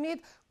that you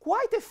need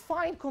quite a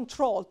fine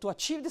control to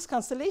achieve these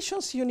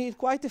cancellations, you need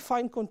quite a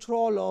fine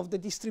control of the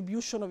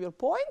distribution of your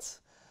points.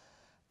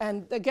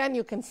 And again,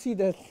 you can see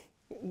that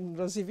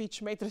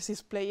Rauzy-Veech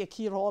matrices play a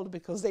key role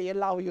because they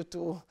allow you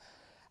to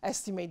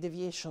estimate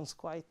deviations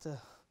quite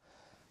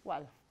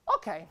well.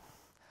 OK.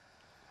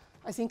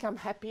 I think I'm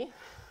happy.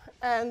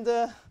 And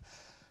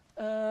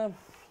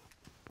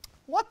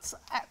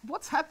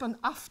what's happened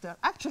after?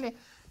 Actually,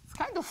 it's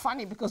kind of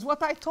funny, because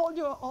what I told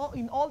you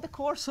in all the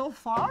course so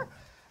far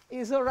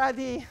is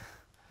already,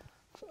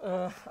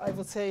 I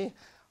would say,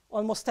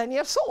 almost 10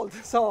 years old.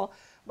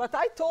 But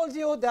I told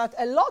you that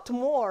a lot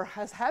more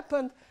has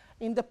happened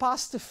in the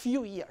past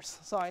few years.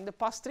 So in the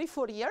past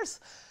 3-4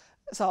 years,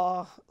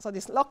 so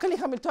these locally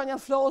Hamiltonian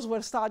flows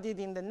were studied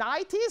in the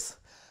 90s.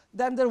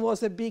 Then there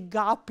was a big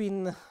gap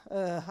in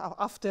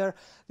after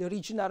the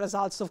original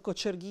results of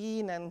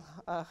Kochergin and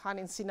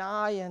Hanin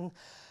Sinai, and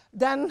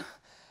then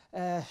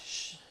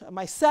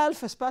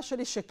myself,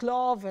 especially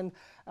Sheklov, and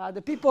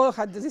the people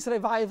had this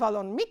revival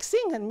on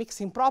mixing and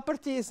mixing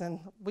properties. And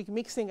with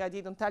mixing, I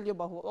didn't tell you,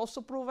 but was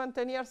also proven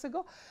 10 years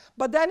ago.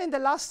 But then in the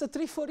last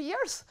 3-4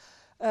 years,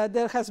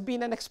 there has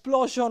been an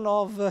explosion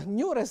of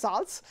new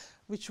results,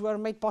 which were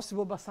made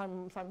possible by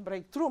some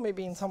breakthrough,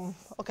 maybe in some.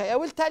 OK, I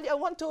will tell you, I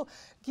want to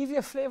give you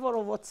a flavor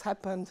of what's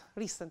happened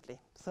recently.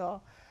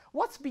 So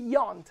what's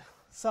beyond?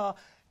 So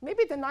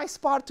maybe the nice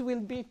part will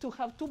be to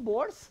have 2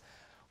 boards.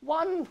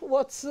 One,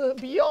 what's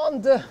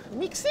beyond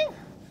mixing,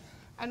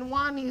 and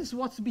one is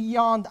what's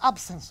beyond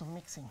absence of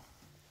mixing.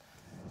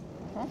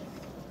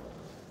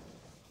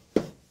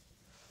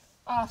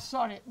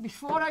 Sorry,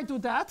 before I do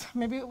that,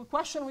 maybe a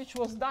question which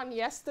was done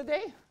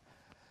yesterday.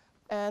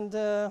 And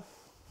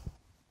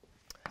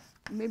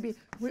maybe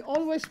we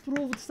always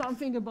proved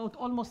something about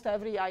almost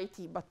every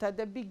IT. But at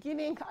the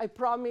beginning, I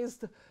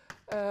promised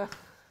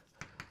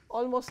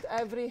almost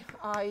every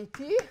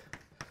IT.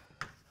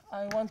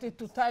 I wanted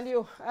to tell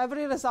you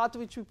every result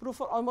which we prove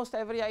for almost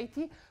every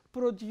IT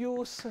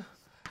produce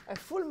a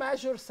full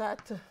measure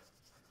set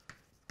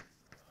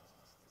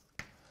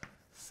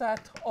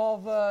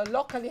of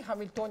locally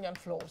Hamiltonian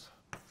flows.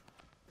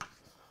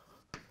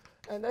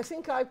 And I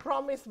think I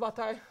promised, but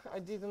I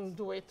didn't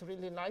do it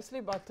really nicely.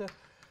 But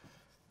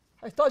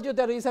I told you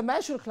there is a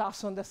measure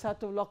class on the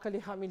set of locally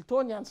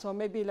Hamiltonian. So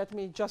maybe let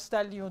me just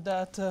tell you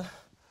that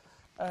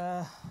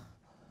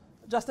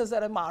just as a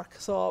remark.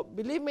 So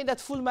believe me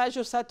that full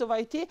measure set of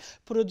IT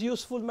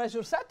produce full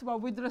measure set, but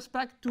with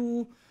respect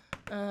to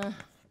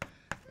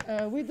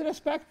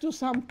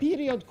some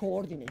period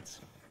coordinates.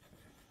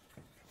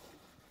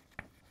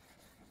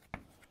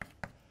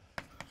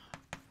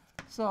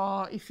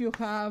 So if you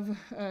have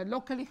a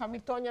locally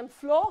Hamiltonian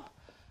flow,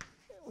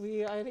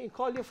 I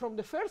recall you from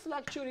the first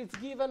lecture, it's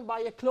given by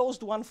a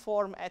closed one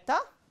form eta.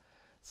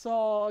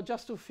 So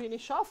just to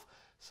finish off,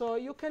 so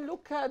you can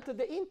look at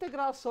the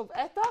integrals of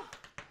eta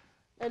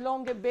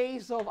along a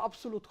base of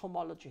absolute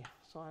homology.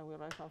 So I will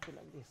write something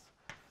like this.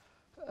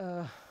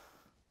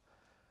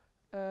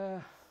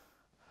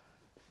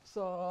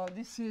 So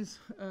this is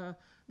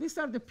these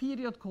are the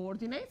period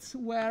coordinates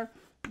where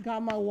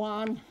gamma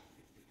 1,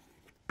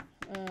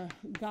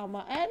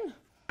 gamma n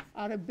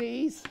are a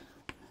base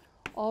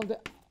of the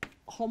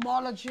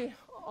homology,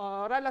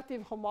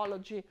 relative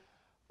homology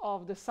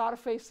of the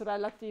surface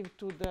relative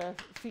to the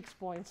fixed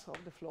points of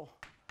the flow.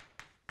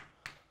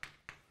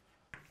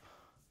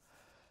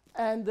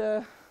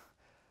 And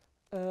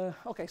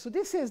OK, so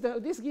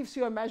this gives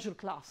you a measure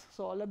class.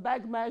 So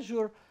Lebesgue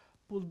measure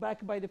pulled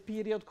back by the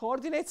period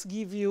coordinates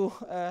give you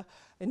a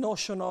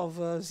notion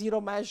of zero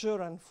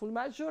measure and full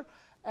measure.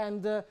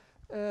 And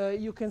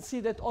you can see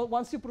that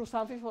once you prove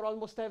something for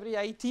almost every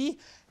IT,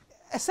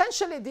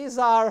 essentially these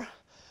are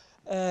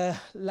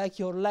like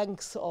your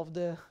lengths of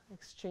the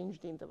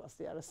exchanged intervals.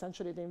 They are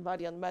essentially the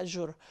invariant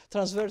measure,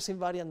 transverse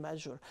invariant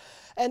measure.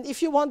 And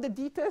if you want the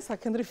details, I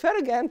can refer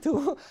again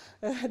to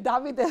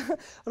David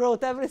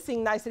wrote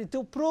everything nicely.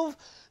 To prove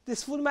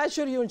this full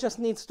measure, you just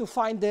need to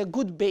find the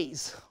good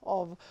base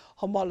of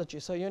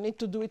homology. So you need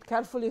to do it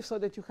carefully so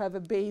that you have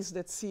a base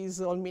that sees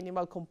all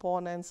minimal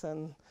components.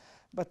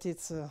 But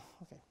it's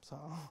OK.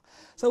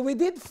 So we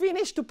did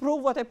finish to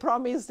prove what I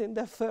promised in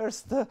the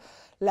first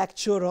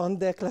lecture on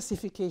the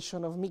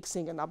classification of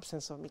mixing and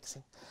absence of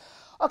mixing.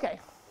 OK.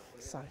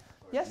 Sorry.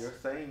 Yes? You're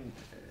saying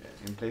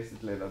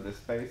implicitly that the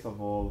space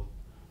of all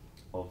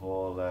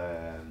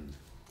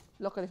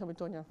locally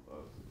Hamiltonian.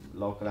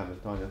 Local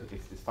Hamiltonian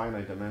is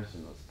finite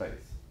dimensional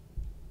space.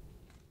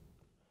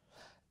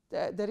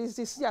 There is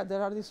this. Yeah,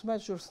 there are these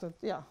measures that.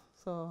 Yeah.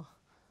 So.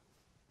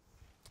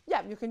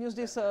 Yeah, you can use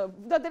this.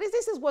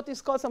 This is what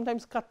is called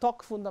sometimes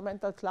Katok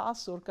fundamental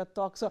class or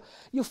Katok. So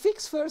you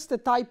fix first the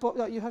type of,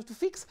 you have to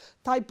fix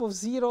type of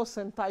zeros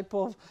and type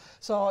of,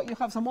 so you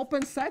have some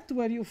open set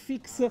where you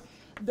fix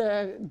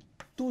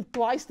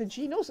twice the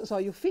genus. So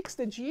you fix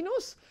the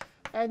genus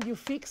and you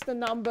fix the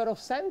number of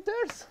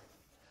centers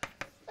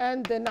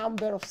and the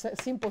number of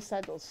simple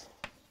saddles.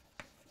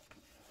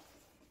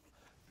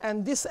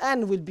 And this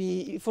n will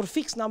be for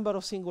fixed number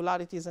of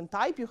singularities and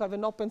type. You have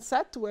an open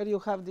set where you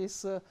have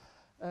this,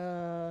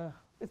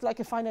 it's like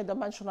a finite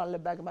dimensional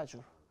Lebesgue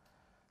measure.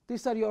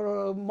 These are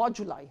your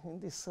moduli in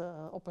this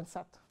open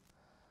set.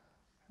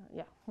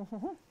 Yeah.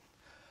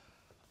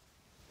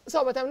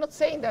 So, but I'm not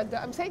saying that.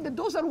 I'm saying that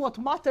those are what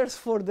matters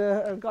for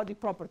the ergodic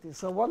properties.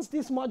 So once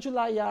these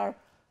moduli are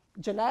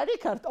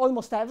generic at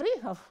almost every,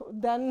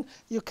 then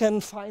you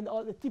can find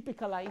all the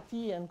typical IT.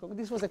 And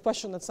this was a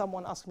question that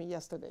someone asked me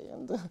yesterday.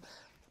 And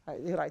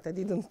you're right, I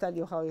didn't tell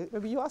you how.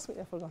 Maybe you asked me,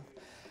 I forgot.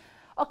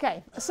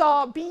 Okay,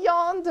 so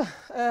beyond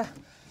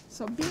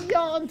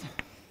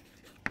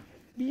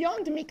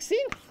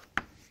mixing.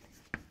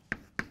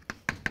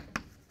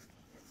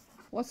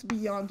 What's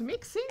beyond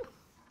mixing?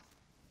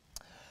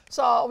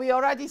 So we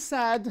already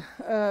said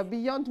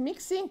beyond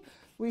mixing,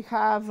 we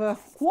have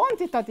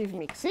quantitative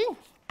mixing.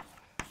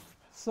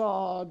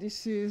 So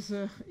this is,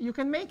 you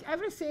can make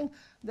everything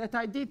that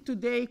I did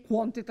today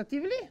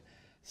quantitatively.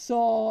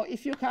 So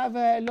if you have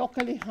a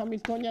locally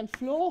Hamiltonian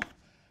flow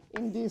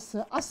in this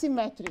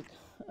asymmetric,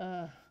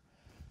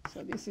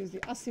 so this is the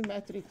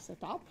asymmetric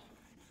setup,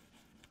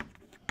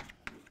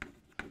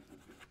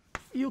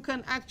 you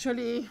can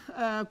actually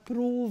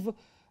prove,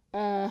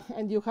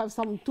 and you have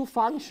some two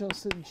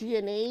functions, G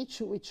and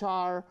H, which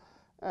are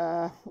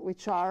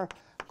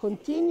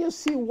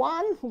continuous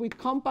C1 with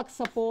compact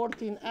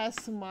support in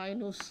S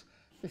minus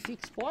the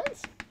fixed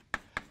points.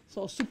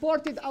 So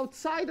supported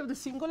outside of the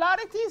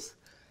singularities.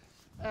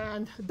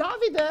 And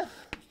Davide,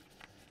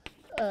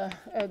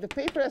 the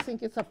paper, I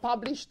think it's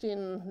published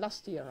in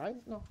last year, right?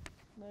 No,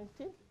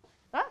 19?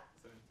 Huh?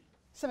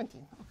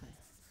 17,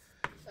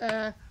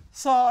 okay.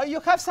 So you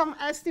have some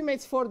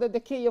estimates for the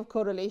decay of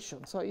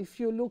correlation. So if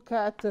you look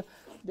at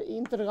the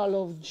integral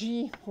of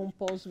G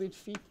composed with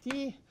phi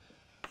t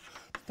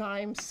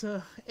times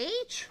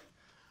H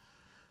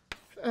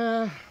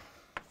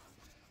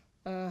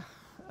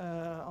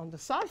on the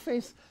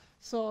surface,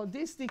 so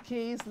this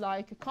decays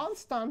like a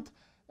constant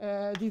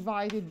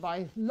divided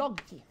by log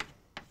t,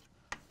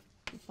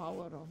 the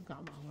power of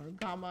gamma, where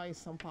gamma is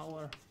some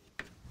power.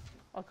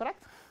 Oh,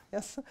 correct?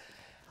 Yes.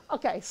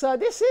 Okay, so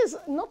this is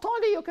not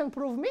only you can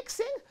prove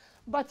mixing,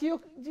 but you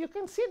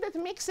can see that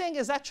mixing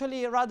is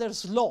actually rather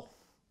slow.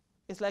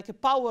 It's like a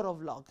power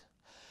of log.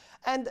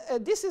 And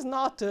this is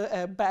not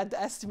a bad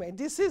estimate.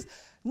 This is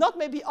not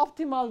maybe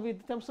optimal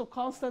with terms of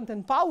constant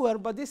and power,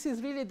 but this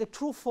is really the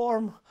true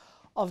form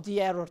of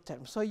the error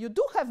term. So you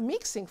do have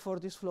mixing for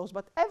these flows,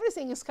 but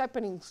everything is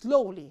happening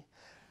slowly.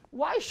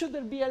 Why should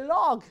there be a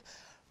log?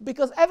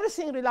 Because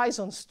everything relies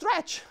on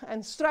stretch,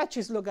 and stretch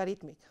is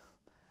logarithmic.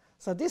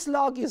 So this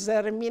log is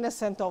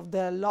reminiscent of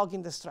the log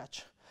in the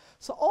stretch.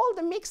 So all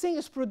the mixing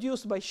is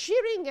produced by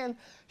shearing, and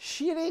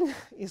shearing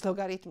is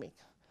logarithmic.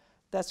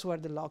 That's where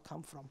the log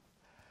comes from.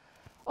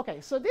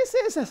 Okay, so this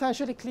is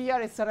essentially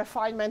clear. It's a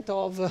refinement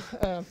of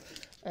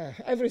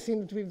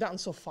everything that we've done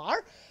so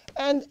far.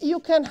 And you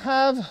can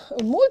have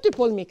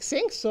multiple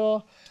mixing.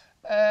 So,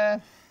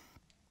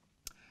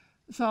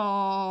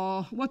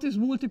 what is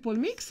multiple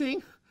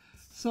mixing?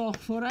 So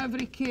for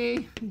every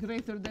k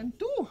greater than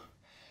 2,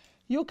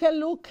 you can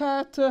look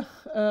at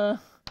the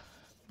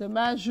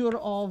measure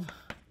of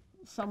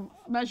some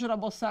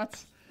measurable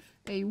sets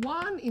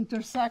A1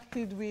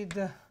 intersected with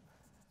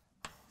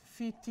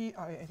phi t,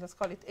 let's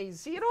call it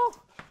A0,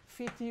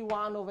 phi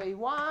t1 of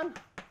A1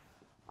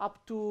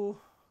 up to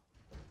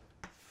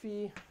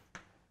phi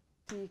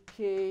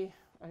tk,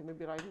 I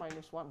maybe write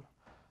 -1,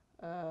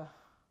 ak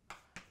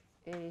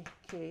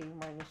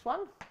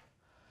 -1.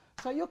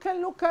 So you can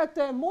look at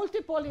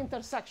multiple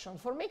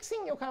intersections. For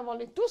mixing, you have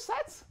only 2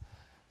 sets.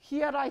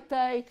 Here I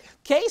take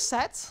k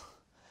sets,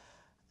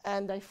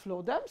 and I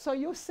flow them. So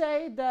you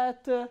say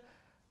that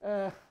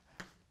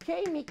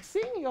k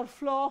mixing, your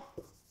flow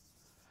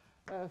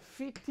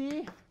phi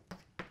t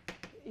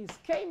is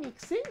k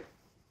mixing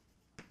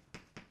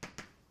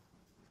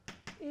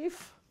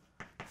if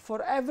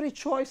for every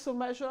choice of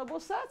measurable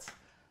sets,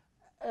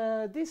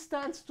 this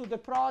tends to the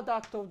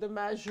product of the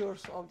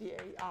measures of the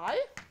AI.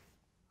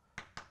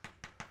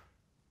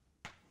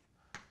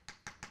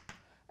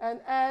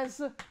 And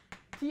as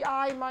ti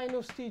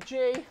minus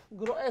tj,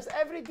 as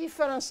every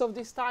difference of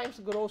these times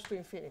grows to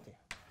infinity.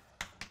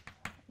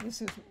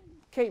 This is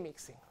k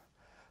mixing.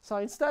 So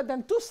instead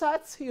than 2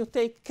 sets, you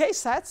take k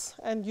sets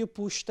and you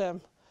push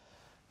them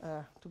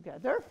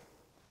together.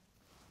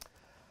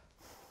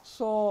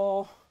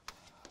 So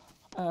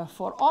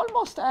for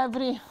almost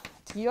every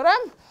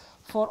theorem,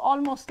 for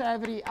almost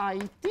every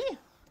IT,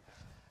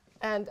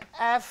 and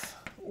f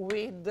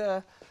with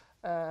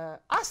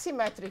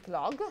asymmetric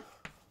log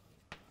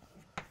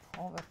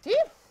over t,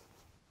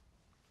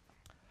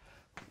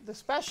 the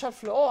special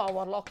flow,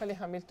 our locally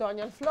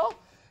Hamiltonian flow,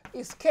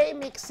 is k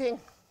mixing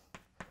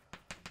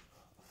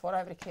for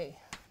every k.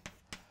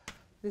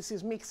 This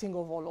is mixing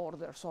of all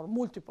orders, or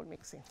multiple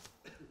mixing.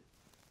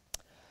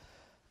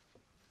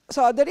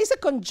 So there is a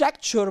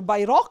conjecture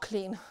by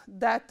Rocklin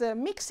that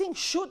mixing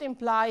should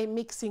imply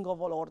mixing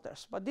of all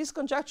orders. But this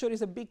conjecture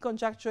is a big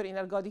conjecture in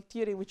ergodic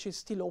theory, which is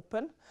still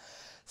open.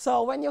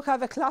 So when you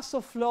have a class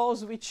of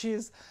flows which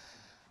is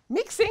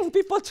mixing,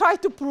 people try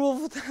to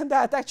prove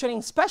that actually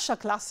in special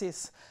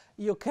classes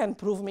you can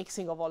prove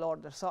mixing of all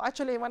orders. So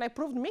actually, when I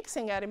proved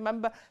mixing, I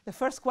remember the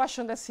first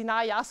question that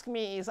Sinai asked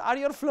me is, are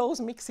your flows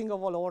mixing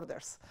of all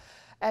orders?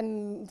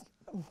 And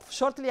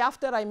shortly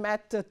after, I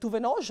met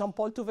Touvenot,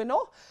 Jean-Paul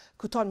Touvenot,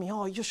 who told me,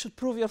 oh, you should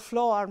prove your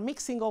flow are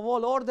mixing of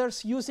all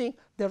orders using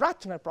the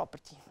Ratner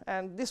property.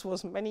 And this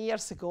was many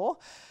years ago.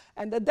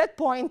 And at that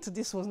point,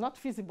 this was not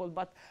feasible.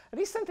 But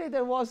recently,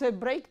 there was a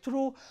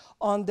breakthrough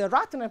on the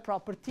Ratner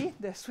property,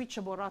 the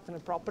switchable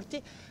Ratner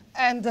property.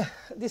 And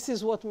this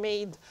is what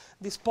made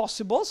this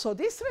possible. So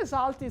this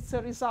result is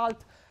a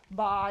result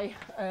by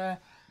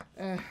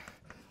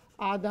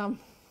Adam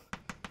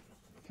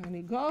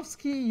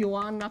Kanigovsky,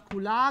 Joanna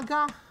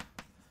Kulaga,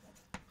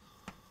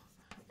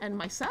 and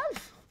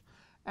myself.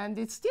 And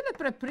it's still a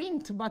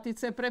preprint, but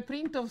it's a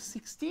preprint of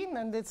 16,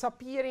 and it's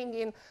appearing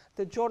in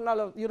the Journal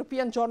of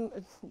European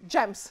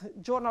GEMS,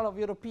 Journal of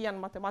European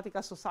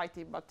Mathematical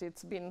Society, but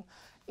it's been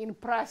in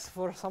press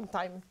for some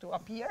time to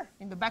appear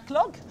in the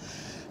backlog.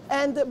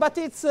 And but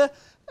it's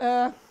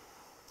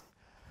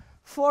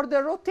for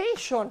the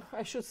rotation,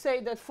 I should say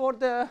that for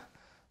the,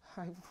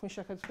 I wish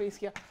I had space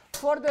here.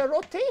 For the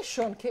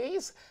rotation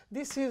case,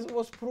 this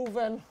was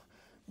proven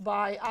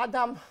by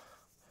Adam,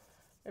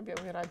 maybe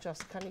I will write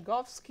just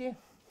Kanigovsky,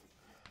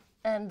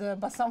 and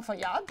Bassam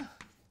Fayyad.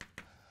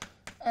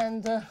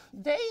 And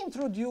they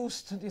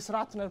introduced this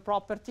Ratner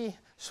property,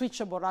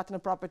 switchable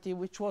Ratner property,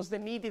 which was the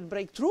needed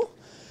breakthrough.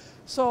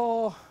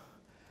 So,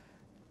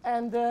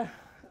 and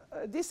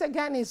this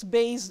again is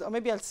based, or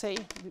maybe I'll say,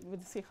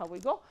 we'll see how we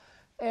go.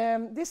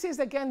 This is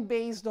again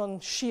based on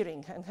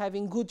shearing and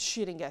having good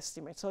shearing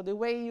estimates. So the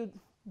way you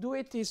do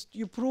it is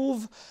you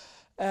prove,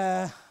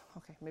 okay,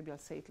 maybe I'll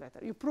say it later.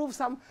 You prove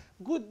some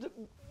good,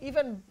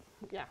 even,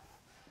 yeah,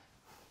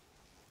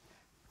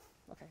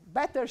 okay,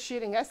 better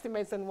shearing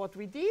estimates than what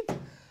we did.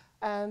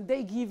 And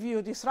they give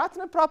you this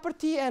Ratner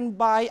property, and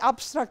by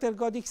abstract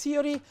ergodic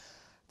theory,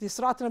 this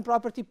Ratner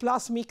property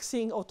plus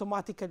mixing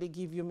automatically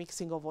give you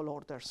mixing of all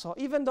orders. So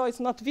even though it's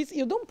not visible,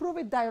 you don't prove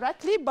it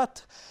directly,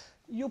 but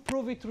you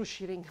prove it through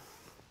shearing.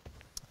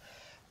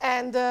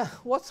 And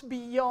what's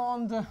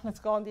beyond, let's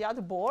go on the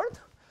other board.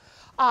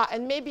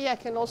 And maybe I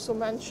can also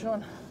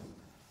mention,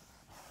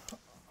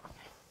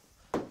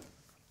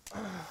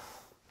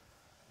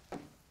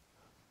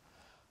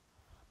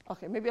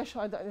 okay, maybe I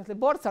should, the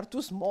boards are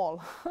too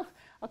small.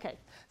 Okay,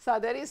 so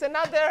there is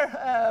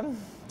another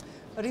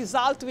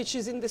result which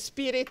is in the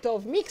spirit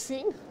of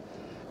mixing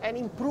and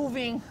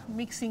improving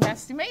mixing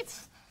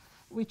estimates,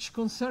 which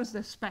concerns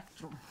the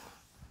spectrum.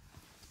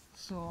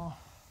 So,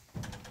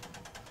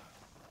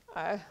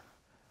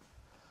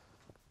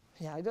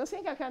 yeah, I don't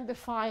think I can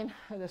define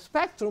the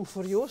spectrum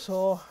for you,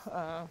 so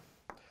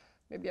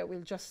maybe I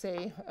will just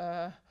say,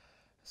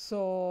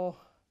 for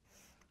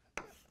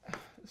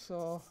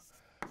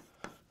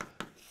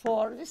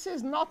this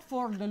is not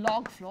for the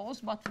log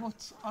flows, but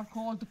what are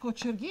called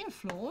Kochergin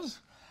flows.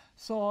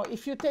 So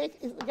if you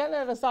take, again,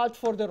 a result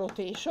for the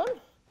rotation,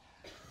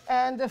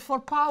 and for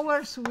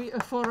powers,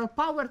 for a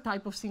power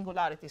type of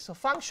singularity, so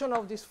function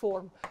of this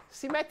form,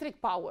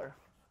 symmetric power.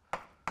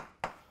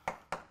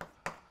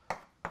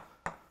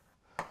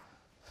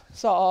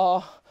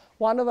 So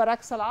 1 over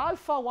xl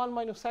alpha, 1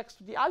 minus x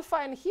to the alpha,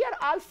 and here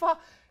alpha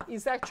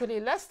is actually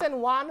less than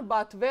 1,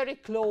 but very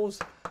close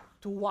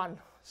to 1.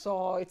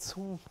 So it's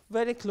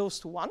very close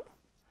to 1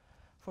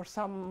 for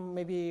some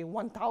maybe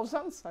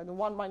 1,000s, I don't know,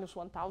 1 minus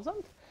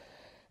 1,000.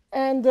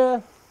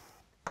 And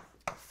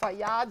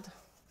Fayyad,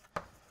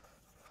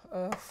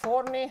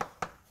 Forney,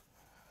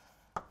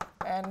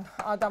 and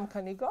Adam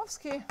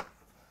Kanigovsky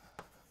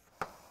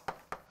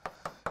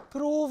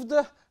proved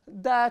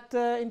that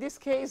in this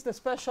case the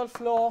special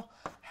flow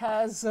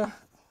has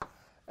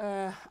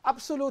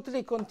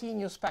absolutely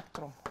continuous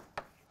spectrum.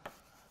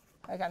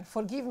 Again,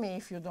 forgive me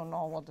if you don't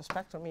know what the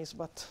spectrum is,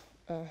 but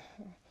I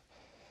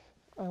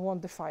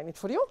won't define it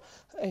for you.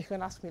 You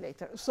can ask me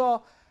later.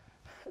 So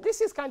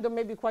this is kind of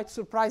maybe quite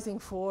surprising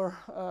for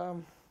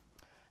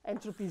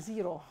entropy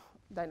zero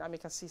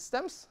dynamical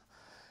systems.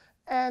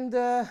 And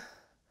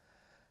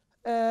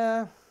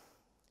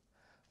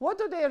what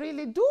do they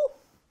really do?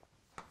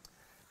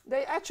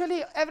 They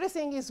actually,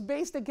 everything is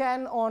based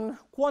again on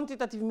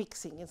quantitative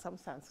mixing in some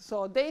sense.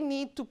 So they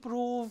need to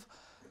prove,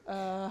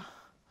 let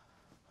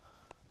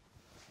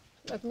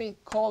me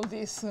call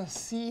this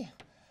CGF,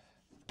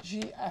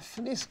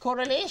 these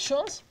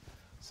correlations.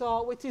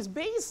 So which is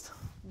based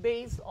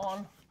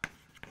on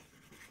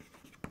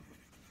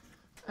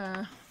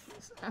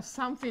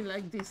something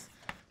like this.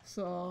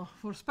 So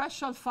for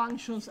special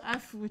functions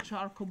f which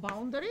are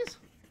coboundaries,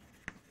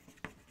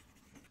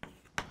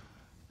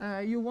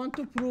 you want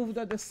to prove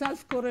that the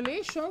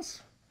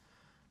self-correlations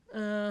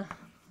are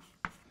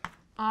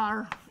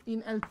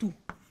in L2.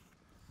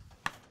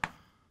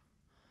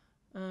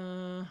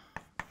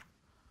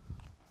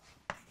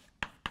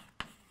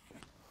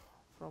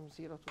 From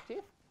 0 to t.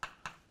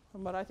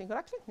 Am I writing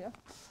correctly? Yeah.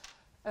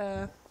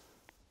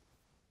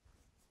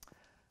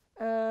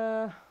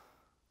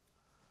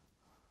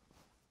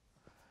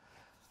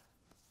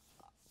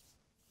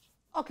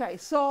 Okay,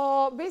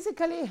 so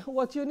basically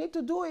what you need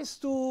to do is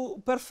to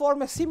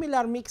perform a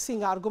similar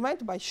mixing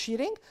argument by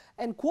shearing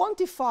and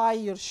quantify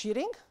your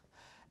shearing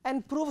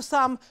and prove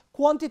some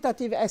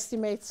quantitative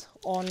estimates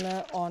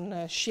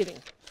on shearing.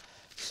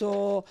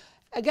 So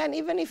again,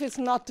 even if it's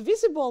not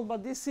visible,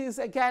 but this is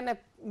again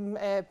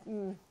a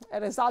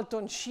result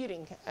on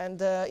shearing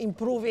and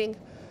improving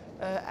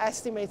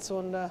estimates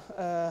on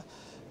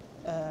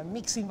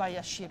mixing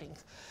via shearing.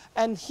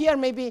 And here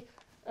maybe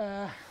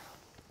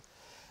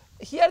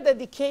here the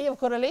decay of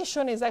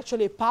correlation is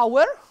actually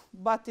power,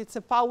 but it's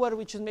a power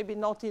which is maybe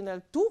not in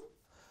L2.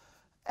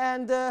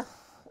 And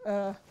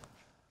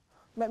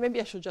maybe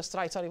I should just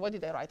write, sorry, what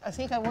did I write? I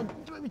think I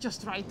want to maybe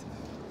just write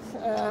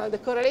the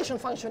correlation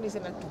function is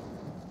in L2.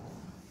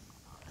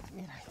 Let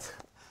me write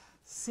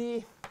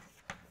C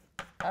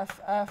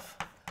f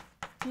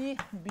t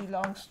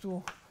belongs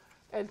to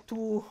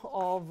L2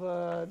 of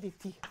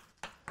dt.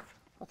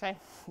 Okay,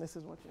 this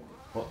is what you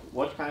do.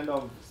 What kind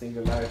of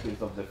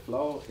singularities of the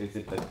flow is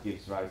it that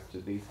gives rise to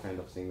these kind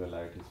of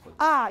singularities?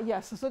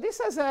 Yes. So this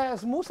has a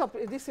smooth,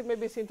 this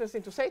maybe it's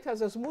interesting to say, it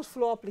has a smooth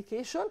flow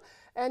application,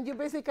 and you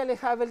basically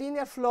have a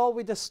linear flow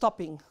with a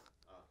stopping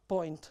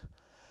point.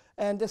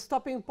 And the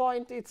stopping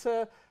point, it's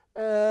a,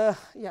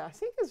 yeah, I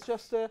think it's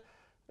just a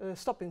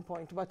stopping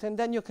point, but and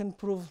then you can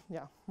prove,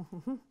 yeah.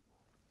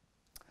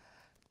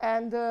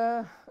 And,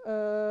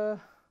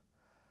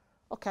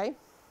 okay.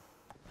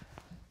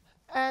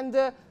 And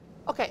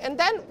okay, and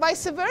then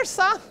vice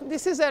versa.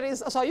 This is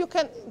so you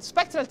can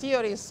spectral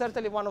theory is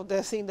certainly one of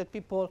the things that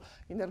people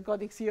in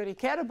ergodic theory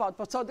care about.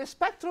 But so the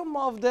spectrum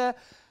of the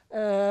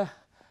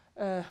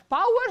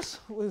powers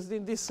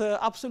within this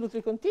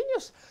absolutely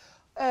continuous.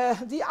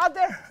 The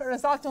other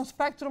resultant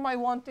spectrum I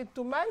wanted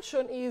to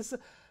mention is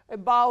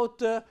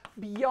about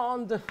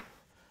beyond,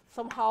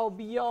 somehow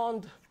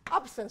beyond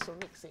absence of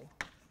mixing.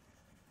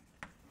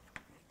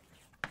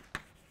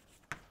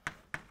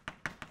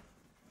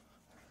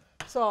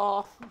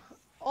 So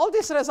all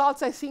these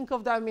results, I think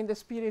of them in the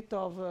spirit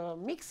of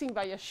mixing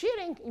via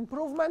shearing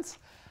improvements.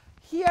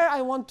 Here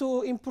I want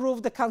to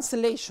improve the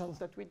cancellations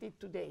that we did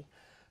today.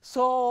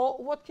 So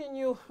what can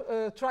you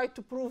try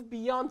to prove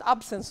beyond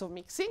absence of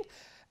mixing?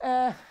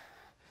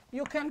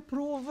 You can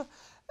prove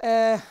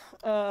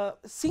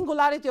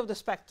singularity of the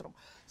spectrum.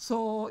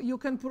 So you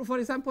can prove, for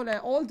example,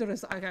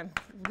 again,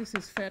 this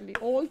is fairly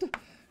old,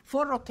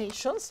 for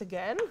rotations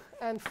again,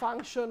 and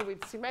function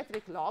with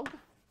symmetric log.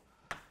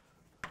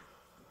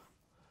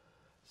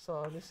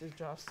 So this is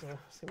just a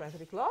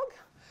symmetric log.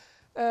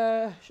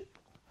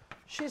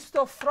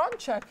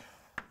 Shistov-Fronczek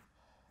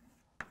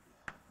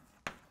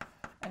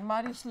and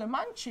Marius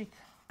Lemanchik,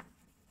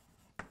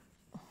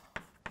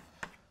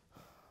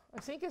 I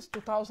think it's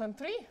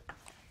 2003,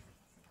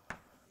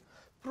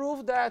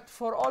 proved that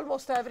for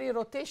almost every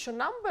rotation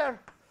number,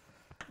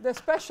 the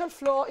special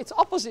flow, it's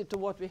opposite to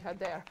what we had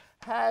there,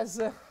 has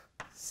a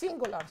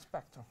singular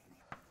spectrum.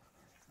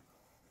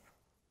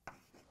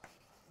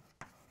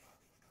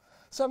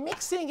 So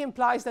mixing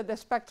implies that the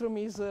spectrum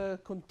is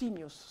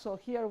continuous. So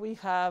here we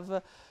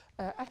have,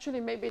 actually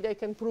maybe they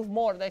can prove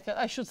more. They can,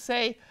 I should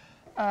say,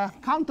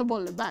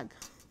 countable Lebesgue.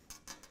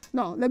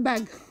 No,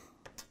 Lebesgue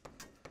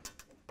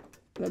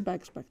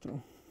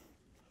spectrum.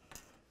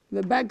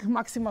 Lebesgue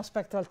maximum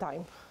spectral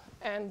time.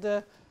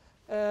 And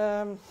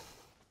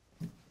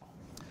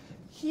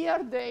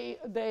here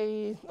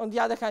they, on the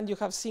other hand, you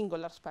have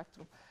singular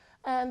spectrum.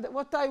 And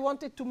what I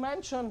wanted to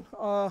mention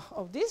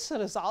of this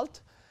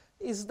result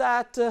is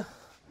that,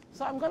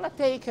 so I'm going to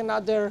take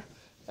another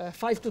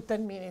 5 to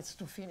 10 minutes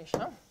to finish.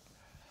 Huh?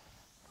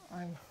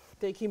 I'm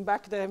taking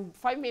back the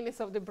 5 minutes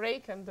of the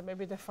break and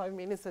maybe the 5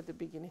 minutes at the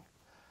beginning.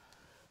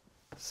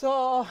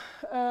 So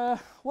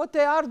what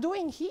they are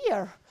doing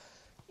here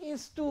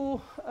is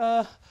to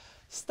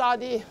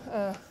study.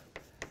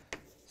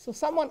 So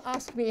someone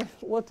asked me,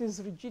 what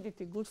is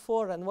rigidity good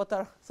for, and what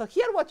are, so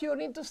here what you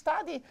need to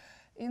study,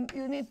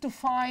 you need to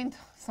find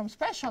some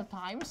special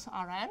times,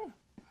 Rn.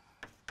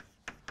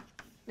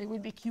 They will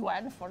be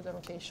Qn for the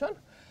rotation,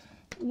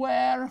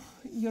 where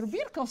your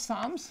Birkhoff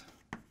sums,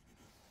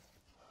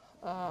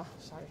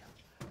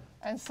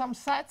 and some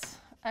sets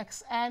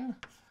Xn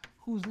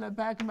whose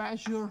Lebesgue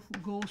measure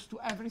goes to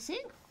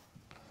everything.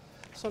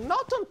 So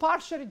not on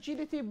partial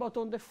rigidity, but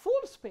on the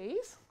full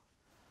space,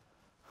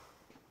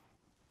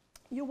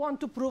 you want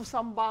to prove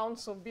some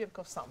bounds of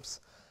Birkhoff sums.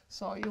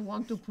 So you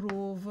want to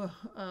prove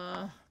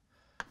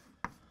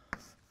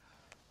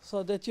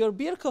so that your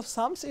Birkhoff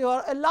sums, you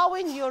are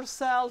allowing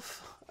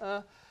yourself,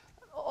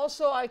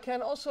 also I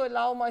can also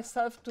allow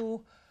myself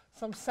to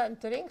some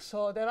centering.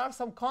 So there are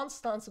some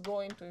constants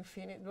going to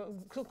infinity,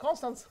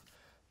 constants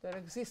there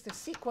exists a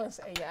sequence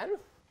AN.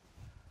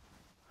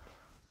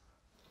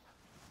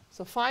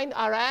 So find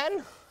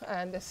Rn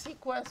and the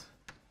sequence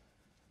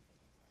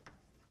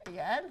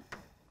AN.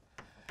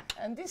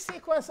 And these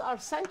sequences are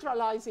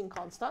centralizing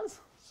constants.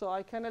 So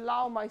I can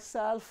allow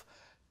myself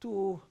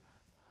to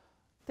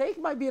take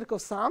my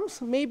Birkhoff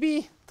sums,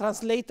 maybe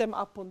translate them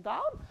up and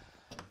down,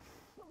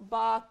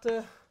 but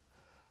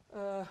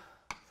the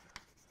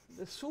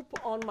soup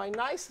on my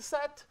nice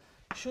set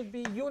should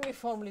be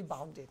uniformly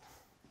bounded.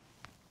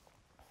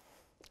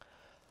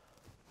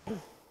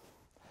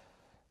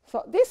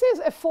 So this is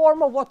a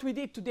form of what we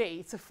did today.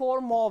 It's a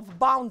form of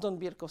bound on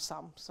Birkhoff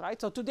sums, right?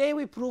 So today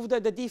we proved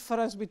that the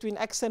difference between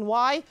x and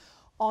y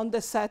on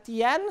the set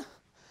En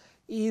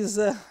is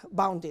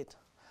bounded.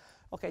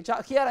 Okay,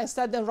 here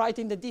instead of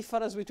writing the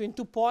difference between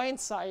 2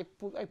 points, I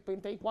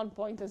take 1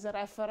 point as a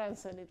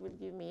reference, and it will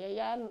give me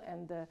An.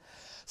 And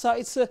so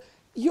it's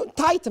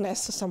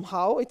tightness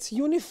somehow. It's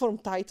uniform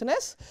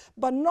tightness,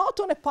 but not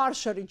on a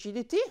partial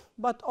rigidity,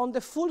 but on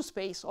the full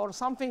space, or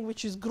something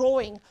which is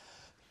growing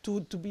to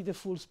be the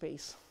full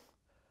space.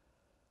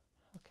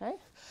 Okay,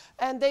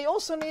 and they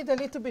also need a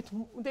little bit.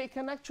 They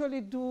can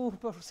actually do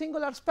for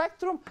singular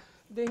spectrum.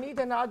 They need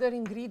another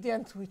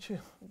ingredient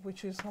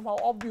which is somehow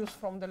obvious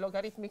from the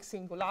logarithmic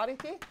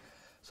singularity.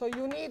 So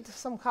you need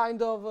some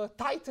kind of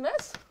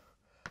tightness.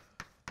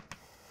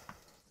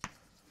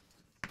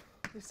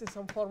 This is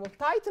some form of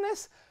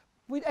tightness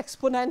with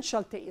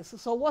exponential tails.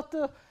 So what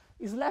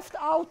is left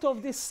out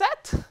of this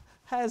set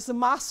has a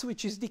mass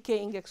which is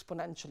decaying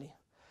exponentially.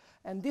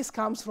 And this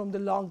comes from the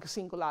long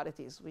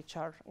singularities, which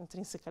are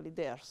intrinsically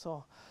there.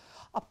 So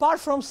apart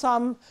from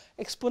some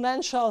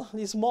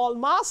exponentially small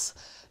mass,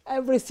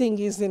 everything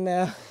is in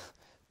a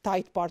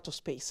tight part of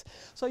space.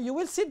 So you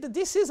will see that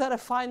this is a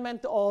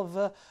refinement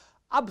of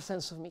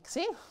absence of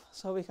mixing.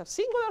 So we have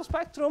singular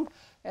spectrum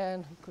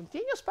and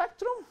continuous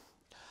spectrum,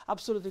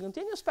 absolutely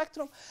continuous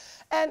spectrum.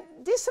 And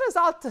this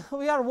result,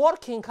 we are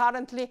working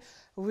currently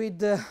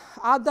with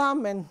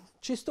Adam and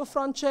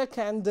Krzysztof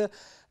and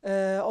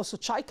also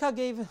Chaika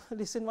gave, at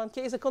least in one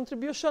case, a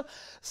contribution.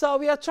 So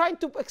we are trying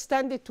to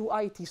extend it to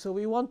IT. So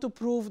we want to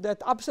prove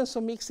that absence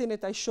of mixing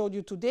that I showed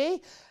you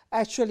today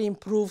actually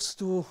improves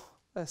to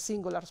a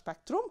singular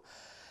spectrum.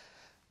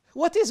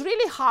 What is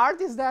really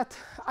hard is that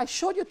I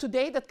showed you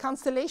today that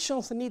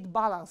constellations need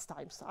balance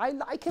times.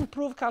 I can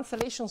prove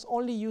constellations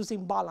only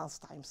using balance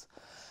times.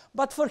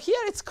 But for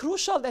here, it's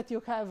crucial that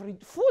you have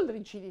full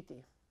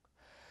rigidity.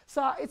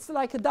 So it's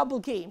like a double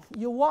game.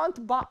 You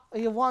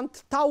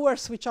want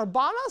towers which are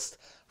balanced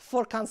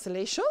for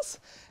constellations,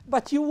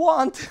 but you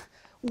want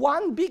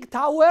one big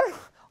tower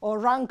or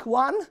rank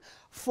 1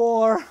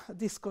 for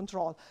this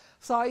control.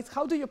 So it's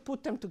how do you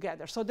put them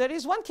together? So there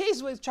is one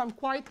case which I'm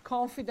quite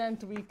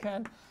confident we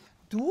can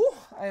do.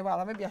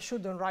 Well, maybe I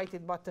shouldn't write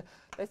it, but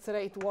let's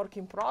write work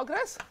in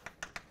progress.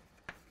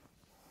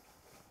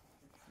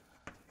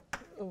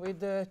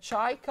 With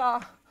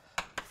Chaika,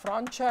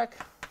 Franček,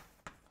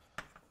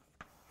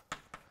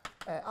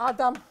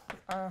 Adam,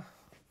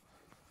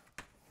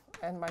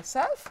 and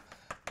myself,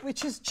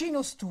 which is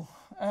genus 2.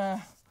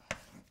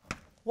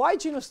 Why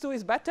genus 2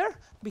 is better?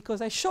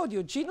 Because I showed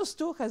you genus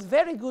 2 has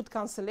very good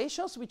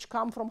constellations which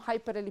come from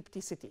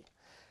hyperellipticity.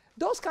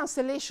 Those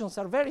constellations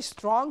are very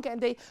strong,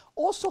 and they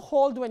also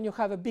hold when you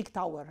have a big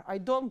tower. I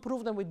don't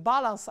prove them with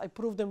balance, I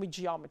prove them with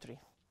geometry.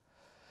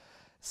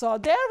 So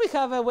there we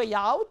have a way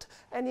out,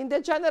 and in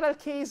the general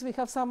case we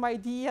have some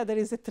idea. There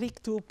is a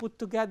trick to put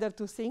together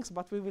two things,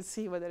 but we will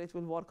see whether it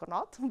will work or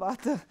not.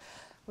 But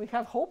we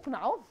have hope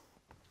now.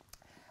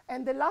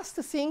 And the last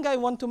thing I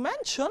want to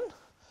mention,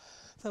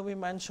 so we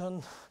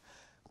mentioned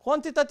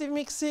quantitative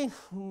mixing,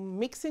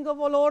 mixing of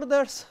all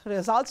orders,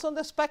 results on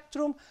the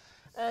spectrum,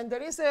 and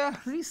there is a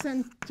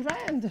recent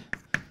trend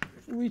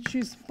which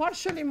is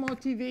partially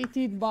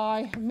motivated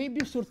by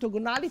Möbius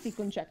orthogonality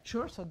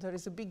conjecture. So there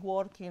is a big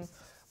work in,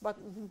 but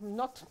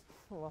not,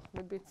 well,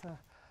 maybe it's,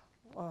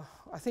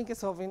 I think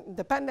it's of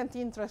independent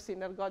interest in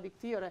ergodic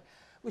theory,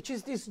 which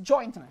is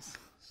disjointness.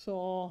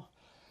 So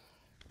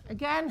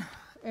again,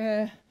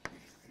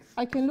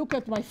 I can look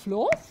at my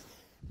flow,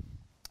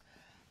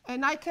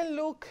 and I can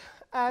look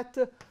at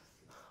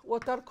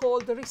what are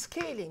called the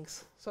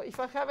rescalings. So if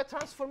I have a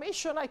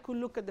transformation, I could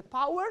look at the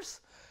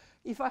powers.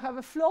 If I have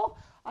a flow,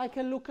 I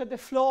can look at the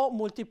flow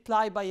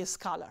multiplied by a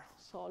scalar.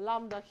 So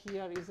lambda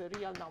here is a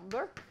real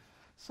number.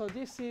 So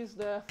this is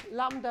the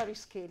lambda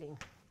rescaling.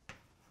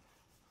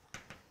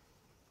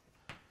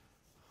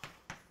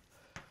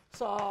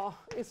 So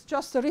it's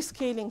just a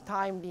rescaling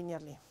time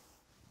linearly.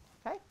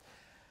 Okay?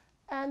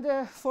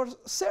 And for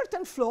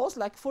certain flows,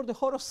 like for the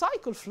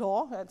horocycle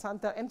flow, it's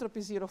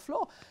entropy zero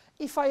flow,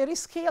 if I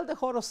rescale the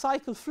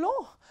horocycle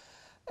flow,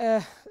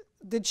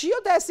 the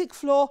geodesic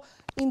flow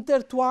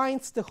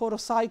intertwines the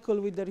horocycle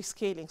with the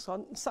rescaling.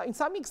 So in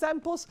some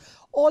examples,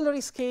 all the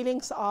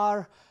rescalings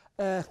are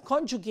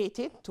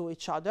conjugated to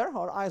each other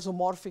or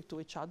isomorphic to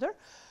each other.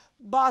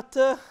 But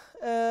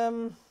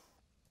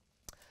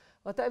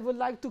what I would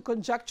like to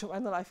conjecture, I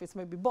don't know if it's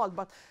maybe bold,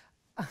 but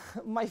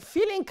my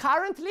feeling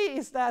currently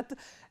is that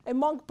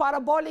among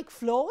parabolic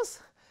flows,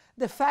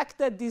 the fact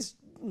that these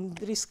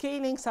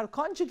rescalings are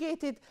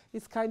conjugated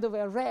is kind of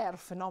a rare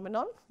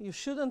phenomenon. You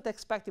shouldn't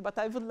expect it, but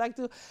I would like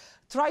to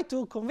try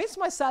to convince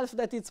myself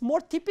that it's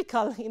more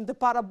typical in the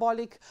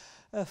parabolic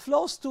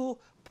flows to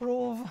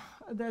prove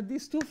that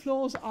these two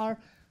flows are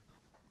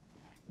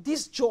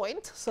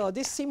disjoint. So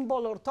this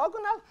symbol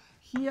orthogonal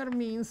here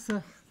means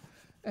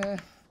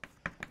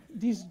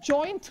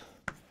disjoint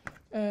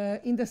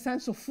in the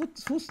sense of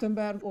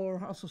Fürstenberg,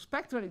 or also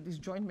spectrally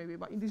disjoint maybe,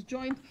 but in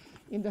disjoint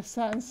in the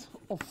sense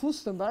of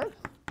Fürstenberg.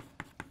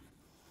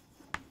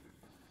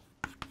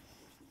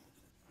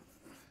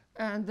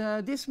 And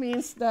this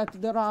means that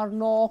there are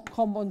no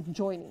common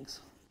joinings,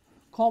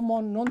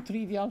 common,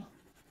 non-trivial.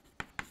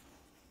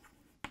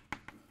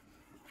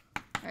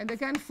 And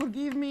again,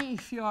 forgive me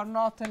if you are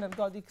not an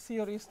ergodic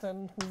theorist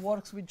and who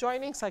works with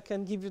joinings. I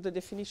can give you the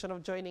definition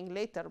of joining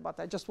later, but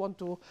I just want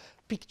to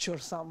picture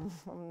some.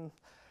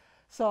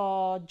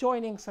 So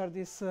joinings are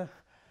this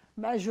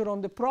measure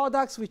on the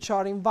products, which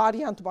are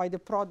invariant by the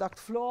product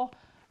flow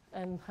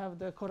and have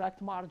the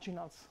correct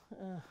marginals.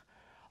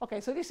 Okay,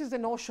 so this is the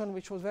notion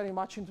which was very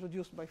much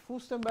introduced by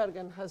Fürstenberg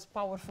and has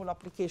powerful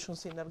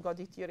applications in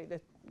ergodic theory, the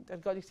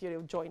ergodic theory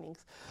of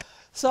joinings.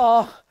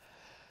 So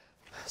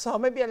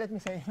maybe let me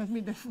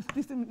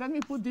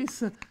put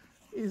this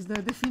is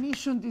the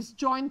definition,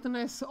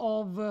 disjointness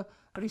of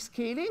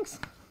rescalings.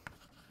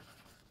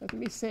 Let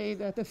me say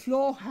that the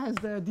flow has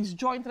the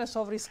disjointness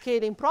of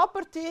rescaling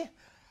property.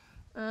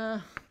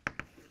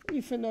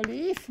 If and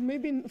only if,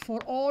 maybe for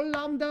all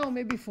lambda, or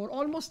maybe for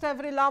almost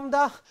every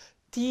lambda,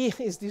 T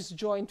is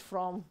disjoint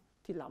from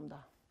T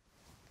lambda.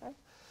 Okay?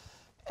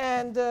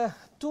 And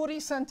two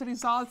recent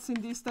results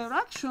in these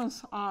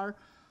directions are,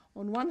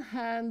 on one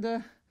hand,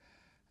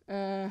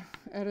 a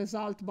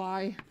result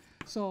by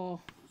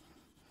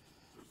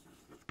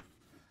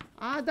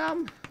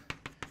Adam,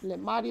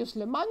 Marius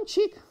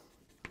Lemancic,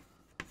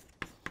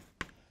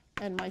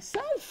 and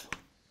myself.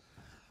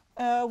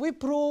 We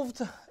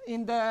proved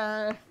in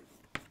the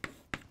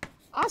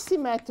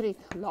asymmetric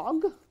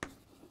log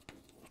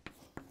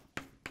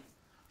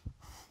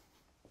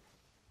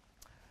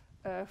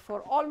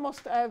for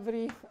almost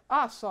every,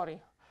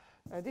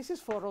 this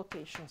is for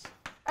rotations.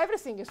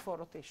 Everything is for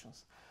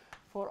rotations.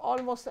 For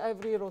almost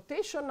every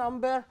rotation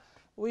number,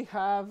 we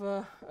have,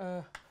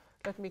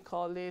 let me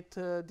call it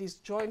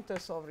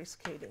disjointness of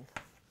rescaling.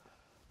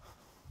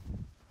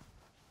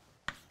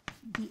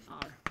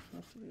 dr.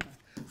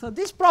 So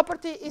this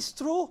property is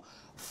true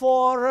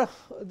for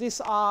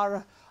these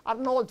are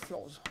Arnold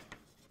flows,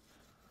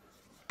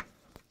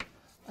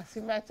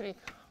 asymmetric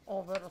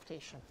over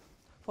rotation.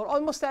 For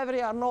almost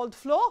every Arnold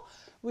flow,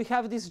 we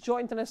have this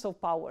disjointness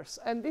of powers.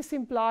 And this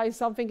implies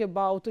something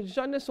about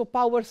disjointness of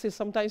powers is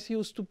sometimes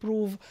used to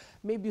prove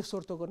Möbius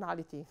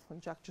orthogonality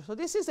conjecture. So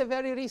this is a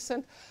very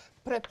recent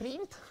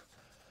preprint.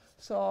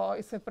 So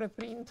it's a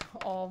preprint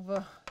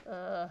of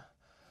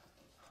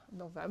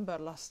November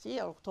last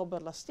year, October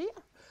last year.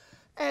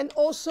 And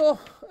also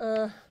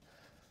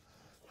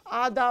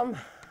Adam,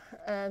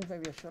 and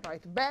maybe I should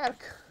write Berg,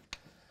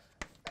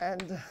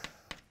 and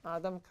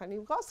Adam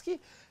Kaniukowski,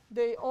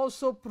 they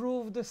also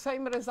proved the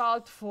same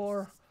result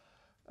for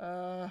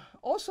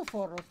also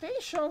for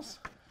rotations,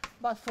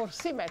 but for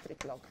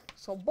symmetric log.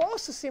 So both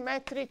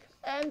symmetric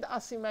and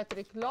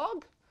asymmetric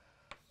log,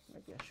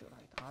 maybe I should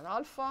write R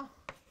alpha.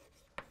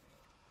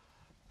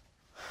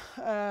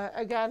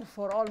 Again,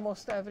 for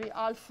almost every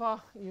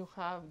alpha, you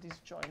have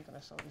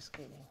disjointness of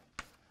rescaling.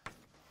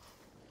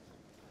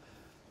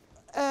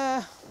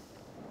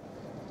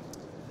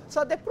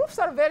 So the proofs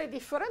are very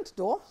different,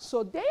 though.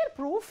 So their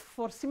proof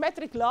for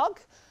symmetric log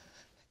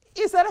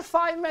is a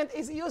refinement,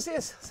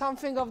 uses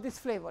something of this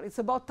flavor. It's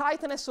about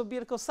tightness of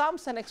Birkhoff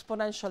sums and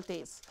exponential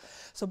tails.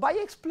 So by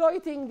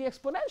exploiting the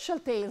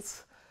exponential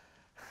tails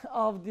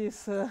of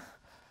this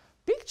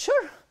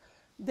picture,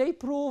 they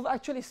prove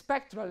actually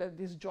spectral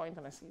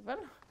disjointness even.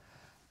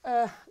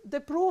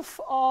 The proof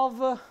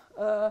of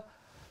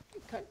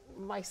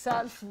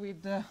myself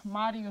with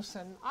Marius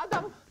and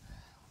Adam,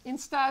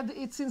 instead,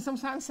 it's in some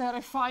sense a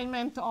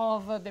refinement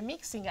of the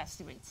mixing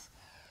estimates.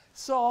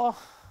 So,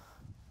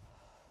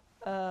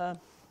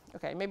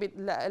 okay, maybe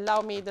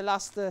allow me the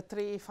last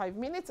 3-5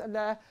 minutes. And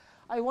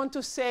I want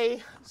to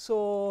say,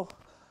 so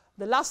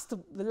the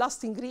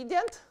last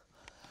ingredient.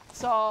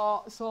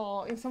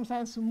 So in some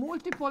sense,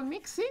 multiple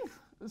mixing,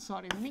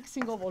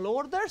 mixing of all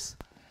orders,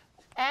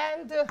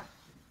 and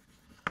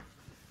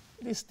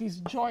this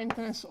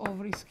disjointness of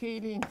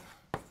rescaling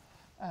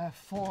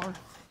for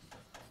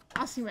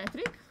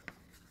asymmetric.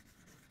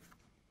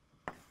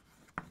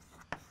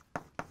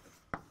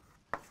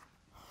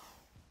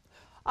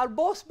 Are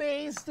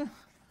based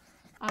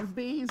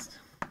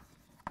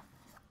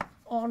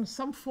on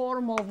some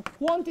form of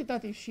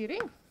quantitative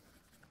shearing.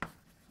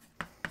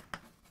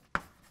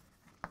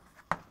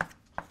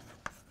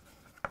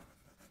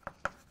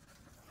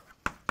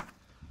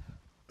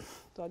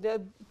 So they're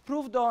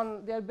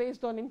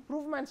based on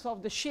improvements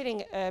of the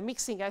shearing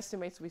mixing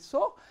estimates we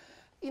saw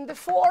in the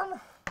form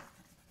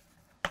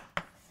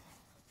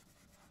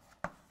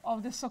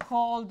of the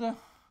so-called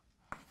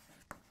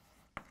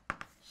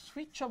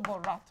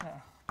switchable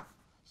Ratner.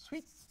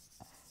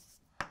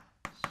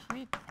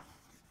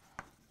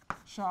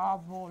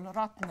 Switchable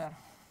Ratner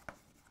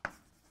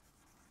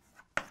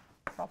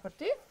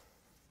property.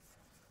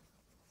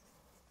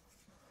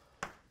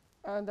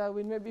 And I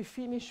will maybe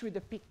finish with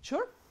a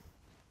picture.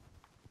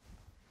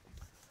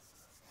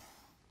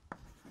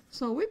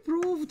 So we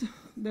proved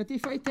that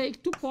if I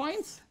take 2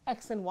 points,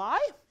 x and y,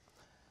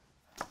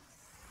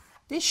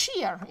 they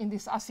shear in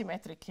this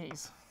asymmetric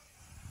case,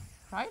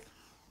 right?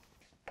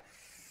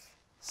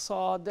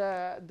 So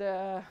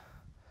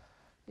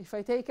if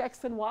I take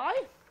x and y,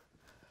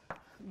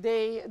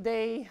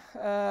 they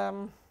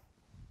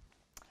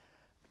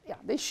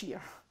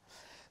shear.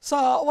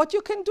 So what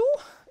you can do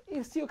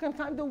is you can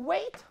kind of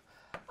wait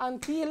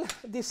until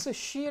this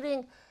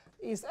shearing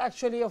is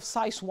actually of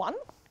size 1.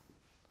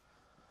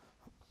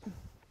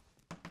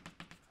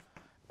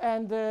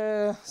 And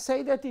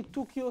say that it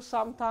took you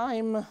some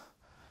time,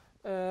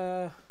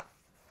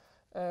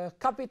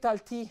 capital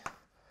T,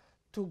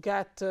 to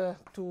get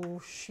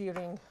to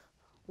shearing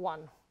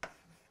 1.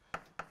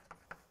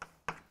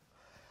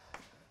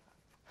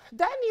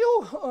 Then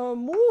you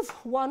move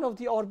one of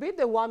the orbit,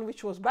 the one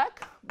which was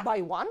back,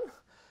 by 1,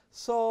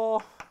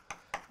 so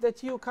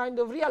that you kind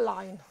of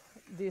realign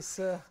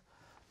these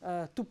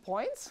 2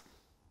 points.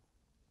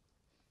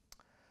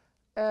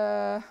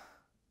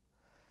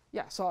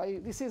 Yeah, so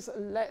this is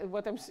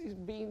what I'm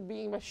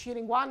being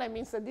shearing 1. I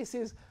mean that this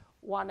is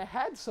 1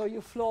 ahead, so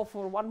you flow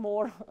for 1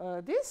 more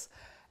this,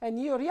 and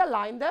you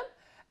realign them.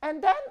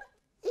 And then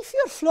if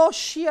your flow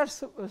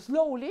shears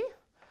slowly,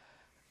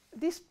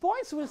 these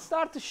points will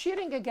start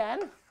shearing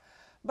again,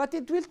 but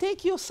it will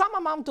take you some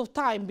amount of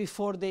time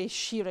before they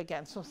shear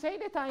again. So say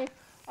that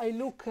I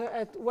look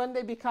at when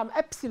they become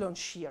epsilon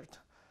sheared.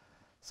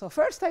 So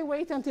first I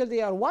wait until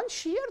they are 1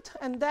 sheared,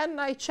 and then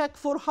I check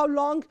for how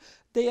long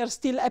they are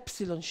still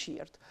epsilon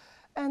sheared.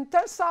 And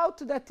turns out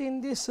that in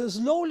this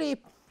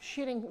slowly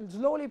shearing,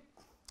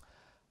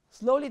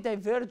 slowly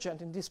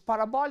divergent, in these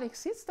parabolic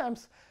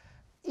systems,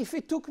 if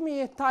it took me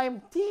a time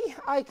t,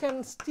 I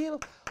can still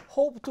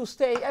hope to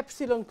stay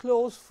epsilon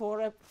close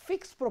for a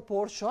fixed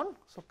proportion.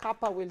 So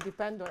kappa will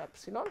depend on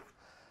epsilon.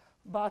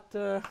 But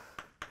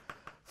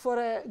for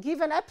a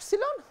given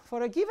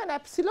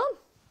epsilon,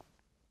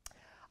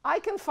 I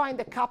can find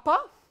a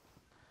kappa,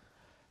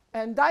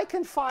 and I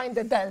can find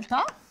a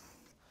delta,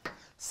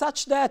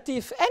 such that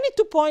if any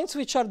 2 points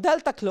which are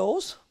delta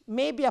close,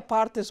 maybe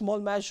apart a small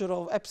measure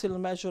of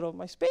epsilon measure of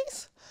my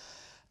space,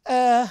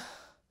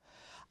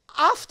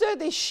 after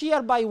they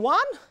shear by 1,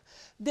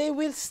 they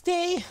will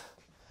stay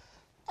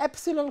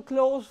epsilon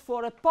close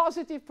for a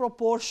positive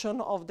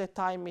proportion of the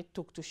time it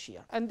took to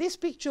shear. And this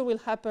picture will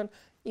happen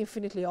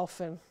infinitely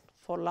often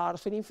for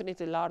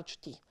infinitely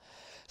large t.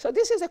 So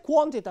this is a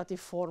quantitative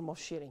form of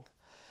shearing.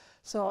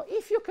 So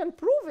if you can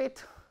prove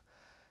it,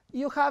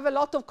 you have a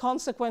lot of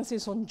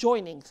consequences on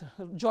joining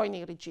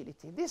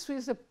rigidity. This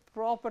is a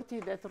property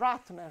that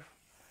Ratner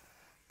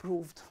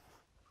proved.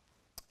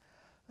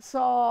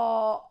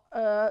 So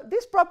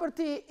this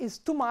property is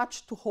too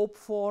much to hope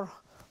for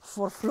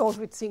flows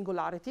with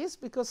singularities,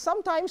 because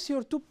sometimes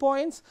your 2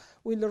 points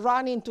will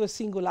run into a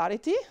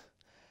singularity,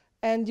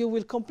 and you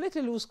will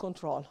completely lose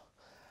control.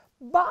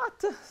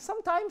 But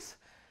sometimes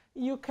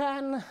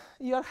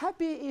you're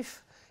happy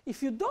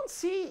if you don't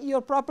see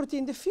your property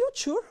in the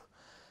future.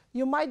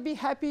 You might be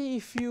happy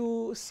if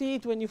you see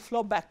it when you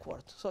flow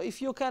backward. So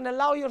if you can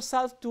allow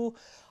yourself to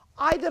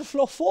either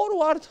flow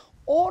forward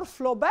or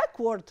flow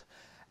backward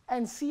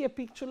and see a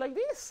picture like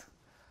this,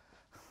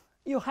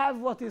 you have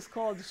what is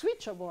called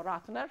switchable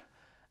Ratner.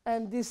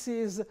 And this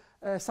is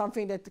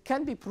something that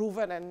can be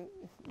proven, and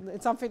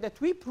it's something that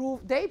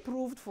they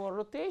proved for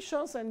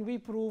rotations, and we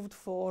proved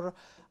for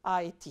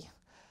IET.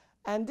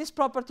 And this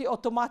property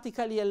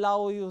automatically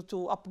allows you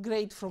to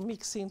upgrade from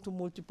mixing to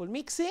multiple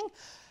mixing.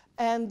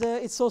 And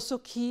it's also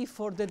key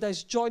for the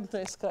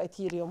disjointness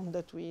criterion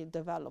that we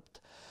developed.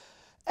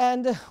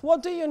 And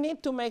what do you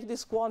need to make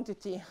this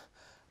quantity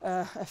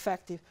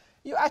effective?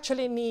 You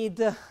actually need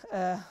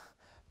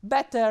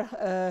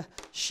better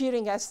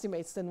shearing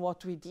estimates than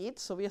what we did.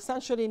 So we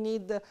essentially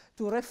need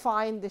to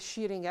refine the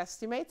shearing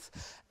estimates.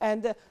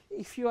 And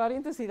if you are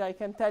interested, I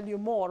can tell you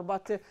more.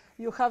 But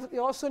you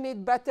also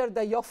need better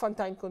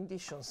Diophantine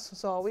conditions.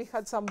 So we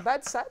had some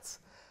bed sets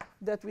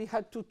that we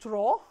had to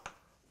throw.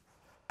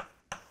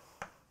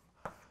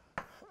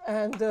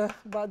 And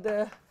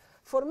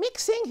for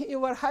mixing,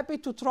 you were happy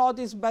to throw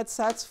these bed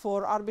sets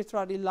for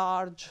arbitrarily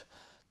large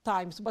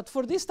times. But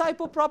for this type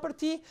of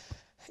property,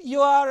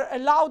 you are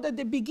allowed at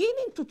the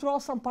beginning to throw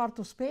some part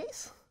of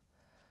space.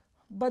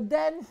 But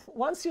then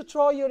once you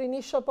throw your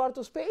initial part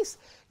of space,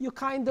 you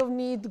kind of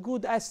need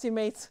good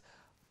estimates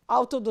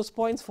out of those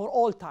points for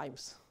all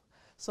times.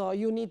 So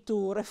you need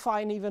to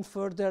refine even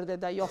further the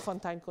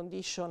Diophantine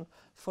condition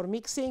for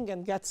mixing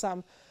and get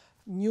some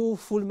new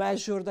full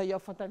measure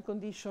Diophantine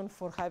condition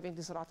for having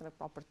this Ratner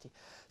property.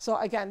 So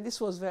again, this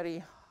was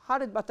very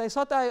hard, but I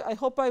thought I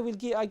hope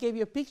I gave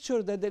you a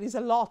picture that there is a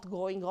lot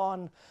going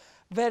on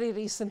very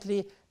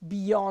recently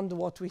beyond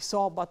what we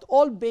saw, but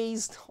all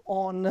based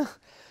on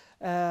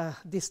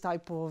this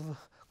type of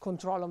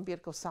control on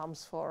Birkhoff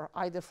sums for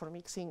either for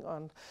mixing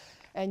on,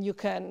 and you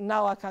can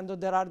now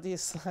there are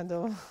these kind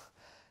of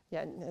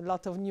a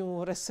lot of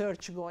new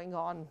research going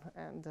on,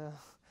 and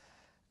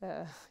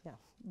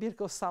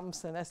Birkhoff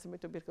sums and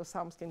estimate of Birkhoff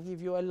sums can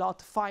give you a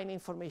lot of fine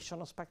information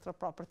on spectral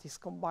properties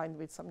combined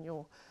with some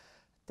new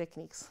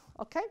techniques.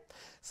 Okay,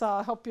 so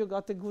I hope you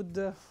got a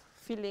good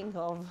feeling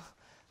of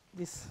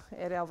this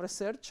area of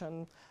research,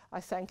 and I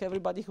thank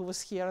everybody who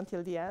was here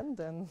until the end,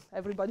 and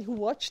everybody who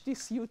watched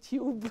this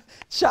YouTube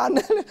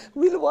channel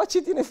will watch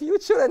it in the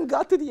future and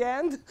got to the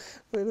end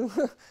will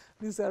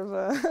deserve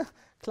a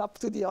clap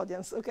to the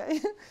audience.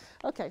 Okay,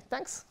 okay,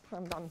 thanks.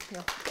 I'm done.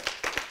 Yeah.